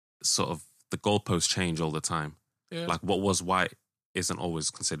sort of the goalposts change all the time. Yeah. Like what was white isn't always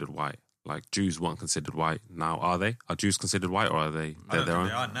considered white. Like Jews weren't considered white. Now are they? Are Jews considered white or are they? I don't their think own?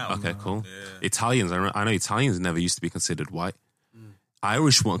 they are now. Okay, cool. Yeah. Italians, I know Italians never used to be considered white.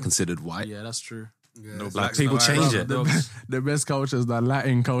 Irish weren't considered white. yeah, that's true. Yeah, No it's blacks, people no change Irish, it. no dogs. The best culture is the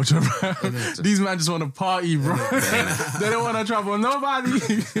Latin culture, bro. These men just want to party, bro. They don't want to trouble nobody.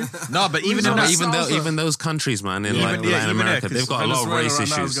 No, but even No, in but that even those countries, man, in Even- like yeah, Latin even America, there, they've got a lot of Venezuela race right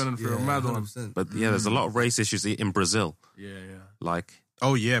now is issues. going through a mad one. 100%. But yeah, there's a lot of race issues in Brazil. Yeah. Like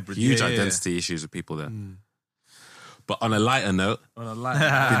Oh yeah, bro. huge yeah, identity issues with people there. But on a lighter note, On a light.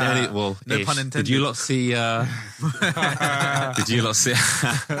 No ish, pun did intended. you lot see? Did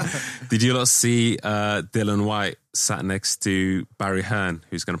you lot see Dylan White sat next to Barry Hearn,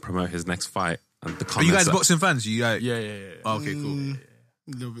 who's going to promote his next fight? And the Are you guys comments boxing fans? You guys? Yeah. Oh, okay, cool.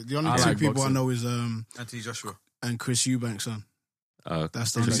 The only I two like people boxing. I know is Anthony Joshua. and Chris Eubanks' son.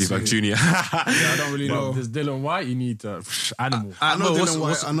 That's the Chris only Eubank two. Jr. I don't really know. There's Dylan White. You need to animal. I know what's- Dylan White.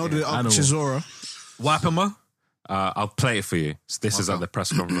 what's- I know the Animal. Chisora. What happened, Mo? I'll play it for you. So this is at the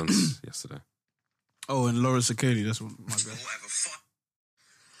press conference yesterday. Oh, and Laura Sakadi. That's what my bad.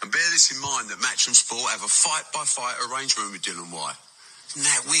 And bear this in mind that Matchroom Sport have a fight-by-fight arrangement with Dylan White. Isn't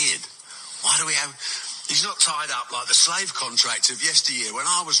that weird? Why do we have... He's not tied up like the slave contract of yesteryear. When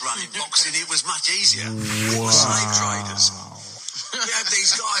I was running boxing, it was much easier. We were slave traders. We had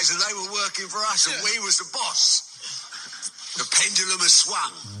these guys and they were working for us and we was the boss. The pendulum has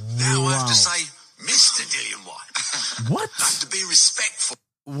swung. Now I have to say, Mr. Dylan White. What? I have to be respectful.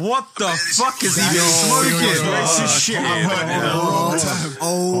 What the fuck is he been Racist smoking? shit I've heard in a long time.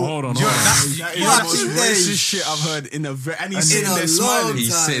 Hold on. That is the most Fucking racist days. shit I've heard in a very... And he's In sitting a there long smiling. He's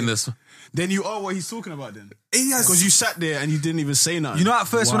time. sitting this. Then you are what he's talking about then. He has- Because you sat there and you didn't even say nothing. You know, at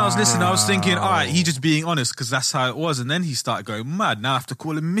first when I was listening, I was thinking, all right, he just being honest because that's how it was. And then he started going mad. Now I have to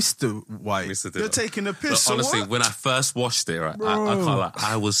call him Mr. White. Mr. You're Dylan. taking a But piss. So honestly, what? when I first watched it, right, I can't lie,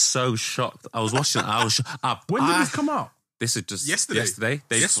 I was so shocked. I was watching it, I was shocked. When did this come out? This is just Yesterday?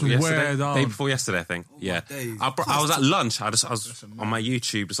 Day Swear yesterday. down. Day before yesterday, I think. Yeah. days. I was at lunch. I was on my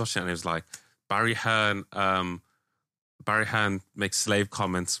YouTube just watching it, and it was like Barry Hearn makes slave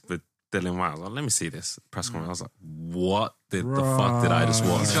comments with Dylan White. I was like, let me see this press conference. I was like, what the fuck did I just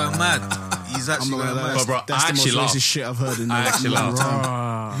watch? He's going mad. He's actually going mad. But bro, That's I the actually most laughed. racist shit I've heard in I actually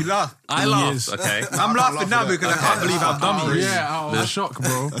laughed. You laugh. I laughed, okay? I'm laughing now because I can't believe how dumb he is. Yeah, I was shocked,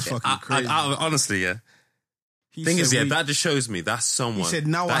 bro. That's fucking crazy. Honestly, yeah. He Thing is, said that just shows me that's someone. He said,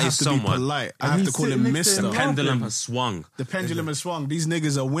 now that I have is to be someone. polite. I And have he's to call sitting him next to mister. him. The pendulum laughing. has swung. The pendulum has swung. These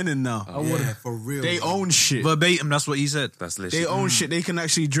niggas are winning now. Yeah, for real. They own shit. Verbatim, that's what he said. That's They literally. own shit. They can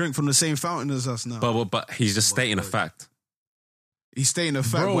actually drink from the same fountain as us now. But he's just stating a fact. He's stating a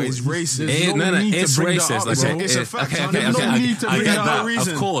fact, Bro, but he's racist. there's no need to it's bring that racist. up, Okay, bro. It's a fact. Okay, There's okay, no okay. need to I bring get that that. up.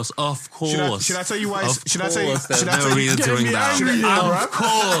 reason. Of course. Should I tell you why? Should I tell you? There's Should I no tell you? reason to bring that angry, up. yeah, Of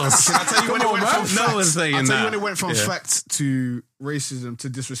course. Should I tell you when it went from fact? No one's saying I'll tell you that. when it went from Yeah. fact to racism to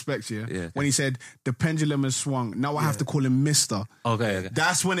disrespect. Yeah. When he said the pendulum has swung. Now I have to call him Mister. Okay.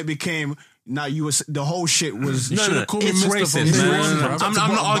 That's when it became. Now you was the whole shit was. No, should've called me it's Mr. racist. from day No, one, bro. I'm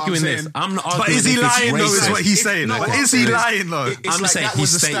not arguing this. I'm not arguing But is he if it's lying though? Is racist. what he's saying. No, But but is he it's- lying though? It's I'm like saying that he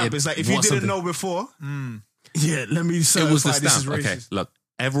was the stated stamp. It's like if you what didn't something- know before, yeah, let me It was certify the this is stamp. racist. Okay, look,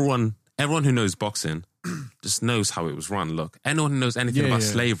 everyone who knows boxing just knows how it was run. Look, anyone who knows anything Yeah, about yeah.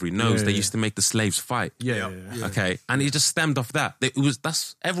 slavery knows Yeah, they yeah. used to make the slaves fight. Yeah. Okay, and it just stemmed off that.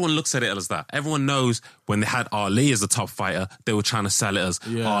 That's everyone looks at it as that. Everyone knows when they had Ali as the top fighter, they were trying to sell it as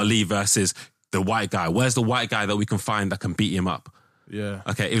Ali versus the white guy. Where's the white guy that we can find that can beat him up? Yeah.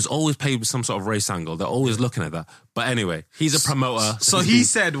 Okay, it was always played with some sort of race angle. They're always looking at that. But anyway, he's a promoter. So he's he been-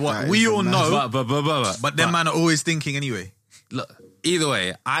 said what That we is all a know, But but them man are always thinking anyway. look, either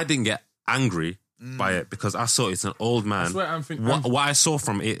way, I didn't get angry by it because I saw it's an old man. That's where Anthony- what I saw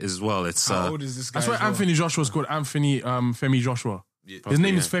from it as well, it's How old is this guy? That's why as well? Anthony Joshua's called Anthony Femi Joshua. His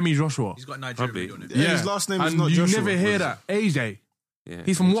name is Femi Joshua. He's got Nigerian Probably. on it. Yeah, his last name is and not you Joshua. never hear What that. AJ. yeah,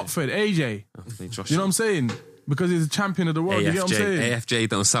 He's from AJ. Watford. AJ. Anthony Joshua. You know what I'm saying? Because he's a champion of the world. You get what I'm saying? AFJ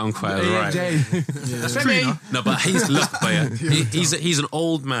don't sound quite right. AFJ. No, but he's he's an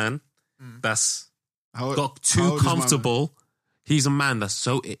old man that's How- got how too old is my man? comfortable. He's a man that's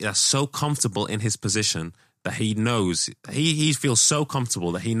so comfortable in his position that he knows he feels so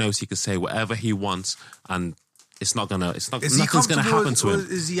comfortable that he knows he can say whatever he wants and Is he nothing's gonna happen to or him.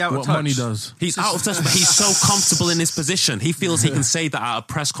 is he out of What touch? money does. He's out of touch, but he's so comfortable in his position. He feels he can say that at a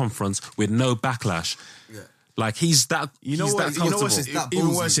press conference with no backlash. Like he's that. You know he's what? That You know what's comfortable. that even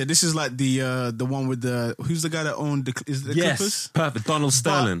ballsy. worse? Yeah, this is like the one with the who's the guy that owned the Clippers? Yes, perfect. Donald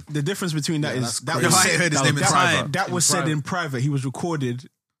Sterling. But the difference between that is that crazy. was I heard his name in private. That was said in private. He was recorded.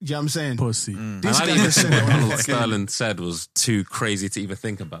 You know what I'm saying? Pussy. This And I guy didn't just said think what it on Donald fucking- Sterling said was too crazy to even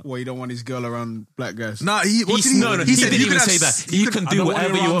think about. Well, you don't want his girl around black guys. Nah, he He said didn't you even can say have that. You can I do don't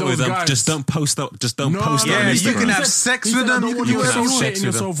whatever want you you want around with them. those guys. Just don't post up. Just don't post yeah, on you Instagram. can have He sex said, with them. I don't You want can you do whatever you want. associating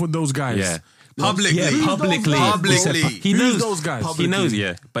yourself with those guys. Yeah. Publicly. Yeah, publicly. Publicly. He Who's knows those guys? He knows,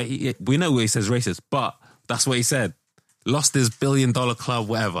 yeah. But we know where he says racist, but that's what he said. Lost his $1 billion club,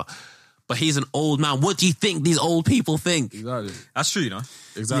 whatever. But he's an old man. What do you think these old people think? Exactly. That's true, you know.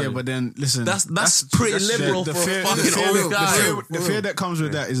 Exactly. Yeah, but then listen. That's pretty liberal for a fucking old guy. The fear that comes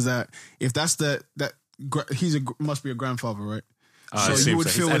with that is that if that's must be a grandfather, right? I So assume you would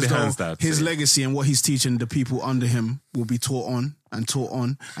so. feel He's as Eddie though Hearn's dad, his so- legacy and what he's teaching the people under him will be taught on, and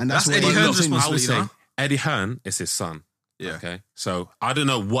that's, That's what Eddie it Hearn's continues. I would responsibility, say you know? Eddie Hearn is his son. Yeah. Okay. So I don't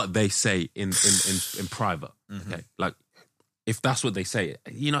know what they say in private. Okay. Like if that's what they say,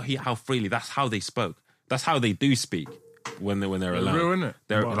 you know how freely. That's how they spoke. That's how they do speak when they're alone. real, innit?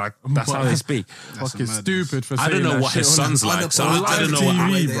 They're But- like that's how they speak. Fucking madness. stupid for I saying don't know that what his shit on- son's like, so I don't know TV,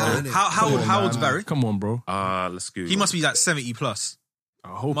 what. Way bro. they are, innit? How old's Barry? Come on, bro. Let's go. He must be like 70 plus. I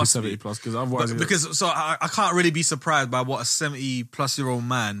hope Must he's 70 be. plus because otherwise, Because so I can't really be surprised by what a 70 plus year old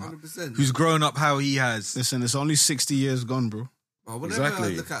man 100%. who's grown up how he has. Listen, it's only 60 years gone, bro. Oh, whenever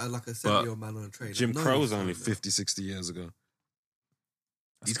Exactly. I look at like a 70-year-old man on a train, Jim I know Crow was he's only like 50, 60 years ago.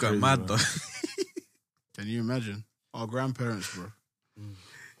 He's going crazy, mad man. though. Can you imagine? Our grandparents, bro.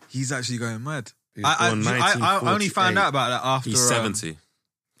 He's actually going mad. He was born I only 1948. found out about that after He's 70.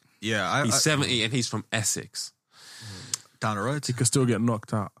 Yeah, He's 70 and he's from Essex. down the road. he could still get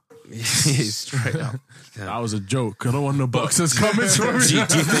knocked out. He's straight up. That was a joke. I don't want no boxers coming through. Do you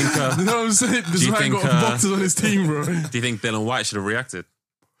think? You know what I'm saying? This you man think, got boxers on his team, bro. Do you think Dylan White should have reacted?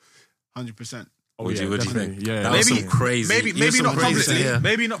 100%. What do you definitely. think? Yeah, That was Maybe- some crazy. Maybe he was some not crazy publicly. stuff. Yeah.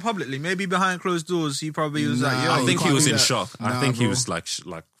 Maybe not publicly. Maybe behind closed doors, he probably was like, Nah, "Yo, I think he can't was do in that. shock. I Nah, think he bro. was like just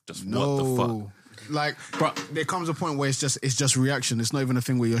No. what the fuck. like, there comes a point where it's just reaction. It's not even a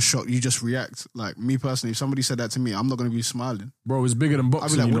thing where you're shocked. You just react. Like, me personally, if somebody said that to me, I'm not going to be smiling. Bro, it's bigger than I'll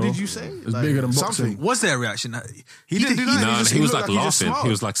boxing. be like, what you know? did you say? It's Like, bigger than something. boxing. Was there a reaction? He didn't do that. No, he was like looked just laughing. smiled. He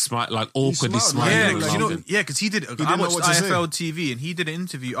was like awkwardly smiled, smiling. Yeah, like, and because laughing. because he did. I didn't know watched what to say. IFL TV and he did an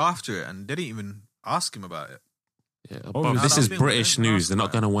interview after it, and they didn't even ask him about it. Yeah, Obviously. but this is I don't British think news. They're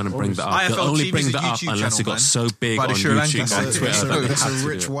not going to want to bring that up. They'll IFL only TV bring is a that up YouTube unless it channel, got so big By the on Sri YouTube Lankans. on That's Twitter that they that's had a to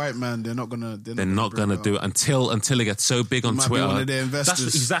rich do it. white man. They're not gonna. They're not going to do it until it gets so big on might be one Twitter. of their That's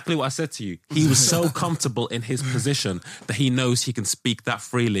investors. exactly what I said to you. He was so comfortable in his position that he knows he can speak that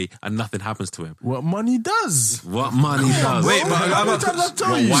freely and nothing happens to him. What money does? What money does? Wait, but How many times I've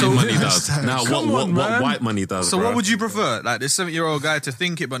told what you? white So- money does? Now, Come what on, man. white money does? So bro? what would you prefer? Like this 70-year-old guy to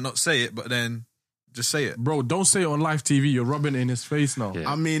think it but not say it, but then just say it. Bro, don't say it on live TV. You're rubbing it in his face now.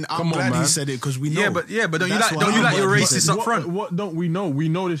 Yeah. I mean, I'm Come on, glad man. he said it because we know. Yeah, but don't you That's like what I'm your glad he racists said. up front? What don't we know? We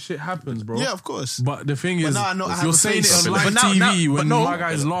know this shit happens, bro. Yeah, of course. But the thing But is, now I know I have you're a saying face. it on But live now- TV but when no, my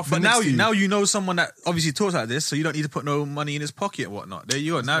guy's laughing But next to you. now you know someone that obviously talks like this, so you don't need to put no money in his pocket and whatnot. There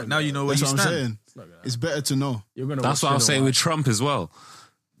you go. Now you know where That's you what I'm saying. saying. It's better to know. You're gonna That's watch what I was it saying on with Trump as well.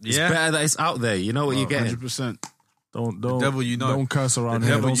 It's Yeah. better that it's out there. You know what you're getting. 100%. Don't devil you know. Don't curse around The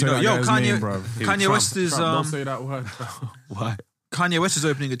here. devil Don't you say know. that Yo, guy's Kanye- name, bro. Kanye West is Don't say that word. Why? Kanye West is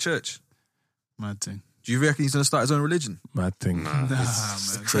opening a church. Mad thing. Do you reckon he's going to start his own religion? Mad thing.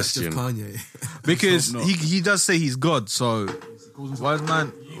 Christian. Kanye. Because not. he does say he's God. So wise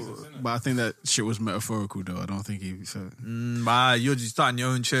man, But I think that shit was metaphorical, though. I don't think he said you're just starting your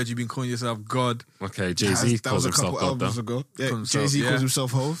own church. You've been calling yourself God. Okay, Jay-Z that was calls a himself couple God, albums though. ago. Yeah, Calls himself, Jay-Z yeah. calls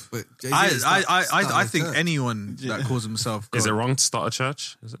himself Hove. But Jay-Z I think anyone that calls himself God. Is it wrong to start a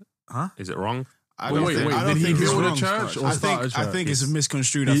church? Is it? Huh? Is it wrong? I don't Wait, think- wait, I don't did he think it's build a wrong. church or I start a think, I church? think it's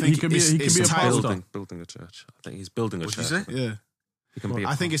misconstrued. He I think could be- it's, he could it's be a titled. pastor. Building a church. I think he's building a What'd you church. say? Yeah. He can be a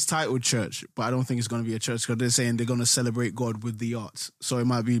I think it's titled church, but I don't think it's going to be a church because they're saying they're going to celebrate God with the arts. So it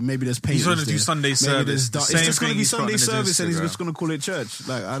might be, maybe there's paintings. He's going to do there. Sunday Maybe service. there's The it's same just going to thing be he's Sunday putting on his service and he's Instagram. just going to call it church.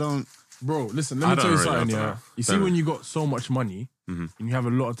 Like, I don't. Bro, listen, I let me don't tell you really something, know yeah. that. You see, Don't when know. you got so much money and you have a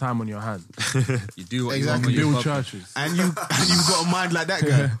lot of time on your hands, You do what Exactly. you build want. churches. And you've got a mind like that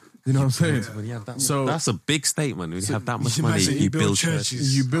guy. You know what I'm saying? When you have that, So- that's a big statement. When you have that much you money, imagine you you build build churches.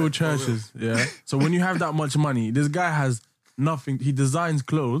 churches. You build churches, yeah. So when you have that much money, this guy has nothing. He designs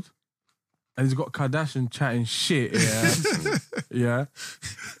clothes, and he's got Kardashian chatting shit, yeah, yeah.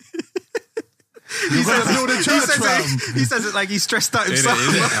 You're gonna build a church, fam. He says it like he's stressed out Is himself.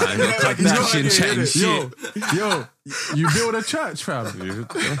 it? Kardashian chatting shit. Yo, you build a church, fam.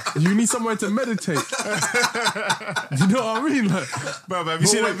 You need somewhere to meditate. You know what I mean? Like, Bro, have you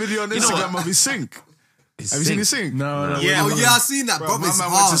seen that video on Instagram of his sink? Have you seen his sink? no. Yeah. Oh, yeah, I seen that, bro. My It's man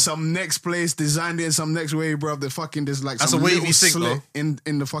went to hard. some next place, designed it in some next way, bro. The fucking there's like That's some a wavy little sink, slit though.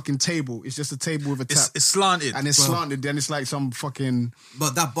 in the fucking table. It's just a table with a tap, It's slanted. and it's slanted. Then it's like some fucking.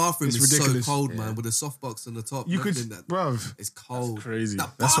 But that bathroom It's is ridiculous. so cold, man, with a softbox on the top. You could, Nothing that, bro. It's cold. Crazy. That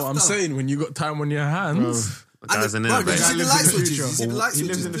That's what I'm bathtub. saying. When you got time on your hands, The guy's an Bro, did you innovator. see the lives light in the switches? future. You see the light He lives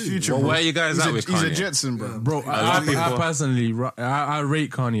switches in the too? future. Well, bro. where are you guys He's at a, with he's a Kanye? Jetson, bro. bro, lot of I people- personally, I rate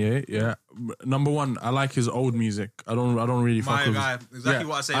Kanye. Yeah, number one, I like his old music. I don't really fuck My with. guy, exactly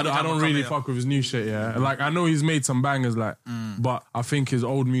what I say every I time I don't come really here. fuck with his new shit. Yeah, like I know he's made some bangers, like, but I think his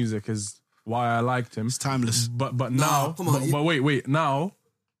old music is why I liked him. It's timeless. But now, come on, but wait, now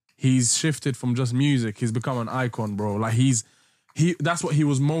he's shifted from just music. He's become an icon, bro. Like that's what he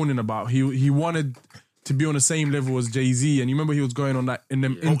was moaning about. He wanted to be on the same level as Jay-Z, and you remember he was going on that in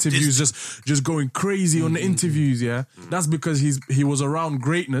them interviews, just going crazy on the interviews. Yeah, that's because he was around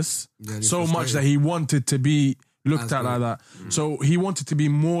greatness and he's so much frustrated. that he wanted to be looked As at like great. that. So he wanted to be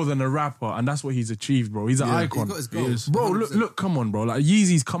more than a rapper, and that's what he's achieved, bro. He's an icon. He's got his goals. Bro, 100%. look, come on, bro. Like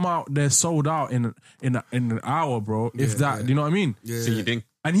Yeezys come out, they're sold out in an hour, bro. If that, yeah. you know what I mean? Yeah. So you didn't.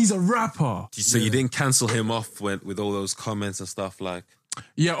 And he's a rapper. So you didn't cancel him off with all those comments and stuff like.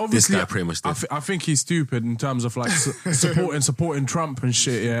 Yeah, obviously, guy pretty much did. I think he's stupid in terms of like supporting Trump and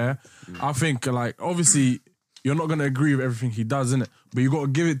shit. Yeah, I think like obviously you're not gonna agree with everything he does, innit? But you got to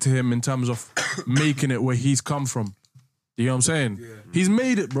give it to him in terms of making it where he's come from. You know what I'm saying? Yeah. He's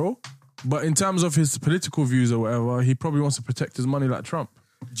made it, bro. But in terms of his political views or whatever, he probably wants to protect his money like Trump.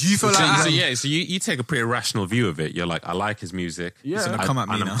 Do you feel like So you take a pretty rational view of it. You're like, I like his music. Yeah. He's gonna come at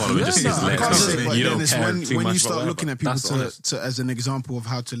me and now. I'm following Yeah, just no, his I lyrics. can't say, But You then don't it's care when too you much start about looking whatever. at people That's honest. to as an example of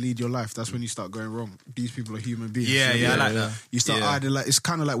how to lead your life, that's when you start going wrong. These people are human beings. Yeah, You know yeah, I what like mean? that. You start Yeah. either like it's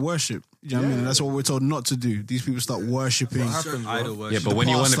kind of like worship. You know what I mean? And that's what we're told not to do. These people start worshipping. idol worship? Yeah, but when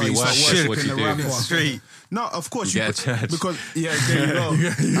you want to be pastor, you start worshipped, what worshipping you the do? rapper. Straight. No, of course You get a church. because there you go. You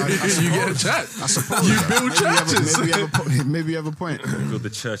get a chat. I suppose You build maybe churches. maybe you have a point. Build the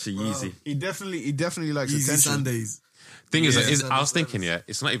church of Yeezy. He definitely likes Easy attention. Sundays. Thing is, Yeah. I was thinking,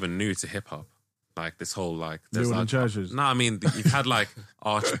 it's not even new to hip hop. Like this whole there's Building like churches. No, I mean you've had like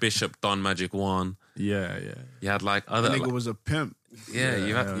Archbishop Don Magic One. Yeah. You had like That other. nigga was a pimp.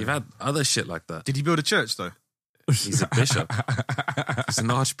 You've had other shit like that. Did he build a church though? He's a bishop. He's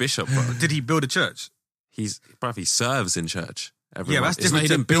an archbishop, bro. Did he build a church? He serves in church. Every Yeah, month. that's It's not- different he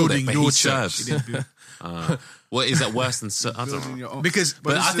to didn't build building it, but your he church. serves. He didn't build- Well, is that worse than I don't Building know. your own. Because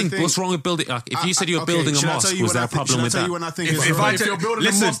But this I is the think thing. what's wrong with building? Like, if you said you were Okay, building a should I mosque, tell you was what there I a think- problem should I with tell that? you when I think If- it's if wrong? I If you're building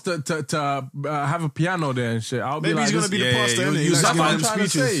Listen. a mosque to have a piano there and shit, I'll be Maybe like, he's gonna be the yeah, pastor, yeah, innit? you- He you- likes that's giving what them I'm trying to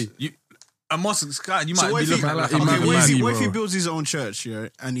speeches. say. a mosque guy, you So might what be if he, looking at like okay, I'm what not if even he- mad. what if he bro. builds his own church, yeah,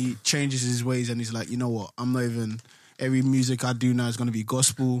 and he changes his ways, and he's like, you know what? I'm not even. Every music I do now is going to be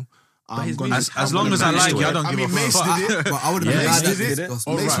gospel. I'm gonna, As long as I like it, I don't I give mean, a Mace fuck. did it. But I would have Yeah, been glad Mace that did it's it.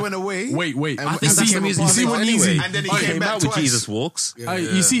 gospel. Mace Alright. went away. Wait. and I think became some a music you see pastor when anyway, Yeezy- and then he He came came back out with twice. Jesus Walks. Yeah,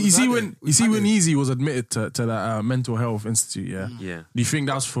 You see we've had when it. We've had when it. Easy was admitted to that mental health institute, yeah. Yeah. Do you think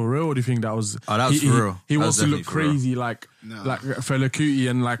that's for real, or do you think that was? Oh, that was he, for real. He That wants was to look definitely for real. crazy, like Fela Kuti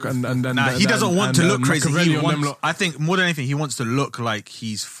and like and Nah, he doesn't want to look crazy. Machiavelli He on them wants, lot. I think more than anything, he wants to look like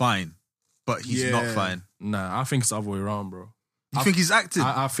he's fine, but he's not Yeah. fine. Nah, I think it's the other way around, bro. You think he's acting?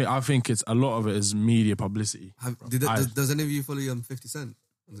 I think it's a lot of it is media publicity. Does any of you follow 50 Cent?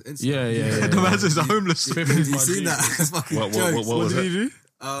 On the Instagram? Yeah. The man says homeless. Have you seen that? It's fucking What jokes. was it? he do?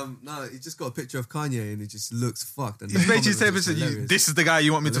 No, he just got a picture of Kanye and he just looks fucked. And He's the basically comments saying, are hilarious. "This is the guy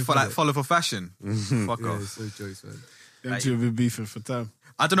you want me to Look at it. follow for fashion." Fuck Yeah, off. it's so jokes, man. Them two have been beefing for time.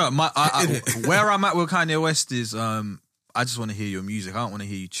 I don't know. Where I'm at with Kanye West is I just want to hear your music. I don't want to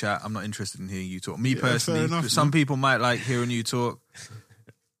hear you chat. I'm not interested in hearing you talk. Me fair personally, enough, some man. people might like hearing you talk.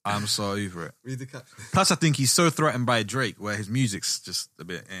 I'm so over it. Read the caption. Plus, I think he's so threatened by Drake, where his music's just a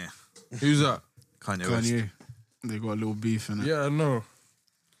bit Who's that? Kanye West. Kanye, they got a little beef in it. Yeah, no.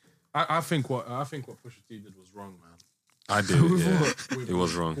 I think what Pusha T did was wrong, man. I do. Yeah. It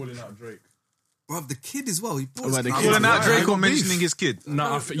was wrong. Calling out Drake. Bro, the kid as well. He brought About his the kid. kid. Calling out Why? Drake They or got beef. mentioning his kid.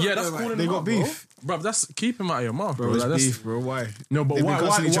 Nah, yeah, that's calling They him got out, beef. bro. That's keep him out of your mouth, Bro, bro. it's Like, that's, beef, bro. Why? no, but They've been why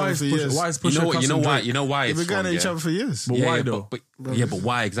cussing each other is for Pusha? years. Why is You Pusha? know why? cussing You know why They've it's been going wrong, at each yeah? other for years. But why though? But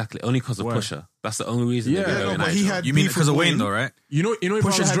why exactly? Only because of Why? Pusha. That's the only reason. Yeah, they're no, going but at he each had other. You mean beef because of with Wayne, though, right? You know, if I Pusha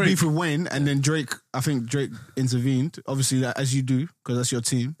was had Drake, beef with Wayne, and then Drake. I think Drake intervened. Obviously, that as you do, because that's your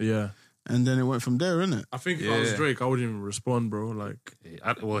team. yeah. And then it went from there, innit? I think if I was Yeah. Drake, I wouldn't even respond, bro. Like, He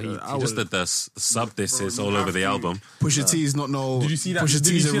I just would- did the sub disses all over the album. Pusha T is not no. did you see that? Pusha Did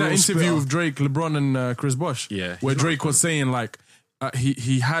you T's a see that real interview spitter. with Drake, LeBron, and Chris Bosh? Yeah. where Drake was saying like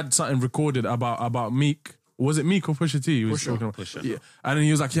he had something recorded about Meek. Was it Meek or Pusha T? He was talking about. Pusha. Yeah, and then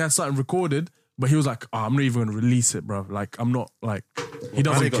he was like he had something recorded, but he was like, I'm not even gonna release it, bro. Like I'm not like he He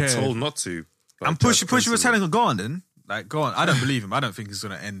doesn't got care. told not to. And Pusha was telling him, go on then. Like, go on. I don't believe him. I don't think he's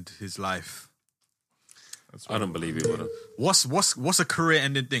going to end his life. I don't believe he would have. What's a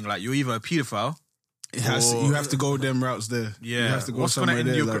career-ending thing? Like, you're either a paedophile. It has. You have to go them routes there. Yeah. You have to go What's going to somewhere end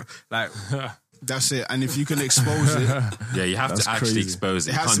there. your Like, like, that's it. And if you can expose it, Yeah, you have That's to actually crazy. expose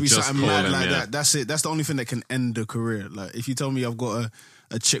it. it You has can't to be just something call mad him, like yeah. that. That's it. That's the only thing that can end a career. Like if you tell me I've got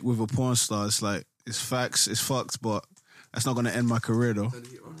a chick with a porn star, it's like it's facts, it's fucked, but that's not gonna end my career though.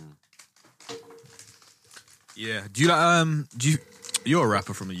 yeah. Do you like, you're a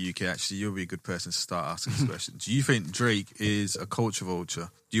rapper from the UK, actually. You'll be a good person to start asking this question. Do you think Drake is a culture vulture?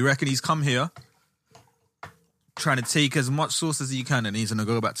 Do you reckon he's come here trying to take as much sauce as he can and he's going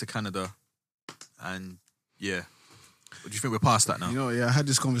to go back to Canada? And yeah. Or do you think we're past that now? You know, yeah, I had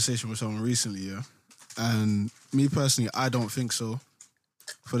this conversation with someone recently, yeah. And me personally, I don't think so.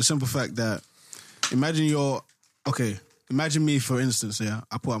 For the simple fact that imagine me, for instance, yeah,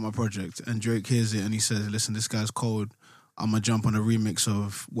 I put out my project and Drake hears it and he says, listen, this guy's cold. I'm going to jump on a remix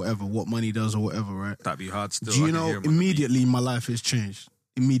of whatever, What Money Does or whatever, right? That'd be hard still. Do you I can know, hear him on the beat. immediately my life has changed.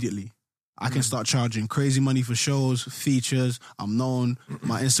 Immediately. I can start charging crazy money for shows, features. I'm known.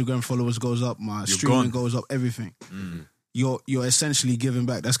 My Instagram followers goes up. My streaming gone. goes up. Everything. You're essentially giving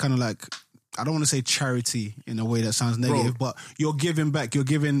back. That's kind of like, I don't want to say charity in a way that sounds negative, but you're giving back. You're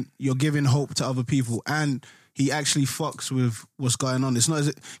giving hope to other people, and he actually fucks with what's going on. It's not as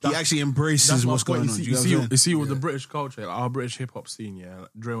if he actually embraces That's my what's point. going on. Do You know what I'm saying? see, with the British culture, like our British hip hop scene, yeah, like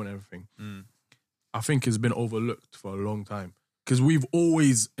drill and everything. I think it's been overlooked for a long time because we've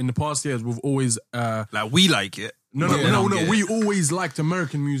always, in the past years, Like, we like it. No, we always liked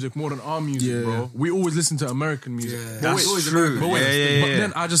American music more than our music, Yeah. bro. We always listened to American music. Yeah. But That's wait, true. But wait, Yeah. but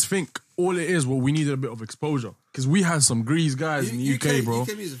then I just think all it is, we needed a bit of exposure because we had some grease guys in the UK, bro.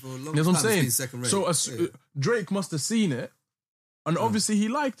 UK music for a long That's time what I'm saying. has been second rate. So Drake must have seen it And obviously he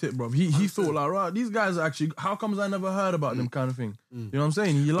liked it, bro. He thought like, right, these guys are actually, how comes I never heard about them kind of thing? You know what I'm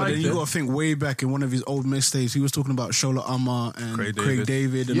saying? He But liked then it. you got to think way back in one of his old mixtapes, he was talking about Shola Amma and Craig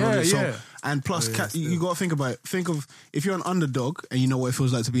David and all this. Yeah. So, and plus, you got to think about it. Think of if you're an underdog and you know what it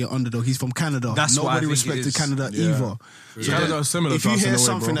feels like to be an underdog. He's from Canada. That's what I Nobody think it respected is. Canada either. So Canada is similar if to you us in hear a way,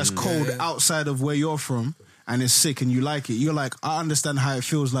 something bro. that's cold outside of where you're from and it's sick and you like it, you're like, I understand how it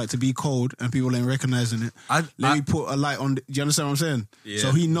feels like to be cold and people ain't recognizing it. Let me put a light on. Do you understand what I'm saying? Yeah.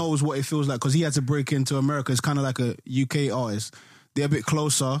 So he knows what it feels like because he had to break into America. It's kind of like a UK artist. They're a bit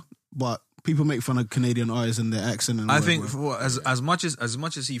closer, but people make fun of Canadian artists and their accent. And I whatever. think as much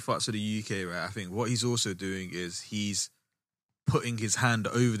as he fucks with the UK, right? I think what he's also doing is he's putting his hand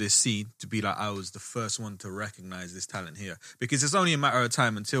over this scene to be like, I was the first one to recognize this talent here, because it's only a matter of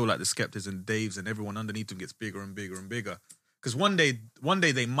time until like the Skeptas and Daves and everyone underneath him gets bigger and bigger and bigger. Because one day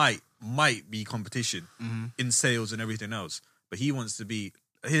they might be competition in sales and everything else, but he wants to be.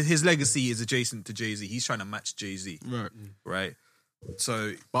 His legacy is adjacent to Jay-Z. He's trying to match Jay-Z, right?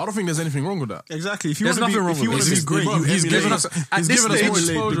 So, But I don't think there's anything wrong with that. Exactly. If you There's want to nothing wrong be, if you with want it. to be great, you He's emulate. given us At this more stage-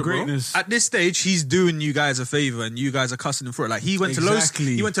 exposure, the bro. greatness. at this stage, he's doing you guys a favor, and you guys are cussing him for it. Like he went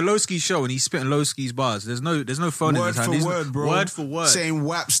Exactly. to Lowski's show and he's spitting Lowski's bars. There's no phone in Word his hand. for He's- word, bro. Word for word. Saying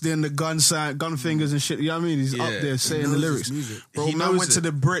waps, then the gun fingers and shit. You know what I mean? He's Yeah. up there saying the knows lyrics. his music. Bro, He man knows went it. to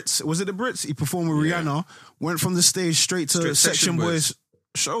the Brits. Was it the Brits? He performed with Rihanna. Went from the stage straight to Straight Section Section Boys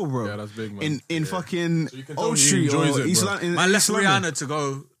show, bro. Yeah, that's big, man. In fucking you can tell Old he Street enjoys or it, East bro. London. Man left East London. Rihanna to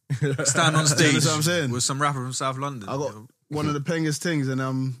go stand on stage That's what I'm saying. with some rapper from South London. I got one of the pengest things, and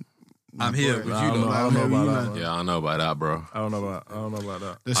I'm here with you, I don't though. know, I don't know about that, man. Yeah, I know about that, bro. I don't know about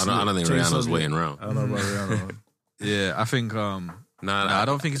that. I don't think Rihanna's waiting around. I don't know about Rihanna, man. Yeah, I think. Nah, I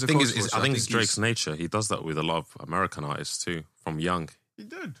don't think it's a I think culture it's, issue. I I think think it's Drake's nature. He does that with a lot of American artists too, from young. He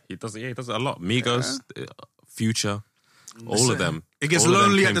did. He does it. Yeah, he does it a lot. Migos, Future, all of them. It gets all of them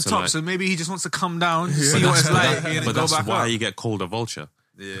lonely at came the to top, light. so maybe he just wants to come down, see what it's like, and But go that's back why up. you get called a vulture.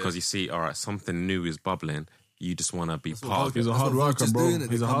 Yeah. Because you see, all right, something new is bubbling. You just want to be what part of He's it. a That's hard what worker, Vulture's bro. doing,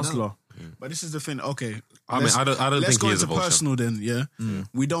 and He's they a come hustler. But this is the thing. Okay, I mean, I don't let's think go he is into a vulture. personal then. Yeah,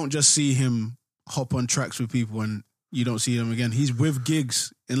 we don't just see him hop on tracks with people and you don't see him again. He's with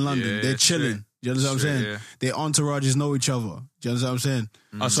gigs in London. Yeah, They're chilling. straight. Do you understand what I'm saying? Straight, yeah. Their entourages know each other. Do you understand what I'm saying?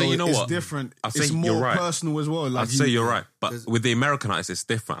 I'll say, you know it's what? different. I It's think more you're right. personal as well. Like I'd say you're right, but there's- with the American artists, it's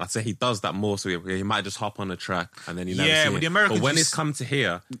different. I'd say he does that more, so he might just hop on a track and then you never Yeah, see with it. the Americans, But when you it's come to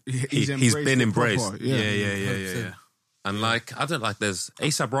here, he's he's been it embraced. proper. Yeah. And like, I don't like. There's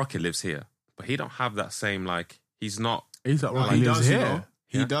A$AP Rocky lives here, but he don't have that same like. He's not. He's like, No, right, he lives does, you here. know.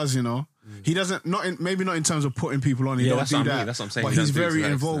 He Yeah. does, you know. He doesn't, maybe not in terms of putting people on. He Yeah, don't that's do what I that. mean. That's what I'm saying. But He he's don't do it to very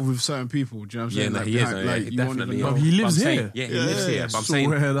that involved extent. with certain people. Do you know what I'm Yeah, saying? no, Like, he is. behind- Yeah, like, he you won't definitely. even know. But he lives I'm saying- here. Yeah, he Yeah, lives here. yeah, But I'm saying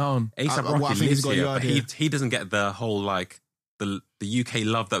Swear down. A$AP well, I Rocky think he's lives got here, yard but here. he doesn't get the whole like the UK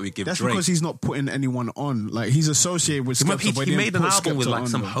love that we give That's Drake. because he's not putting anyone on. Like, he's associated with Skepta, but He didn't made an put album with Skepta like on,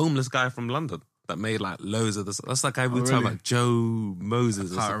 some though. homeless guy from London that made like loads of this. That's that guy we were really? talking about, Joe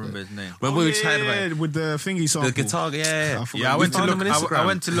Moses. Or Can't something. remember his name. When we were chatting about Yeah, with the thingy song. the guitar, yeah. Yeah, I went to found look. him on Instagram. I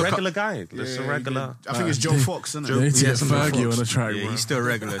went to look. Regular guy, just a regular. I think it's Joe Fox, isn't They need it? to get something Fergie Fox. on the track, Yeah, bro. he's still a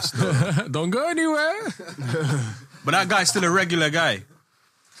regular. Still. Don't go anywhere. But that guy's still a regular guy.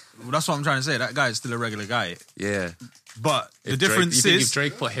 Well, that's what I'm trying to say. That guy is still a regular guy. Yeah. But the If difference Drake, you think is if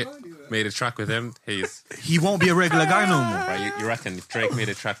Drake made a track with him, he's he won't be a regular guy no more. right. You reckon if Drake made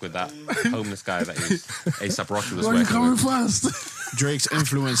a track with that homeless guy that A$AP Rocky was Why are you working coming with? fast? Drake's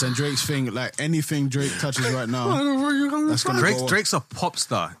influence and Drake's thing, like anything Drake touches right now, that's gonna go. Drake's a pop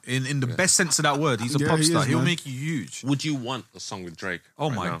star in the best sense of that word. He's a Yeah, pop he star. is, He'll man. make you huge. Would you want a song with Drake? Oh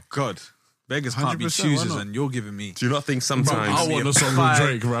right my now? god, beggars can't be 100%, why choosers, not? and you're giving me Do you not think Bro, sometimes? I want a song with Five.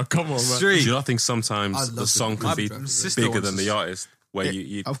 Drake, bro. Come on, man. Do straight. you not think I'd sometimes love the to song do can that. be My sister bigger wants than the to- artist? Where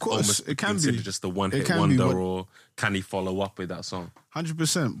you Of course, almost it can consider be. just a one-hit It can wonder, be, but- or can he follow up with that song?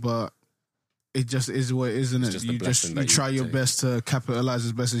 100%, but it just is what it is, isn't It's it? just a You blessing that you try your take. best to capitalize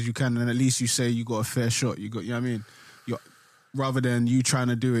as best as you can, and at least you say you got a fair shot. You know what I mean? Rather than you trying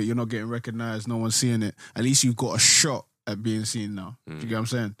to do it, you're not getting recognized, no one's seeing it. At least you've got a shot at being seen now. Do you get what I'm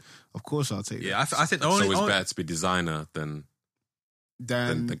saying? Of course, I'll take that. Yeah, I think the So only, it's only better to be designer than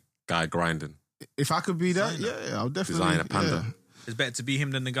the guy grinding. If I could be that, yeah, I'll definitely. Designer Panda. it's better to be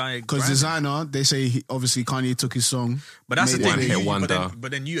him than the guy. Because grinding. designer, they say obviously Kanye took his song. But that's the made thing. it One-hit You- wonder.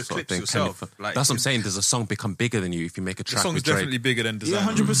 But then you sort of eclipse thing. yourself. Like That's what I'm saying. Does a song become bigger than you if you make a The track song's with Drake? definitely bigger than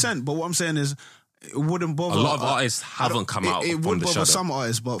designer. Yeah, 100%. But what I'm saying is, it wouldn't bother. A lot of artists I don't- haven't come out It from would the bother shadow. some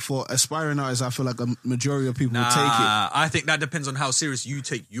artists, but for aspiring artists, I feel like a majority of people will take it. I think that depends on how serious you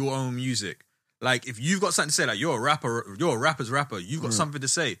take your own music. Like if you've got something to say, like you're a rapper, you're a rapper's rapper, you've got something to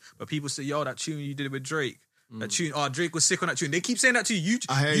say. But people say, yo, that tune you did with Drake, That tune, Drake was sick on that tune. They keep saying that to you.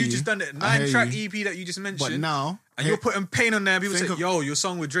 I hear You you. just done that I hear 9-track you. EP that you just mentioned. But now, and you're putting pain on there. People say, think of- yo, your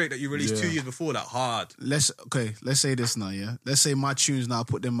song with Drake that you released Yeah. 2 years before, like, hard. let's say this now, yeah. Let's say my tunes now, I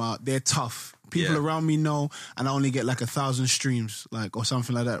put them out. They're tough. People Yeah. around me know, and I only get like 1,000 streams, like or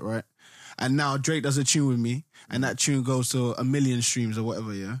something like that, right? And now Drake does a tune with me, and that tune goes to 1 million streams or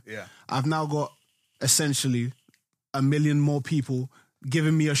whatever, yeah. Yeah. I've now got essentially 1 million more people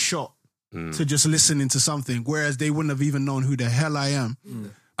giving me a shot to just listening to something, whereas they wouldn't have even known who the hell I am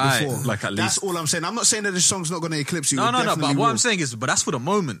before. Like, at That's least- all I'm saying. I'm not saying that this song's not going to eclipse you. No, It no. But definitely what will. I'm saying is, but that's for the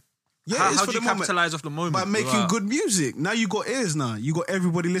moment. Yeah, how it's how for do you the moment. capitalize off the moment? By making without- good music. Now you got ears now. You got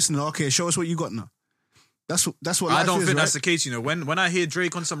everybody listening. Okay, show us what you got now. That's what I life don't is, think right? that's the case. You know, when I hear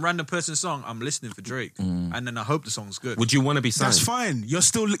Drake on some random person's song, I'm listening for Drake, and then I hope the song's good. Would you want to be signed? That's fine. You're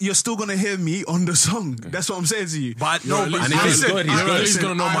still gonna hear me on the song. That's what I'm saying to you. But no, but And if he's good, he's good. He's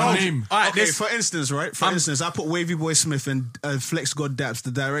gonna know my name. All right, Okay, this- for instance, right? For instance, I put Wavy Boy Smith and Flex God Daps,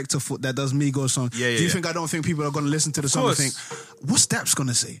 the director that does Migos song. Yeah, Do you yeah. think I don't think people are gonna listen to the song and course. think, what's Daps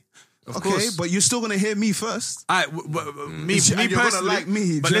gonna say? Okay, course. but you're still gonna hear me first. me And you're gonna personally, like me.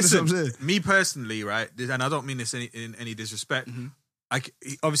 Do you But understand listen, what I'm saying? me personally, right? And I don't mean this in any disrespect.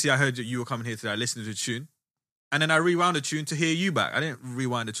 Obviously, I heard that you were coming here today. I listened to the tune, and then I rewound the tune to hear you back. I didn't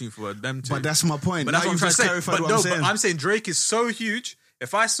rewind the tune for them to. But that's my point. But that's Now what I'm you've trying to just say. clarified But what no, I'm saying. but I'm saying Drake is so huge.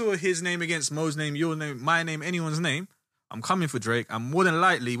 If I saw his name against Mo's name, your name, my name, anyone's name, I'm coming for Drake. I'm more than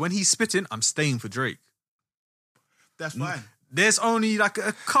likely, when he's spitting, I'm staying for Drake. That's fine. There's only like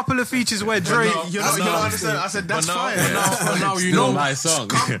a couple of features where Drake. You don't understand. I said that's fine. But now you Still know. my song.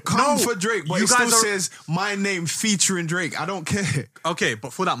 Come for Drake, but you it still guys are- says my name featuring Drake. I don't care. Okay,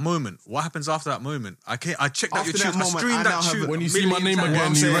 but for that moment, what happens after that moment? I checked out After your that tunes. I moment, streamed I that now have tune. a- When you see my name times. again,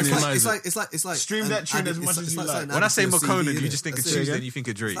 you saying is- recognize it. It's like Stream that tune as much as you like. When I say adding to your Makona, CV, you just think of That's it. Tuesday and you think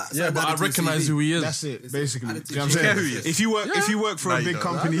of Drake. It's Yeah, like but I adding to your recognize CV. who he is. That's it, basically. added to You know what your I'm saying? CV. Who he is. If you work for a big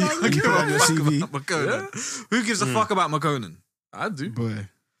company, I you put on your CV. Makona. Who gives a fuck about Makona? I do. Boy,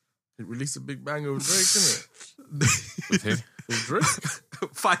 He released a big banger with Drake, innit? With who? With Drake.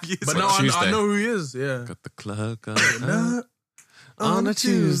 5 years. But ago. now I Tuesday. know who he is. Yeah. Got the club going up On a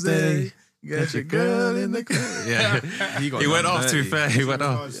Tuesday, get your girl in the club. yeah, He went off, to be fair. He went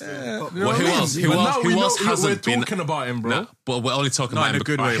off. You know Well, what who I mean? else? Who But else? now Who we else know- hasn't we're been? talking about him, bro. No, but we're only talking Not about in him. a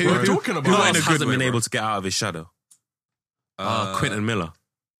good way, Who, bro. We're talking about who him. in a else good hasn't way, been bro. able to get out of his shadow? Quentin Miller.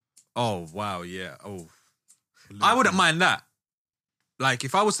 Oh wow, yeah. Oh, I wouldn't mind that. Like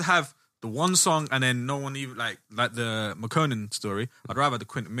if I was to have the one song and then no one even like the McConan story, I'd rather the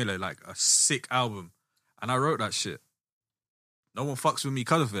Quentin Miller, like a sick album. And I wrote that shit. No one fucks with me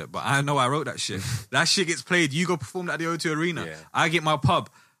because of it, but I know I wrote that shit. That shit gets played. You go perform at the O2 Arena. Yeah. I get my pub.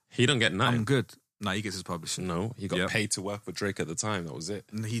 He don't get I'm nothing. good. Nah, he gets his publishing. No, he got Yep. paid to work for Drake at the time. That was it.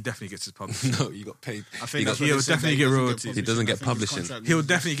 He definitely gets his publishing. No, he got paid. I he think got, he'll definitely get royalties. He doesn't get publishing. He'll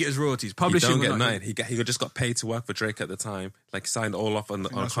definitely get his royalties. He Publishing don't will get not- nothing. He just got paid to work for Drake at the time. Like signed all off on a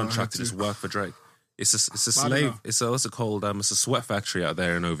that's what I contract heard to just too. work for Drake. It's a But I don't slave. know. It's what's it called? It's a sweat factory out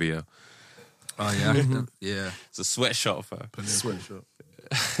there in OVO. Oh yeah, yeah. It's a sweatshop, fam. Sweatshop.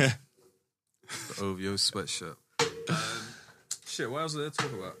 The OVO sweatshirt. Shit, what else is there to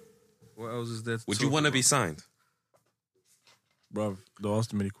talk about? What else is there to Would talk you want to about? be signed? Bro, don't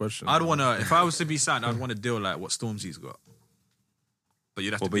ask too many questions. I'd want to, if I was to be signed, I'd want a deal like what Stormzy's got. But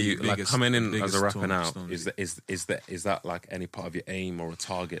you'd have Well, to but be you the like biggest, coming in the as a biggest rapper now. Stormzy. Is that like any part of your aim or a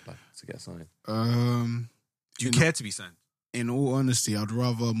target like to get signed? Do you care to be signed? In all honesty, I'd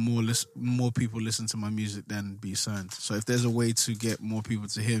rather more people listen to my music than be signed. So if there's a way to get more people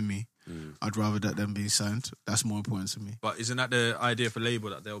to hear me, I'd rather that than be signed. That's more important to me. But isn't that the idea for label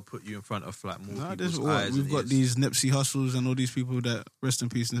that they'll put you in front of like more Nah, people's there's what, eyes? we've and got ears? these Nipsey Hussles and all these people that rest in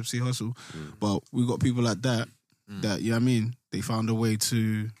peace Nipsey Hussle. But we've got people like that that, you know what I mean, they found a way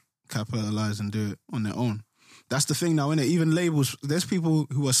to capitalize and do it on their own. That's the thing now, innit? Even labels, there's people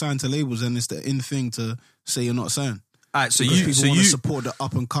who are signed to labels and it's the in thing to say you're not signed. All right, so Because you, people so want you, to support the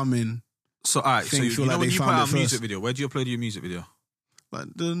up and coming, so all right, so thing, you feel know like when they you put found out it a music first. video, where do you upload your music video? like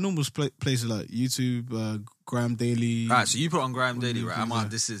the normal places like YouTube, Graham Daily. All right, so you put on Graham Daily, you right? think, yeah.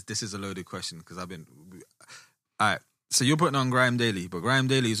 This is a loaded question because I've been. All right, so you're putting on Graham Daily, but Graham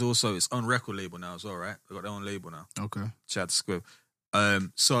Daily is also its own record label now as well, right? They got their own label now. Okay. Chad Squibb.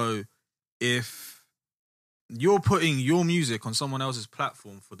 So if you're putting your music on someone else's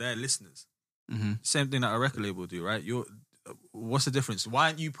platform for their listeners, same thing that a record label would do, right? What's the difference? Why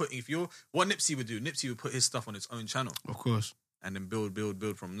aren't you putting what Nipsey would do? Nipsey would put his stuff on its own channel Of course. and then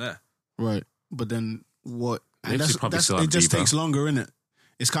build from there. Right. But then what? Nipsey And probably still it have just Bieber. takes longer, innit?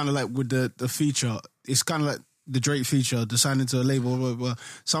 It's kind of like with the feature. It's kind of like the Drake feature, the signing to a label, blah, blah, blah.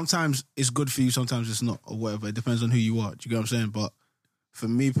 Sometimes it's good for you, sometimes it's not, or whatever. It depends on who you are. Do you get what I'm saying? But for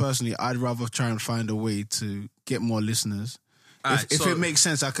me personally, I'd rather try and find a way to get more listeners. If it makes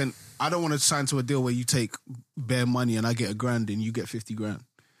sense, I don't want to sign to a deal where you take bare money and I get $1,000 and you get 50 grand.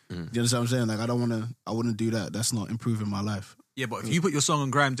 Do you understand what I'm saying? Like, I wouldn't do that. That's not improving my life. Yeah, but if you put your song on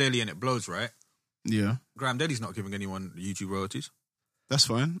Graham Daly and it blows, right? Yeah. Graham Daly's not giving anyone YouTube royalties. That's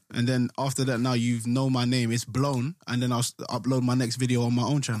fine. And then after that, now you know my name, it's blown, and then I'll upload my next video on my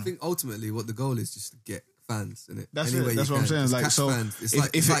own channel. I think ultimately what the goal is just to get fans in it. That's it. That's what I'm saying. Like, so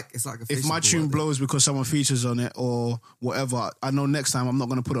if my tune blows because someone features on it or whatever, I know next time I'm not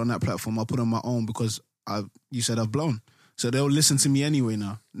going to put it on that platform. I'll put it on my own because you said I've blown. So they'll listen to me anyway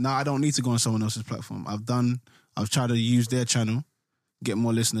now. Now I don't need to go on someone else's platform. I've tried to use their channel, get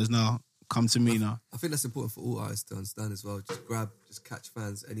more listeners now. Come to me now. I think that's important for all artists to understand as well. Just catch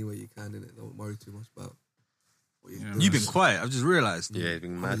fans any way you can in it. Don't worry too much about what you're doing. You've been quiet. I've just realised. Yeah, you've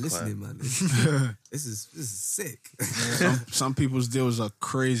been mad listening, quiet. Man. This is sick. Some people's deals are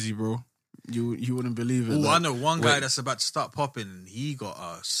crazy, bro. You wouldn't believe it. Oh, I know one guy that's about to start popping. And he got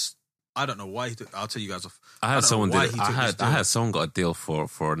I don't know why he took. I'll tell you guys off. I had someone someone got a deal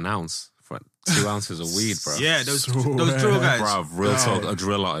for an ounce. For 2 ounces of weed, bro. Yeah, those drill guys. Bro, real talk, a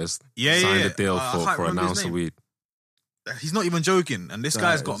drill artist signed a deal for an ounce of weed. He's not even joking, and this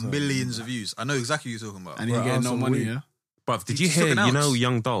guy's got millions of views. I know exactly what you're talking about. And he's getting no money, yeah? But did you hear,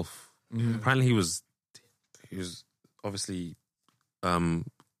 Young Dolph? Apparently he was obviously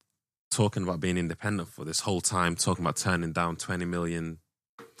talking about being independent for this whole time, talking about turning down $20 million.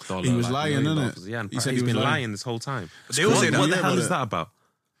 He was lying, innit? Yeah, and he said he's been lying this whole time. They all say that. What the hell is that about?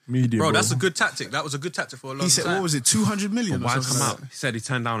 Media, bro, that's a good tactic. That was a good tactic for a long time. He said, what was it, 200 million? Why come out? He said he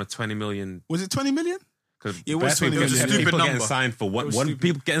turned down a 20 million. Was it 20 million? Because it was 20 million. People getting signed for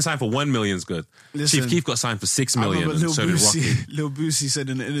people getting signed for 1 million is good. Listen, Chief Keef got signed for 6 million. So did Rocky. Lil Boosie said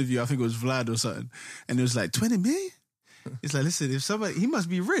in an interview, I think it was Vlad or something, and it was like 20 million. It's like, listen, if somebody, he must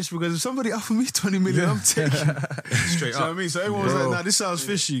be rich because if somebody offered me 20 million, I'm taking straight up. What I mean? So everyone was like, nah, this sounds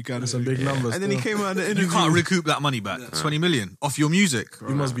fishy, kind of. Some big numbers. And then he came out in the interview. You can't recoup that money back. 20 million off your music.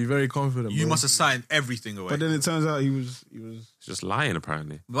 You must be very confident. You must have signed everything away. But then it turns out he was just lying,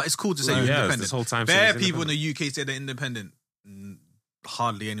 apparently. But it's cool to say you're independent. This whole time bare people in the UK say they're independent.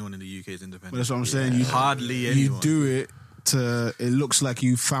 Hardly anyone in the UK is independent. But that's what I'm saying. Hardly anyone. You do it. It looks like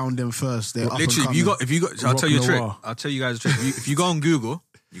you found them first. They're literally, if you got, I'll tell you a trick. I'll tell you guys a trick. If you go on Google,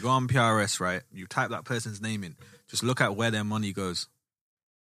 you go on PRS, right? You type that person's name in. Just look at where their money goes.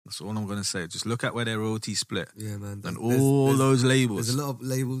 That's all I'm gonna say. Just look at where their royalties split. Yeah, man. And all those labels. There's a lot of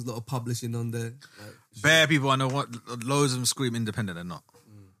labels, a lot of publishing on there. Bare people I know what loads of them scream independent. They're not.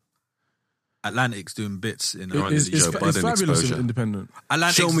 Atlantic's doing bits in it's Joe Budden fabulous exposure. Independent.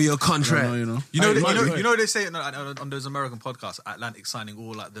 Atlantic's, show me your contract. You know they say on those American podcasts, Atlantic signing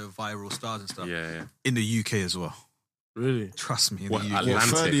all like the viral stars and stuff. Yeah. In the UK as well. Really? Trust me. In What, the UK.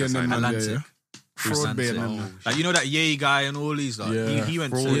 Atlantic? Fraud Bay. Like, you know that Ye guy and all these. Like, Yeah. he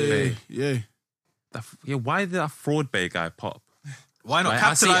went Fraud to. Bay. Yeah. Why did that Fraud Bay guy pop? Why not Like,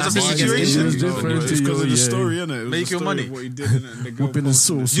 capitalize on the I see- situation? It's different It's because of the story, yeah. innit? It was Make the your story money. of what he did, innit? Whipping the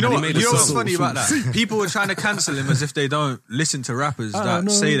sauce. You know And what? he made You know a what's sauce. funny about that? People were trying to cancel him as if they don't listen to rappers that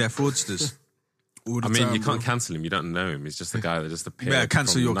say they're fraudsters. All the I mean, time, you can't bro. cancel him. You don't know him. He's just the guy that just You appeared. better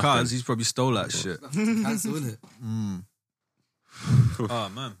cancel from your nothing. cars. He's probably stole that shit. Cancel, innit? Oh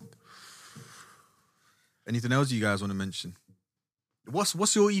man. Anything else you guys want to mention?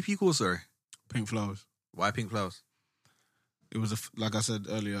 What's your EP called? Sorry. Pink Flowers. Why Pink Flowers? It was like I said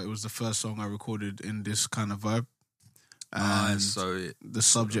earlier. It was the first song I recorded in this kind of vibe, and the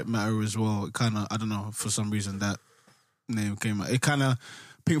subject matter as well. It kind of, I don't know, for some reason that name came out. It kind of,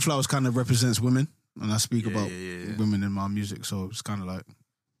 Pink Flowers kind of represents women, and I speak about women in my music, so it's kind of like,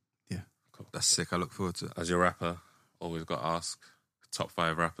 That's sick. I look forward to it. As your rapper, always got asked top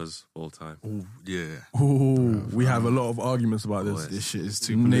 5 rappers of all time. Oh yeah. Oh, we have a lot of arguments about this. this shit is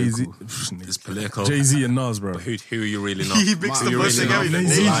too political. It's political. Jay-Z and Nas, bro. But who are you really not? He mixed the bush and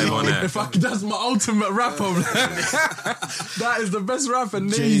everything. Live on air. That's my ultimate rapper, man. That is the best rapper,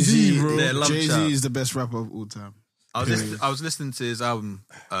 Jay-Z, Jay-Z, bro. Yeah, love Jay-Z child. is the best rapper of all time. I was listening to his album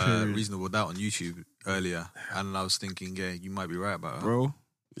Reasonable Doubt on YouTube earlier, and I was thinking, yeah, you might be right about it. Bro,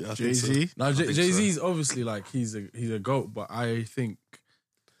 Jay-Z. Now, think Jay-Z's obviously like he's a GOAT, but I think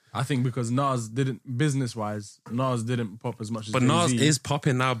I think because Nas didn't pop as much as But Jay-Z. Nas is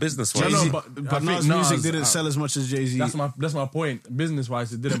popping now business-wise. No, But I Nas' think music didn't sell as much as Jay-Z. That's my point. Business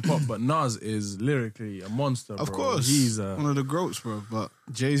wise, it didn't pop, but Nas is lyrically a monster. Of bro. course, he's one of the goats, bro. But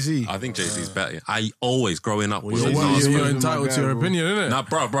Jay-Z, I think Jay-Z's better. I always, growing up, was you're, a Nas you're fan. entitled guy, to your bro. opinion, innit? Nah,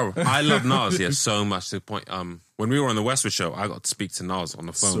 bro, I love Nas, so much to the point. When we were on the Westwood show, I got to speak to Nas on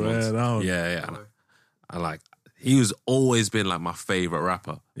the phone Swear once. down. Yeah. And I like, he was always been like my favorite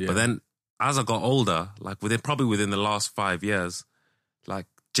rapper. Yeah. But then as I got older, like within the last 5 years, like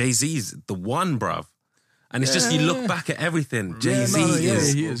Jay-Z's the one, bruv. And it's just, you look back at everything. Jay-Z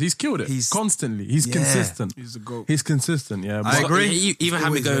is. he is. He's killed it. He's- Constantly. He's Yeah. consistent. he's the GOAT. He's consistent, yeah. I But- agree. You even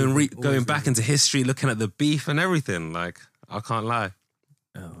had me Always going back into history, looking at the beef and everything. Like, I can't lie.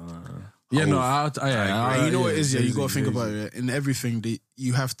 Yeah, no, And you know what it is, yeah, you Jay-Z, got to think Jay-Z. about it. In everything,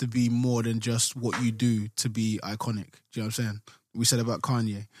 you have to be more than just what you do to be iconic. Do you know what I'm saying? We said about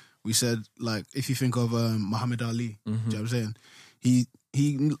Kanye. We said, like, if you think of Muhammad Ali, do you know what I'm saying? He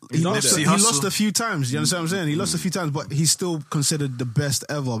lost a few times. You understand what I'm saying? He lost a few times, but he's still considered the best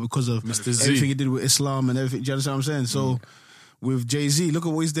ever because of Mr. Z. everything he did with Islam and everything. Do you understand what I'm saying? So with Jay-Z, look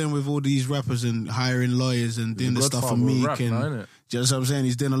at what he's doing with all these rappers and hiring lawyers and doing this stuff for Godfather of Meek. rap And, now, do innit? you understand what I'm saying?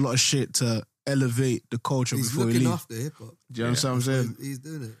 He's doing a lot of shit to elevate the culture He's before he looking leaves. after hip hop. Do you understand what I'm saying? He's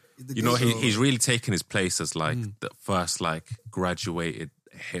doing it. He's the You know, good he's really taken his place as like the first like graduated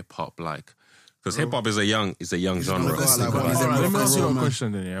hip hop, like, because hip hop is a young genre. go out like what All he's right, in let me rock ask and you roll, a man.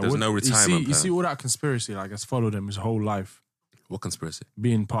 question then, yeah. There's no retirement You see plan. all that conspiracy, like, has followed him his whole life, What conspiracy?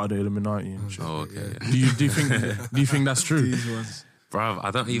 being part of the Illuminati and shit. Oh, okay. Yeah. Do you think that's true? These ones. Bruv,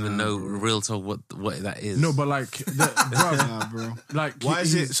 I don't even know real talk what that is. No, but like, bro, Nah, bro. like, Why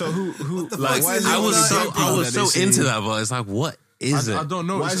is it? So who? like, why is it I only was black so people I was that they so say- into that, but it's like, what is it? I don't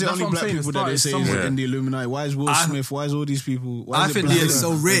know. Why is it That's only what I'm black saying. people that they say Started is somewhere. in the Illuminati? Why is Will Smith? Why is all these people? Why I is it think black the- people?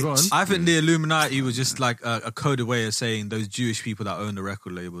 so rich. Go on. I think the Illuminati was just like a coded way of saying those Jewish people that own the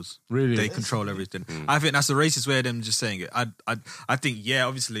record labels. Really? They control everything. I think that's a racist way of them just saying it. I think, yeah,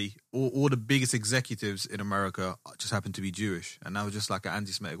 obviously, all the biggest executives in America just happen to be Jewish. And that was just like an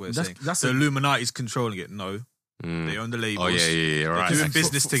anti-Semitic way of saying the Illuminati's controlling it. No. They own the labels. Oh yeah, right. They're doing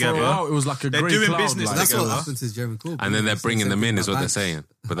business For together. a while, it was like a They're great doing cloud, business like, That's what together. happened to Jeremy Corbyn. And then they're bringing them in, is what they're Banks. saying.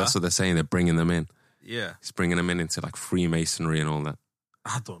 But that's what they're saying. They're bringing them in. Yeah. He's bringing them in into like Freemasonry and all that.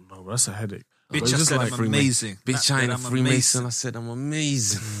 I don't know. That's a headache. But Bitch, it's I just said like I'm amazing. Bitch, I ain't a I'm Freemason. amazing. I said I'm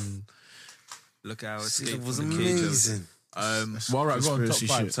amazing. Look how I It escaped was from the cage. amazing. Well, all right, go on. Top Conspiracy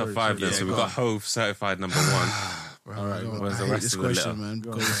five. shit. Top Sorry, five then. Yeah, So we've go got on. Hove certified number one. All right, Where's the I hate rest this of the question, litter? man.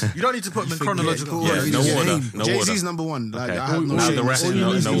 Go Because You don't need to put them in chronological Yeah, order. no Your order. name. No Jay-Z's order. number one. Like, Okay. I have no Now shame the in rest saying is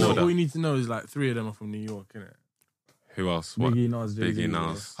All that. you, no need to know, order. all you need to know is like 3 of them are from New York, innit? Who else? What? Biggie, Nas, Jay-Z. Biggie,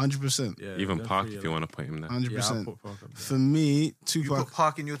 Nas. 100%. Yeah, Even them Park, three, if you want to put him there. 100%. Yeah, I'll put Park up there. For me, You Tupac, put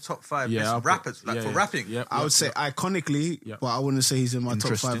Park in your top 5 Yeah, best I'll put- rappers, like yeah, for yeah. rapping. Yep, I would say iconically, Yep. but I wouldn't say he's in my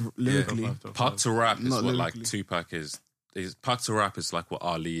top Interesting. 5 lyrically. Top Park five. to rap is Not what like lyrically. Tupac is. Park to rap is like what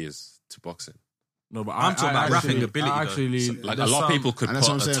Ali is to boxing. No, but I'm talking about actually- rapping ability, I though. actually, Like a there's lot of some- people could and that's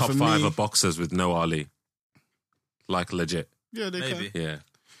what put I'm a saying, top for 5 me- of boxers with no Ali. Like legit. Yeah, they Maybe. can. Yeah.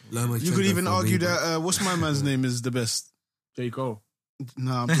 You could even argue that, what's my man's name is the best? J. Cole.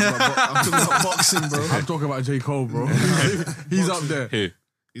 Nah, I'm talking about boxing, bro. I'm talking about J. Cole, bro. He's up there. Who?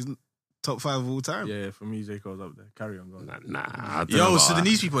 He's top 5 of all time. Yeah, for me, J. Cole's up there. Carry on, go on. Nah. I don't know Yo, about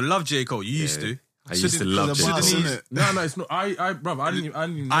Sudanese people love J. Cole. You used to. I used to love The J. bars, Cole. innit? No, it's not. Bro, I didn't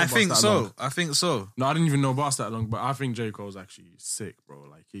even know I Bas think that so. long. I think so. No, I didn't even know Bass that long, but I think J. Cole's actually sick, bro.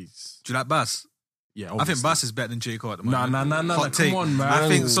 Like, he's... Do you like Bass? Yeah, I think obviously. Bass is better than J. Cole at the Nah, moment. nah. Hot Come take. on, man. I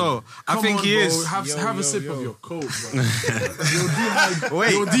think so. I Come think on, he bro. is. Have a sip of your Coke, bro.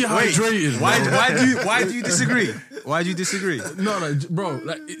 Wait, You're dehydrated, bro. Why do you disagree? Why do you disagree? No, bro.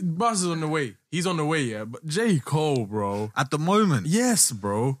 Like, Bass is on the way. He's on the way, yeah. But J. Cole, bro. At the moment, Yes,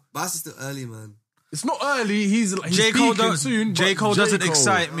 bro. Bass is still early, man. It's not early. He's J. Cole, peaking soon. J. but Cole doesn't J. Cole-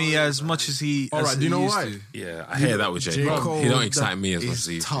 excite me as much as he. All as right, do you know he used why? to. Yeah, I hear that with J. J. Cole. Cole, He don't excite me as much as It's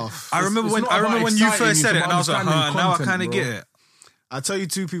he used to. tough. I remember It's when not I remember about when you exciting first me, said it's it, and I was like, about now I understanding kind of get content, it. I'll tell you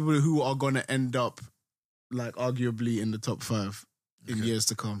 2 people who are going to end up, like, arguably in the top 5 in years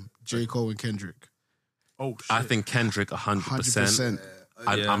to come. J. Cole and Kendrick. Oh, shit. I think Kendrick 100%.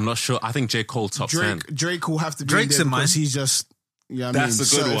 100%. I'm not sure. I think J. Cole top 10. Drake will have to be Drake's there in mine. because he's just, yeah, That's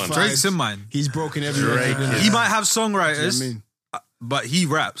a good one. Drake's in mine. He's broken every Drake record. is- He might have You know what I songwriters, mean? but he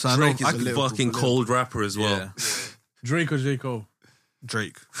raps. I know. Drake is a little- Fucking cold rapper as well. Yeah. Drake or J. Cole?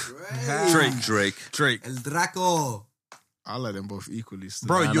 Drake. Drake. Drake. El Draco. I like them both equally still.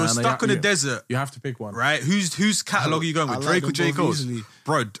 Bro, Nah, you're nah, stuck yeah, in the yeah. desert, You have to pick one. right? Whose catalog are you going with? I like Drake or them J. both Cole's? easily.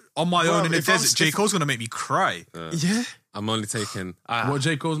 Bro, on my Bro, own in the if I'm- desert, J. Cole's gonna make me cry. Yeah? I'm only taking. What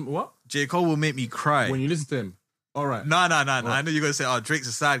J. Cole's what? J. Cole will make me cry. When you listen to him. All right. No. I know you're gonna say, "Oh, Drake's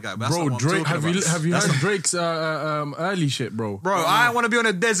a sad guy." But that's Bro, not what Drake. I'm talking about. Have you heard Drake's early shit, bro? Bro, I want to be on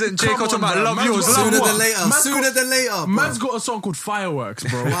a desert and J. Cole talking about love yours. Sooner Love than what? later. Sooner than later. Bro. Man's got a song called Fireworks,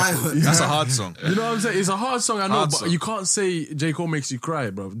 bro. That's a hard song. You know what I'm saying? It's a hard song, I know, Hard but song. you can't say J. Cole makes you cry,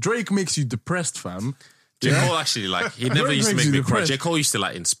 bro. Drake makes you depressed, fam. J. Cole actually, like, he never Drake used to makes make you me cry. depressed. J. Cole used to,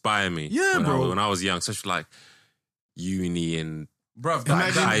 like, inspire me. Yeah, bro. When I was young, especially, like, uni and Bruv,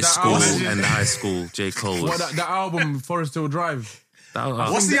 like, high school. J. Cole was... That album, Forest Hill Drive.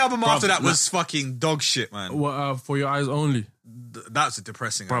 What's the album after that was fucking dog shit, man. For Your Eyes Only. That's a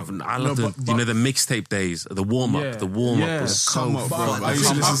depressing album. Bruv, I love the mixtape days, the warm-up. Yeah, The warm-up yeah. was so Come up, bro. fun. I used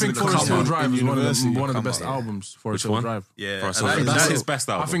to I listen think to the Forest Come Hill Up Drive in is one of university. the best albums. Forest Which Hill one? Drive. Yeah, Forest and Hill Drive. That's That's his best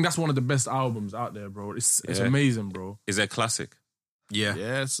album. I think that's one of the best albums out there, bro. It's Yeah. amazing, bro. Is it a classic? yeah.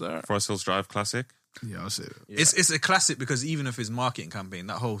 Yes, sir. Forest Hills Drive classic? Yeah, I'll say it. It's a classic because even of his marketing campaign,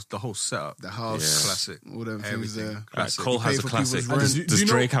 the whole setup, The house, Yeah. classic. all them things Everything. there. Like, Classic. Cole You pay has a for classic. people's Does, rent. Do you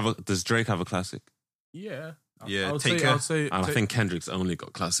know- does Drake have a classic? Yeah. Yeah, I would Take say, Care. I would say, And I think Kendrick's only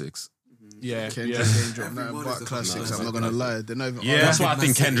got classics. yeah, Kendrick yeah. ain't dropped nothing Everyone but is a classics. classic. I'm not gonna lie. They're not even. Yeah. That's why I think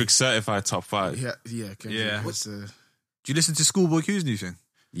Man City. Kendrick's certified top 5. Yeah, Kendrick. Yeah. It's, Do you listen to Schoolboy Q's new thing?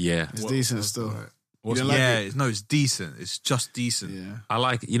 Yeah. it's decent still. What's You don't like it? No, it's decent. It's just decent. Yeah. I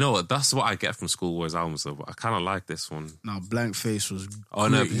like, you know what, that's what I get from Schoolboy's albums though, but I kind of like this one. No, Blank Face was. Oh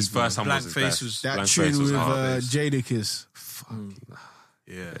no, gritty, his bro. first album Blank was his Face best. was- That Blank tune Face was with hard. Jadakiss. Fuck.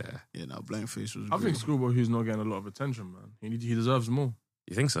 Yeah. Yeah, no, Blank Face was. I think good. Schoolboy Q's not getting a lot of attention, man. He deserves more.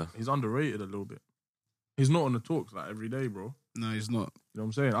 You think so? He's underrated a little bit. He's not on the talks like every day, bro. No, he's not. You know what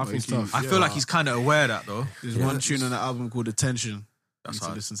I'm saying? I think he's tough. I feel like he's kind of aware of that though. There's one tune on the album called Attention. That's Need to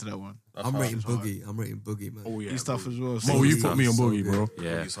hard. listen to that one. I'm rating Boogie. Man. Oh yeah, He's tough as well. Mo, you Boogie's put me on so Boogie, good. bro.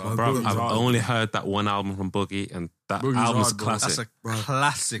 Yeah. Boogie's hard. Bro, Boogie's I've hard, only heard that one album from Boogie and that Boogie's album's hard, bro. classic. That's a Bro.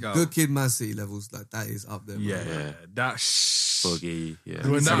 classic album. Good Kid, Man City levels, like that is up there. Bro. Yeah, that Boogie, yeah.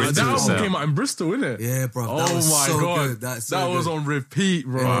 When that Everything album was came out in Bristol, innit? Yeah, bro. Oh That was my so god, good. That's so that was good. on repeat,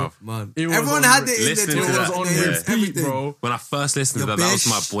 bro. Wow. Man. It was Everyone on had re- it in Listening their to It was that, on yeah. repeat, everything. bro. When I first listened to Your that, that was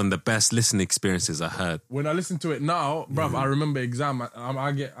bitch. one of the best listening experiences I heard. When I listen to it now, bruv, I remember exam.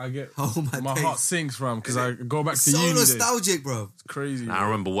 I get, Oh, my heart days. sinks, fam, because I go back to So uni. days. nostalgic, bro. It's crazy. And I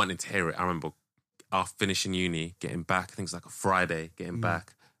remember wanting to hear it. I remember after finishing uni, getting back, I think it was like a Friday, getting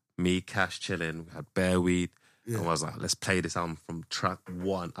back, me, Cash, chilling, we had bare weed. And I was like, let's play this album from track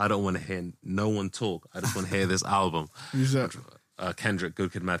 1. I don't want to hear no one talk. I just want to hear this album. Who's that? Kendrick,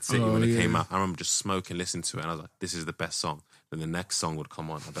 Good Kid, Mad City, Oh, when it yeah. came out. I remember just smoking, listening to it, and I was like, this is the best song. Then the next song would come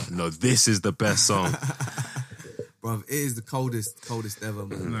on. I don't know, this is the best song. Bro, it is the coldest ever,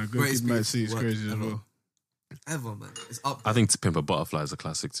 man. No, Good Greatest Kid, Mad piece City of is work crazy as ever. well. Ever, man. It's up. I think To Pimp a Butterfly is a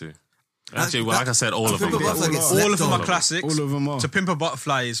classic too. Actually, well, like I said, all of them Pimp a are Butterfly classics. gets All slept of them on. are classics. All of them are. To Pimp a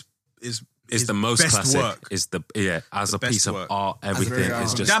Butterfly is It's the most best classic. work. Is the as a best piece of work. art, everything very is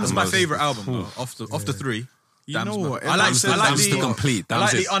album. just Damn's the my most- favorite album though, off the 3. You Damn's know my- what? I like Damn's the the complete. I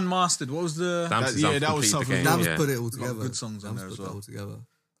like Damn's the unmastered. What was the Damn's That- is yeah, that was complete the something. game, Dam's yeah. put it all Lot of together. good songs on Dam's there as put that well. all together.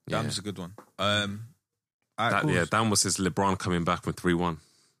 Damn's a good one. Alright, That, cool. yeah, Dan was his LeBron coming back from 3-1.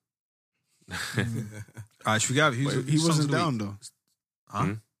 Alright, should we go? Wait, he wasn't down though. Huh?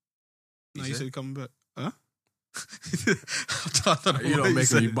 Hmm? No, you said he coming back. Huh? I don't know You what don't he make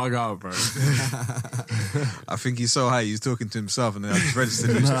said. me bug out, bro. I think he's so high, he's talking to himself, and then I just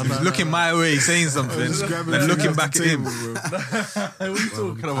registered. He's looking my way, saying something, and looking back at him. What are you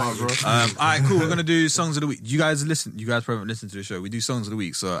talking about, bro? All right, cool. We're gonna do songs of the week. You guys probably haven't listened to the show. We do songs of the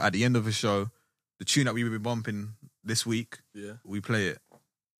week. So at the end of the show, the tune that we will be bumping this week, Yeah. we play it.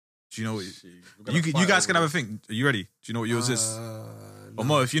 Do you know what you guys can have a think? Are you ready? Do you know what yours is? Or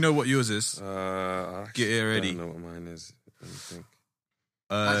Mo, if you know what yours is, get it ready. I don't know what mine is. Let me think.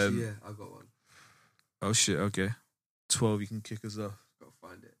 Actually, yeah, I've got one. Oh shit. Okay. 12. You can kick us off. Gotta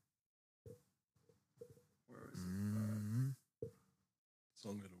find it. Where is it?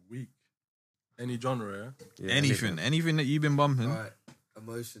 Song of the week. Any genre, yeah? Yeah, Anything that you've been bumping. All right.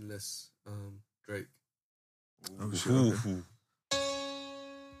 Emotionless. Drake. Oh shit. Ooh, Okay. ooh.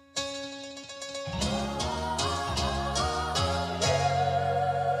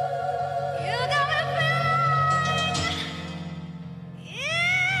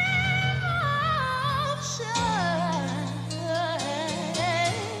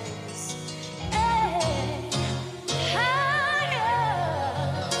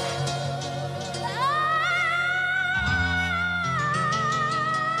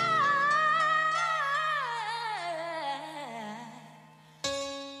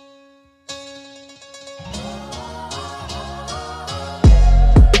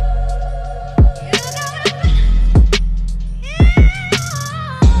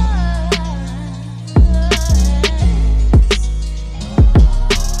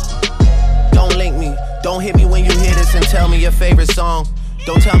 favorite song.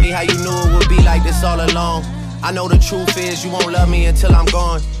 Don't tell me how you knew it would be like this all along. I know the truth is you won't love me until I'm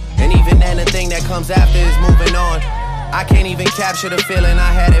gone. And even then the thing that comes after is moving on. I can't even capture the feeling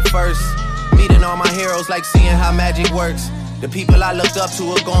I had at first. Meeting all my heroes like seeing how magic works. The people I looked up to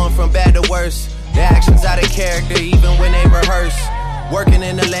are going from bad to worse. Their actions out of character even when they rehearse. Working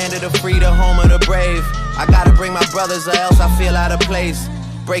in the land of the free, the home of the brave. I gotta bring my brothers or else I feel out of place.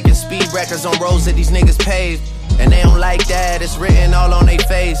 Breaking speed records on roads that these niggas paved. And they don't like that, it's written all on their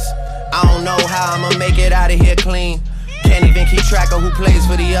face. I don't know how I'ma make it out of here clean. Can't even keep track of who plays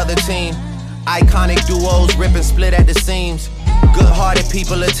for the other team. Iconic duos rip and split at the seams. Good-hearted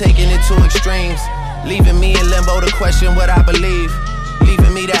people are taking it to extremes. Leaving me in limbo to question what I believe.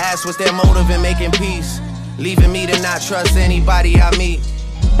 Leaving me to ask what's their motive in making peace. Leaving me to not trust anybody I meet.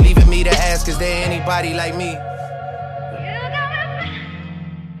 Leaving me to ask, is there anybody like me?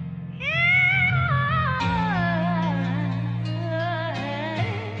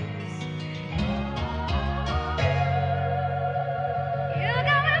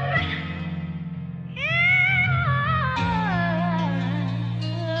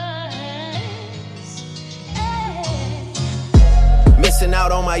 Missing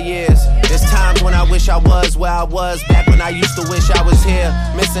out on my years. There's times when I wish I was where I was back when I used to wish I was here.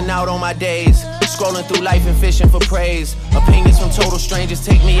 Missing out on my days. Scrolling through life and fishing for praise. Opinions from total strangers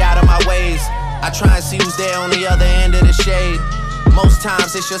take me out of my ways. I try and see who's there on the other end of the shade. Most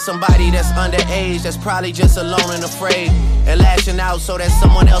times it's just somebody that's underage, that's probably just alone and afraid, and lashing out so that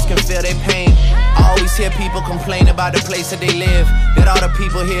someone else can feel their pain. I always hear people complain about the place that they live, that all the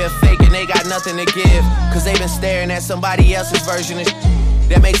people here are fake and they got nothing to give, cause they've been staring at somebody else's version of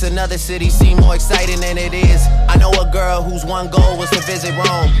that makes another city seem more exciting than it is. I know a girl whose one goal was to visit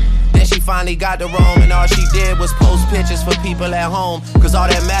Rome. Then she finally got to Rome and all she did was post pictures for people at home, cause all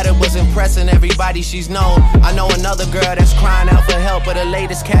that mattered was impressing everybody she's known. I know another girl that's crying out for help, but her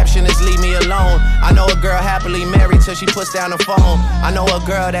latest caption is leave me alone. I know a girl happily married till she puts down the phone. I know a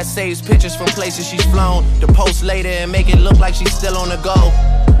girl that saves pictures from places she's flown to post later and make it look like she's still on the go.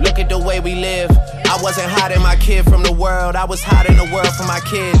 Look at the way we live. I wasn't hiding my kid from the world, I was hiding the world from my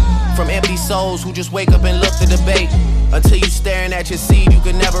kid. From empty souls who just wake up and look to debate. Until you staring at your seed, you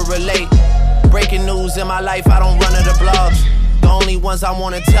can never relate. Breaking news in my life, I don't run to the blogs. The only ones I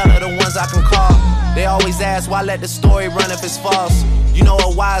wanna tell are the ones I can call. They always ask, why let the story run if it's false? You know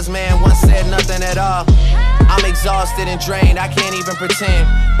a wise man once said nothing at all. I'm exhausted and drained, I can't even pretend.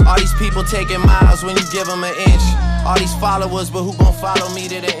 All these people taking miles when you give them an inch. All these followers, but who gon' follow me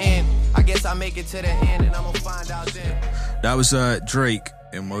to the end? I guess I make it to the end and I'ma find out then. That was Drake,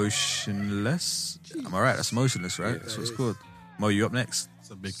 Emotionless. Am I right? That's Emotionless, right? That's what it's called. Mo, you up next?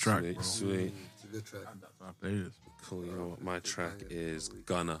 It's a big track, bro. Sweet. It's a good track. I played it. Cool, you know what? My track is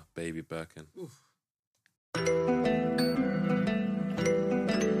Gunna, Baby Birkin.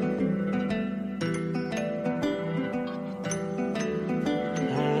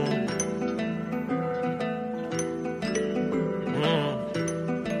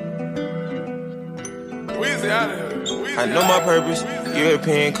 I know my purpose.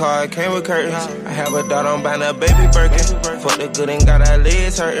 European car came with curtains. I have a daughter, I'm buying a baby Birkin. Fuck the good and got our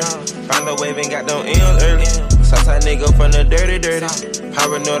legs hurting. Found a wave and got them M's early. Southside nigga from the dirty.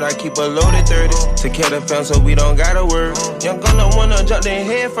 Paranoid, I keep a loaded 30. To kill the fam so we don't gotta worry. Young gunner wanna jump in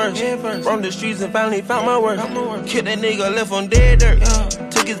head first. From the streets and finally found my worth. Killed that nigga, left on dead dirt.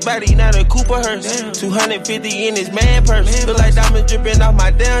 Took his body, not a Cooper hearse. 250 in his man purse. Feel like diamonds dripping off my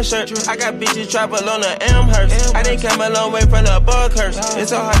damn shirt. I got bitches travel on the Amherst. I didn't come a long way from the bug curse.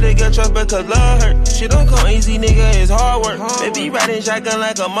 It's so hard to get trust because love hurt. Shit don't come easy, nigga, it's hard work. Baby riding shotgun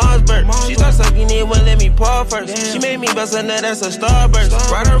like a Mossberg. She start sucking it, wouldn't let me paw first. She made me bust a nut, that's a starburst.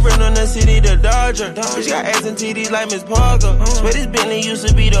 Ride her run on the city, the Dodger. Bitch got ass and titties like Miss Parker. Swear this Bentley used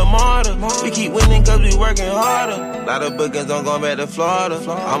to be the martyr. We keep winning cause we working harder. Lot of bookings don't go back to Florida.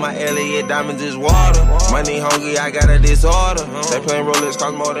 All my Elliott diamonds is water. Money hungry, I got a disorder. They playing Rolex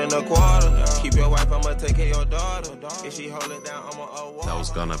cost more than a quarter. Keep your wife, I'ma take care of your daughter. If she hold it down, I'ma award. That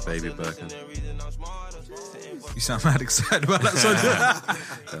was Gunna, Baby Birkin. You sound mad excited about that song.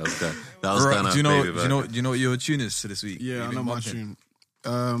 That was good. That was Gunna, Baby Birkin. Do you know what your tune is for this week? Yeah, I know my tune.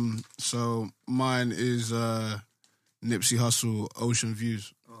 So mine is Nipsey Hussle, Ocean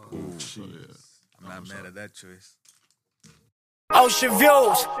Views. So, yeah. I'm not mad at that choice. Ocean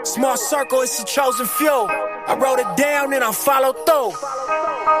views, small circle, it's a chosen few. I wrote it down and I followed through.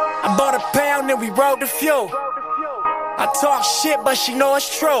 I bought a pound and we rode the fuel. I talk shit, but she know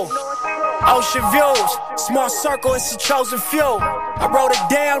it's true. Ocean views, small circle, it's a chosen few. I wrote it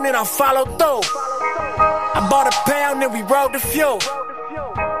down and I followed through. I bought a pound and we rode the fuel.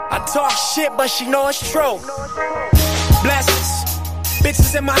 I talk shit, but she know it's true. Blessed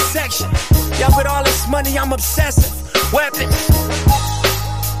Bitches in my section. Yeah, with all this money, I'm obsessive. Weapons.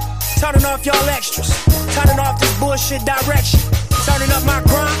 Turning off y'all extras. Turning off this bullshit direction. Turning up my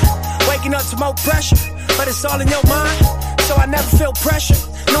grind. Waking up to more pressure. But it's all in your mind. So I never feel pressure.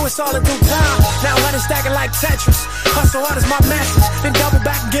 Know it's all in due time. Now let it stack it like Tetris. Hustle hard is my message. Then double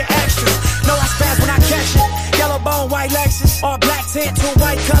back and get extras. Know I spaz when I catch it. Yellow bone, white Lexus. All black tint, 2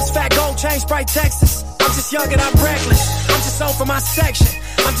 white cups, fat gold chain, Sprite Texas. I'm just young and I'm reckless. I'm just on for my section.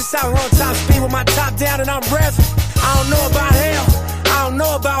 I'm just out here on top speed with my top down and I'm revving. I don't know about hell. I don't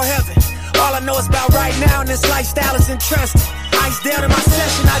know about heaven. All I know is about right now and this lifestyle is interesting. Ice down in my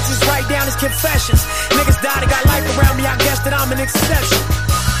session, I just write down his confessions. Niggas died and got life around me, I guess that I'm an exception.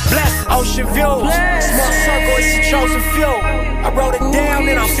 Blessed, ocean views, small circle, it's the chosen few. I wrote it down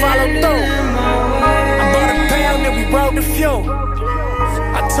and I followed through. I bought a pound and we rode the few.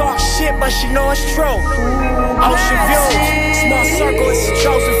 I talk shit, but she know it's true. Ocean views, small circle, it's the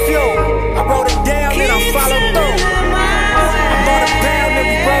chosen few. I wrote it down and I followed through. I bought a pound and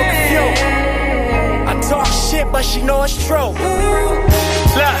we rode the few. I talk shit, but she know it's true.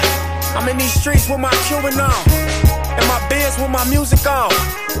 Look, I'm in these streets with my Cuban on. And my biz with my music on.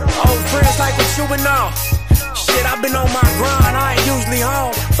 Old friends like what you been on. Shit, I've been on my grind, I ain't usually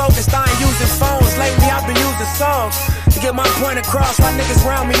home. Focused, I ain't using phones. Lately, I've been using songs to get my point across. Why niggas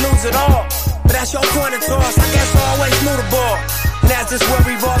around me lose it all. But that's your point of toss, I guess I always knew the ball. And that's just where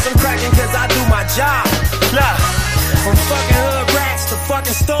revolves, I'm cracking cause I do my job. Look, from fucking hood rats to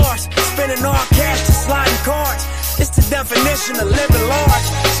fucking stores. Spending all cash to sliding cards. It's the definition of living large.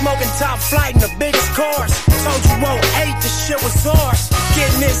 Smoking top flight in the biggest cars. Told you 08, this shit was ours.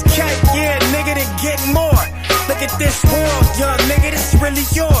 Getting this cake, yeah, nigga, then getting more. Look at this world, young nigga, this really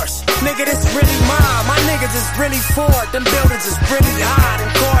yours. Nigga, this really mine. My niggas is really Ford. Them buildings is really high. Them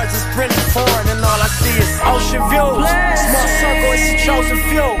cars is really foreign. And all I see is ocean views. Small circle, it's the chosen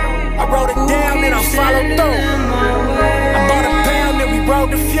few. I wrote it down and I followed through. I bought a pound and we rode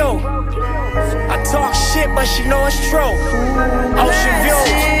the few. I talk shit, but she know it's true. Ocean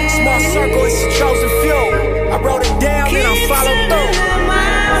views, small circle, it's the chosen few. I wrote it down and I followed through.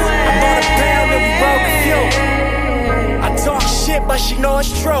 I bought a pound and we rode the few. I talk shit, but she know it's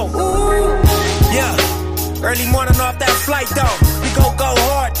true. Yeah, early morning off that flight though. We go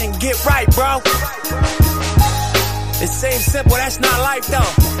hard, then get right, bro. It seems simple, that's not life though.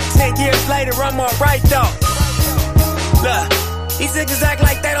 10 years later, I'm alright though. Look, these niggas act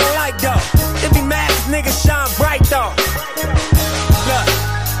like they don't like though. They be mad cause niggas shine bright though. Look,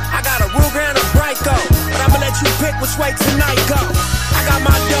 I got a Ruger and a Brico, but I'ma let you pick which way tonight go. I got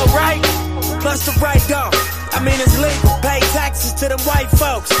my dough right, plus the right dough. I mean it's legal, pay taxes to them white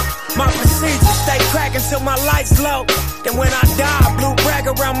folks. My procedure, stay crackin' till my lights low. Then when I die, blue brag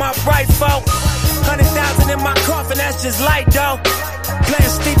around my right folk. 100,000 in my coffin, that's just light though. Playing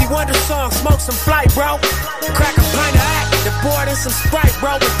Stevie Wonder song, smoke some flight, bro. Crack a pint of act, then pour it in some Sprite,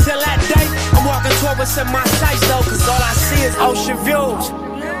 bro. Until that day, I'm walking toward what's in my sights though, cause all I see is ocean views.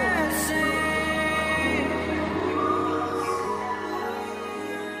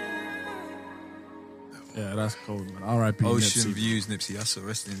 Yeah, that's cold, man. R.I.P. Ocean Nipsey. views, Nipsey. That's a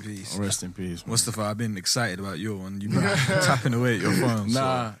rest in peace. Rest in peace, man. Mostapha, I've been excited about your one. You've been tapping away at your phone.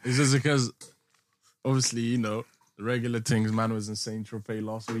 Nah, it's just because, obviously, you know, the regular things, man was in Saint Tropez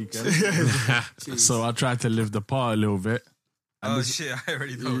last weekend. So I tried to live the part a little bit. And Shit, I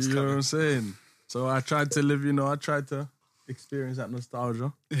already know what's you know what coming. I'm saying? So I tried to live, you know, I tried to experience that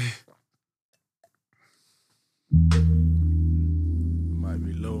nostalgia. Might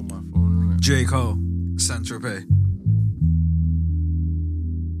be low, my phone, isn't it? J. Cole, Saint Tropez.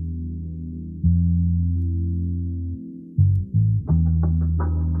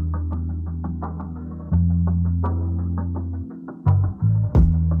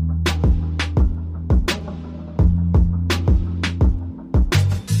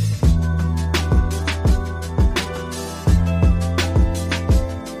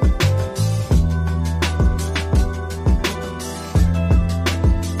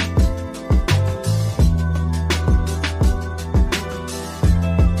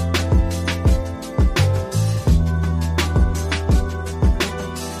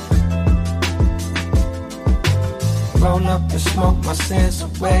 Roll up and smoke my sins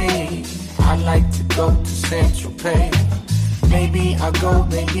away. I like to go to Saint Tropez. Maybe I go,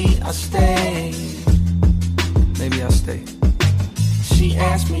 maybe I stay. Maybe I stay. She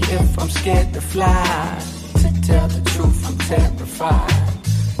asked me if I'm scared to fly. To tell the truth, I'm terrified.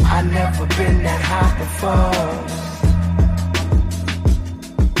 I never been that high before.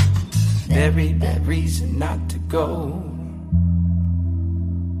 Very bad reason not to go.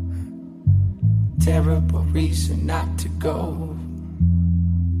 Terrible reason not to go.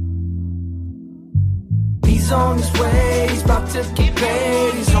 He's on his way, he's about to get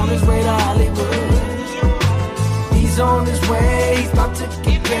paid. He's on his way to Hollywood. He's on his way, he's about to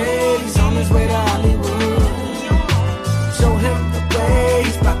get paid. He's on his way to Hollywood. Show him the way,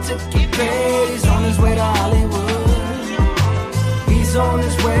 he's about to get paid. He's on his way to Hollywood. He's on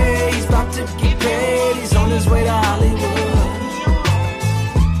his way, he's about to get paid. He's on his way to Hollywood.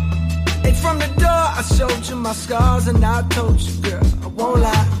 And from the door, I showed you my scars, and I told you, girl, I won't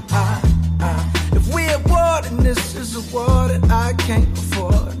lie. If we at war, then this is a war that I can't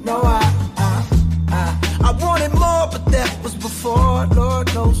afford. No, I wanted more, but that was before.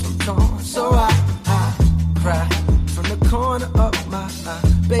 Lord knows I'm torn, so I cry from the corner of my eye.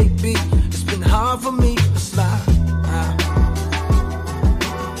 Baby, it's been hard for me to smile.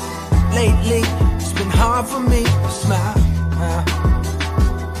 Lately, it's been hard for me to smile.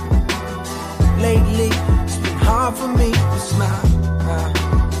 Lately, it's been hard for me to smile.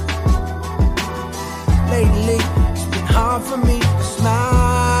 Lately, it's been hard for me to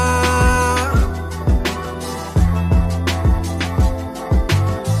smile.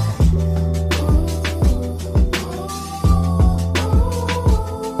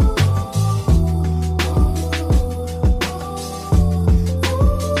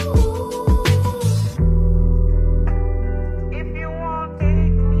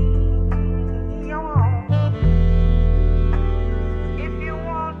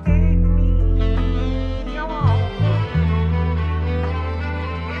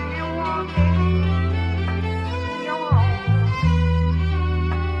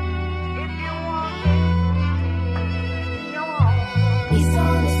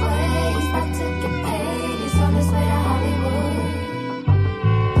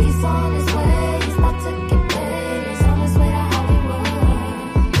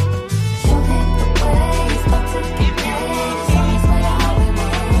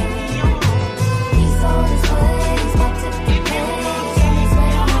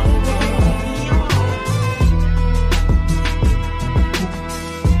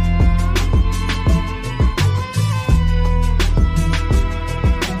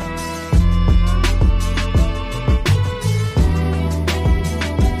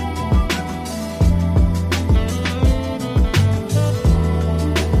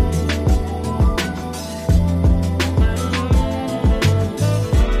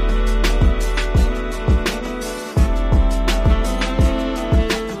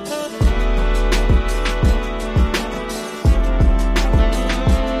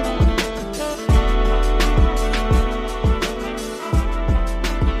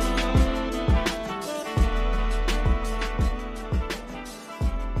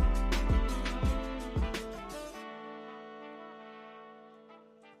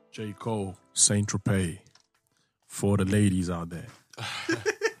 J. Cole, Saint Tropez, for the ladies out there.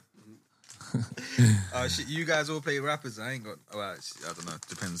 Shit, you guys all play rappers. I ain't got. Oh, actually, I don't know.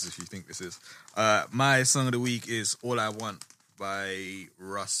 Depends if you think this is. My song of the week is "All I Want" by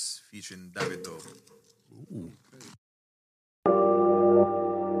Russ featuring Davido. Ooh.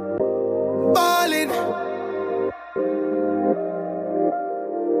 Ballin'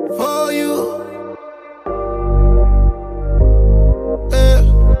 for you.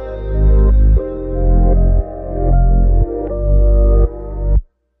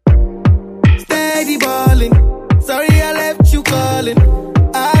 Steady ballin'. Sorry I left you calling.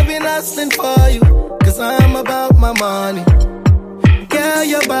 I've been hustling for you, 'cause I'm about my money. Girl,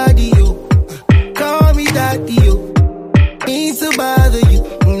 your body, you call me daddy, you need to bother you.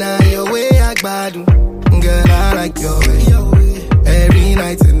 Now your way I gbadu. Girl, I like your way. Every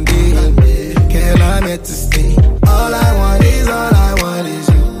night and day. Girl, I'm here to stay. All I want is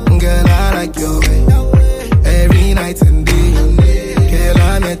you. Girl, I like your way. Every night and day. Girl,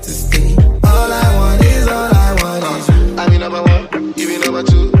 I'm here to stay. All I want is you. I be number one, you be number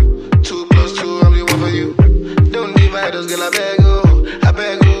two. 2 plus 2, I'm the one for you. Don't divide us, girl, I beg you. I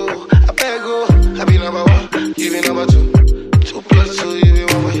beg you, I beg you. I be number one, you be number 2. 2 plus 2, you be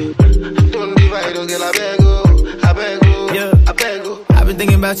one for you. Don't divide us, girl, I beg you. I beg you, yeah. I beg you. I've been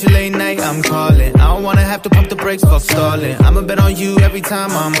thinking about you late night, I'm calling. I don't wanna have to pump the brakes, fuck stalling. I'ma bet on you every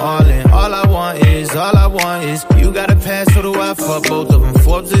time I'm all in. All I want is you got a pass, so do I, fuck both of them.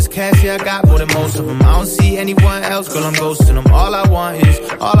 Forbes is cash, yeah, I got more than most of them. I don't see anyone else, girl, I'm ghosting them. All I want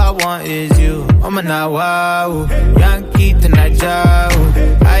is you. I'm a na wow, Yankee tonight, Jao.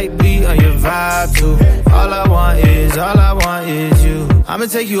 I be on your vibe too. All I want is you. I'ma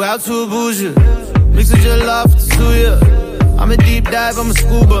take you out to a bougie, mix with your love to you. I'm a deep dive, I'm a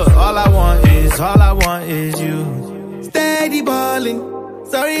scuba. All I want is you. Steady ballin'.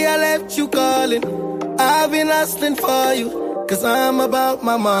 Sorry I left you calling. I've been hustling for you, 'cause I'm about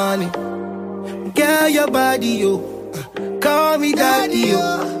my money. Girl, your body, yo. Call me daddy,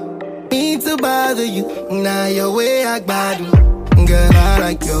 yo. Mean to bother you. Now your way I badu. Girl, I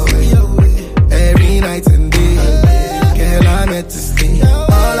like your way. Every night and day. Girl, I'm meant to stay.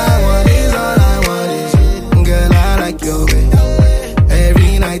 All I want is you. Girl, I like your way.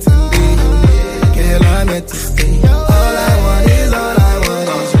 Every night and day. Girl, I'm meant to stay. All I want is you.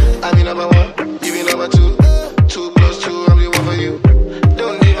 I be number one, you be number two. 2 plus 2, I'm the one for you.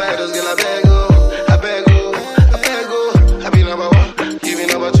 Don't divide us, girl, I beg you. I beg you. I be number one, you be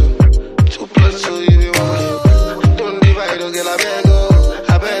number two. 2 plus 2, you be one for you. Don't divide us, girl, I beg you.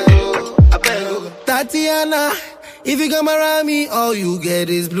 Tatiana, if you come around me, all you get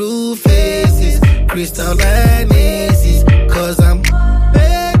is blue faces, crystal and aces. Cause I'm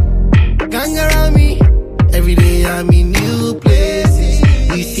bad, gang around me. Every day I'm in new places.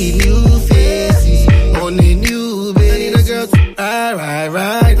 We see new faces on a new base. I need a girl to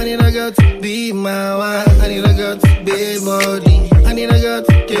ride. I need a girl to be my wife. I need a girl to be body. I need a girl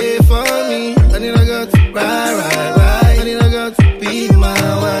to care for me. I need a girl to ride. I need a girl to be my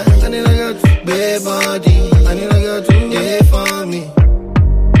wife. I need a girl to be body. I need a girl to care for me.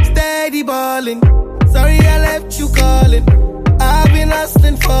 Steady ballin'. Sorry I left you calling. I've been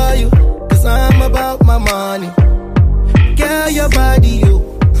hustling for you. Cause I'm about my money. Girl, your body, yo.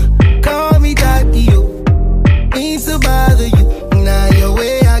 Call me daddy, yo. Need to bother you. Now your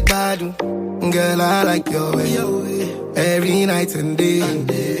way I badu. Girl, I like your way. Every night and day.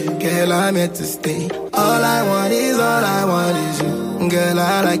 Girl, I'm meant to stay. All I want is you. Girl,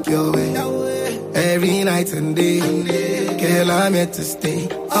 I like your way. Every night and day. Girl, I'm meant to stay.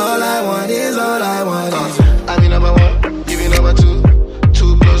 All I want is you. I be number one, you be number two.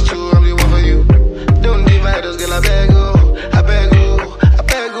 2 plus 2, I'm the one for you. Don't divide us, girl, I beg you.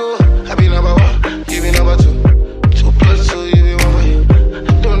 I be number one, you be number two. 2 plus 2, you be one for you.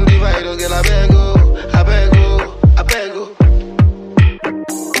 Don't divide us, girl, I beg you.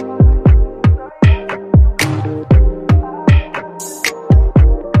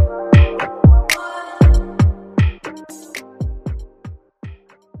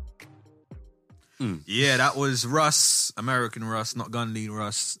 Yeah, that was Russ, American Russ, not Gun Lean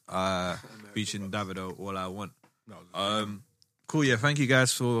Russ, featuring Davido, All I Want. Cool, yeah, thank you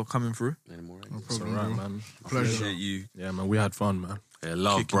guys for coming through. No problem, right, man. Pleasure. Appreciate you. Yeah, man, we had fun, man. Yeah,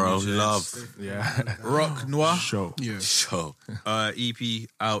 love, bro, love. Yeah. RocxNoir. Show. Yeah. Show. EP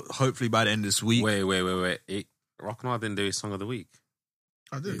out hopefully by the end of this week. Wait. RocxNoir didn't do his song of the week.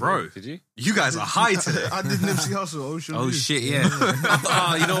 I did. Bro, did you? You guys are high today. I did Nipsey Hussle, Ocean Oh View. shit, yeah.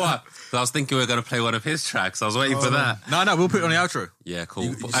 You know what? I was thinking we were going to play one of his tracks. I was waiting for that. No, we'll put it on the outro. Yeah, cool.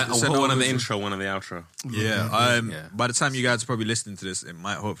 You I'll send put one over on the to- intro, one on the outro. Yeah. By the time you guys are probably listening to this, it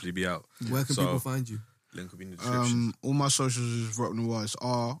might hopefully be out. Where can people find you? Link will be in the description. All my socials is RocxNoir. It's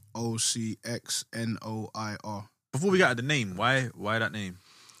ROCXNOIR. Before we got the name, why that name?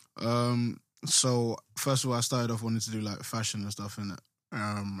 So first of all, I started off wanting to do like fashion and stuff, innit?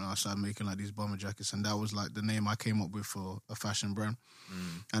 I started making like these bomber jackets, and that was like the name I came up with for a fashion brand.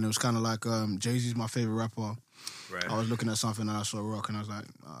 And it was kind of like Jay-Z's my favorite rapper. Right. I was looking at something and I saw Rock, and I was like,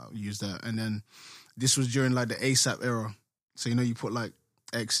 I'll use that. And then this was during like the ASAP era, so you put like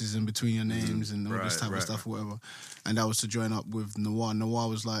X's in between your names and all this type of stuff or whatever. And that was to join up with Noir. Noir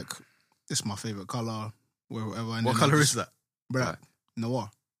was like, this is my favorite color, whatever. And What color is that? Black.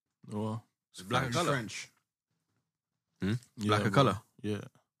 Noir. Noir. It's black color. French. Black color. Yeah.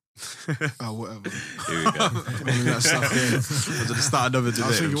 Oh, whatever. Here we go. That stuff there. Was at the start of the debate. I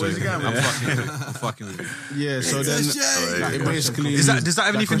was thinking, where's the guy? I'm fucking with you. Yeah, so then it basically does that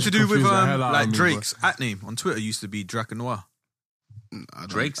have anything to do with confused the hell out of like me, Drake's at name on Twitter used to be RocxNoir. I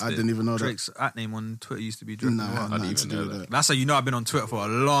didn't even know Drake's at name on Twitter used to be Draken Nah, Noir. I didn't even know that. That's how you know I've been on Twitter for a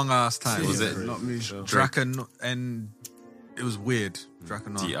long ass time. Was it? Not me. Draken, and it was weird.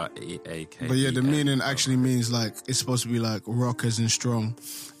 Draken Noir. DREAK. But yeah, the meaning actually means like it's supposed to be like rock as in strong,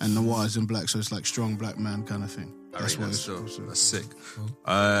 and noir as in black, so it's like strong black man kind of thing. That's what it's supposed to be. That's sick.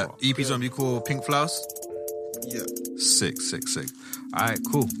 EP's gonna be called Pink Flowers. Yeah. Sick. All right,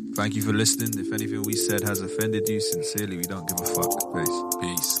 cool. Thank you for listening. If anything we said has offended you, sincerely, we don't give a fuck.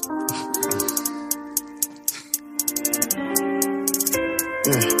 Peace.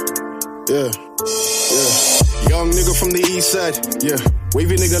 Yeah. Young nigga from the east side, yeah.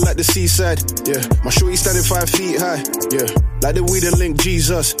 Wavy nigga like the seaside, yeah. My shorty standing 5 feet high, yeah. Like the weed and link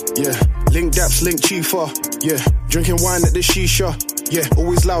Jesus, yeah. Link daps, link chifa, yeah. Drinking wine at the shisha, yeah.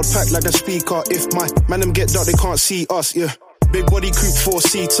 Always loud pack like a speaker. If my man them get dark, they can't see us, yeah. Big body coupe,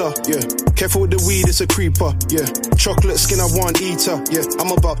 4-seater, yeah. Careful with the weed, it's a creeper, yeah. Chocolate skin, I want eater, yeah.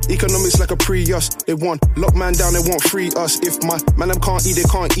 I'm about economics like a Prius. They want lock man down, they won't free us. If my man them can't eat, they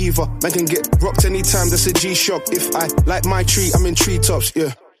can't either. Man can get rocked anytime, that's a G-Shock. If I like my tree, I'm in treetops,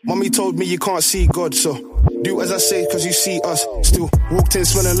 yeah. Mommy told me you can't see God, so do as I say, cause you see us. Still walked in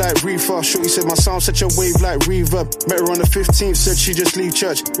smelling like reefer. Shorty said my sound such a wave like reverb. Met her on the 15th, said she just leave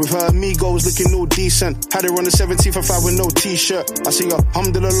church. With her amigos looking all decent. Had her on the 17th of 5 with no t-shirt. I see her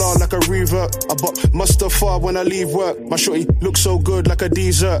alhamdulillah like a revert. I bought Mostapha when I leave work. My shorty looks so good like a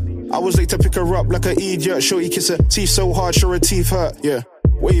dessert. I was late to pick her up like an idiot. Shorty kiss her teeth so hard, sure her teeth hurt, yeah.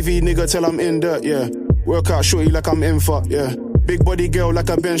 Wavy nigga till I'm in dirt, yeah. Work out shorty like I'm in fuck, yeah. Big body girl like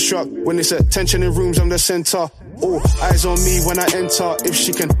I've been struck. When it's a tension in rooms, I'm the center. All eyes on me when I enter. If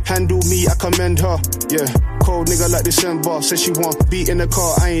she can handle me, I commend her. Yeah, cold nigga like December. Said she want beat in the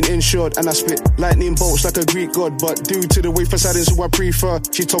car, I ain't insured. And I spit lightning bolts like a Greek god. But due to the way Poseidon's who I prefer.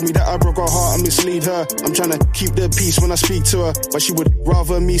 She told me that I broke her heart and mislead her. I'm trying to keep the peace when I speak to her. But she would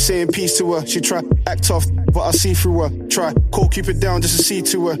rather me saying peace to her. She try act tough, but I see through her. Try cold, keep it down just to see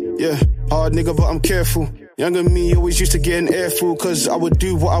to her. Yeah, hard nigga, but I'm careful. Younger me always used to get an airful. Cause I would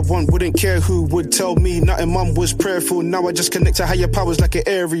do what I want, wouldn't care who would tell me. Nothing, mum was prayerful. Now I just connect to higher powers like an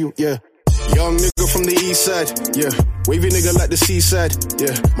aerial, yeah. Young nigga from the east side, yeah. Wavy nigga like the seaside,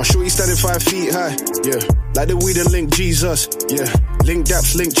 yeah. My shorty standing 5 feet high, yeah. Like the weed and link Jesus, yeah. Link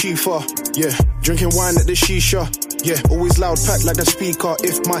daps, link chifa, yeah. Drinking wine at the shisha, yeah. Always loud packed like a speaker.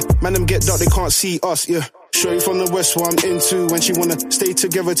 If my man them get dark, they can't see us, yeah. Shorty from the west, what I'm into. When she wanna stay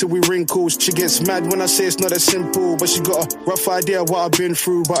together till we wrinkles. She gets mad when I say it's not as simple. But she got a rough idea of what I've been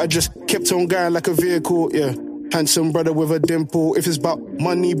through. But I just kept on going like a vehicle, yeah. Handsome brother with a dimple. If it's about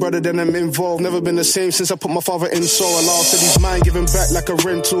money, brother, then I'm involved. Never been the same since I put my father in soul. I laughed at these man giving back like a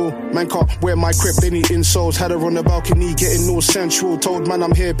rental. Man can't wear my crib, they need insoles. Had her on the balcony getting all sensual. Told man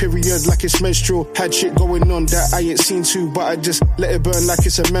I'm here, period, like it's menstrual. Had shit going on that I ain't seen to. But I just let it burn like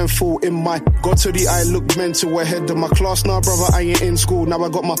it's a menthol. In my God to the eye look mental. Ahead of my class now, brother, I ain't in school. Now I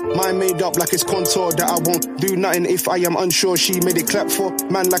got my mind made up like it's contour. That I won't do nothing if I am unsure. She made it clap for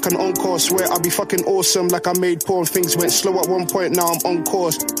man like an encore. Swear I'll be fucking awesome like I made porn. Things went slow at one point, now I'm on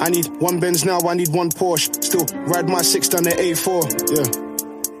course. I need 1 Benz now, I need 1 Porsche. Still ride my 6 down the A4,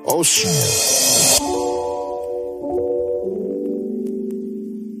 yeah. Oh shit.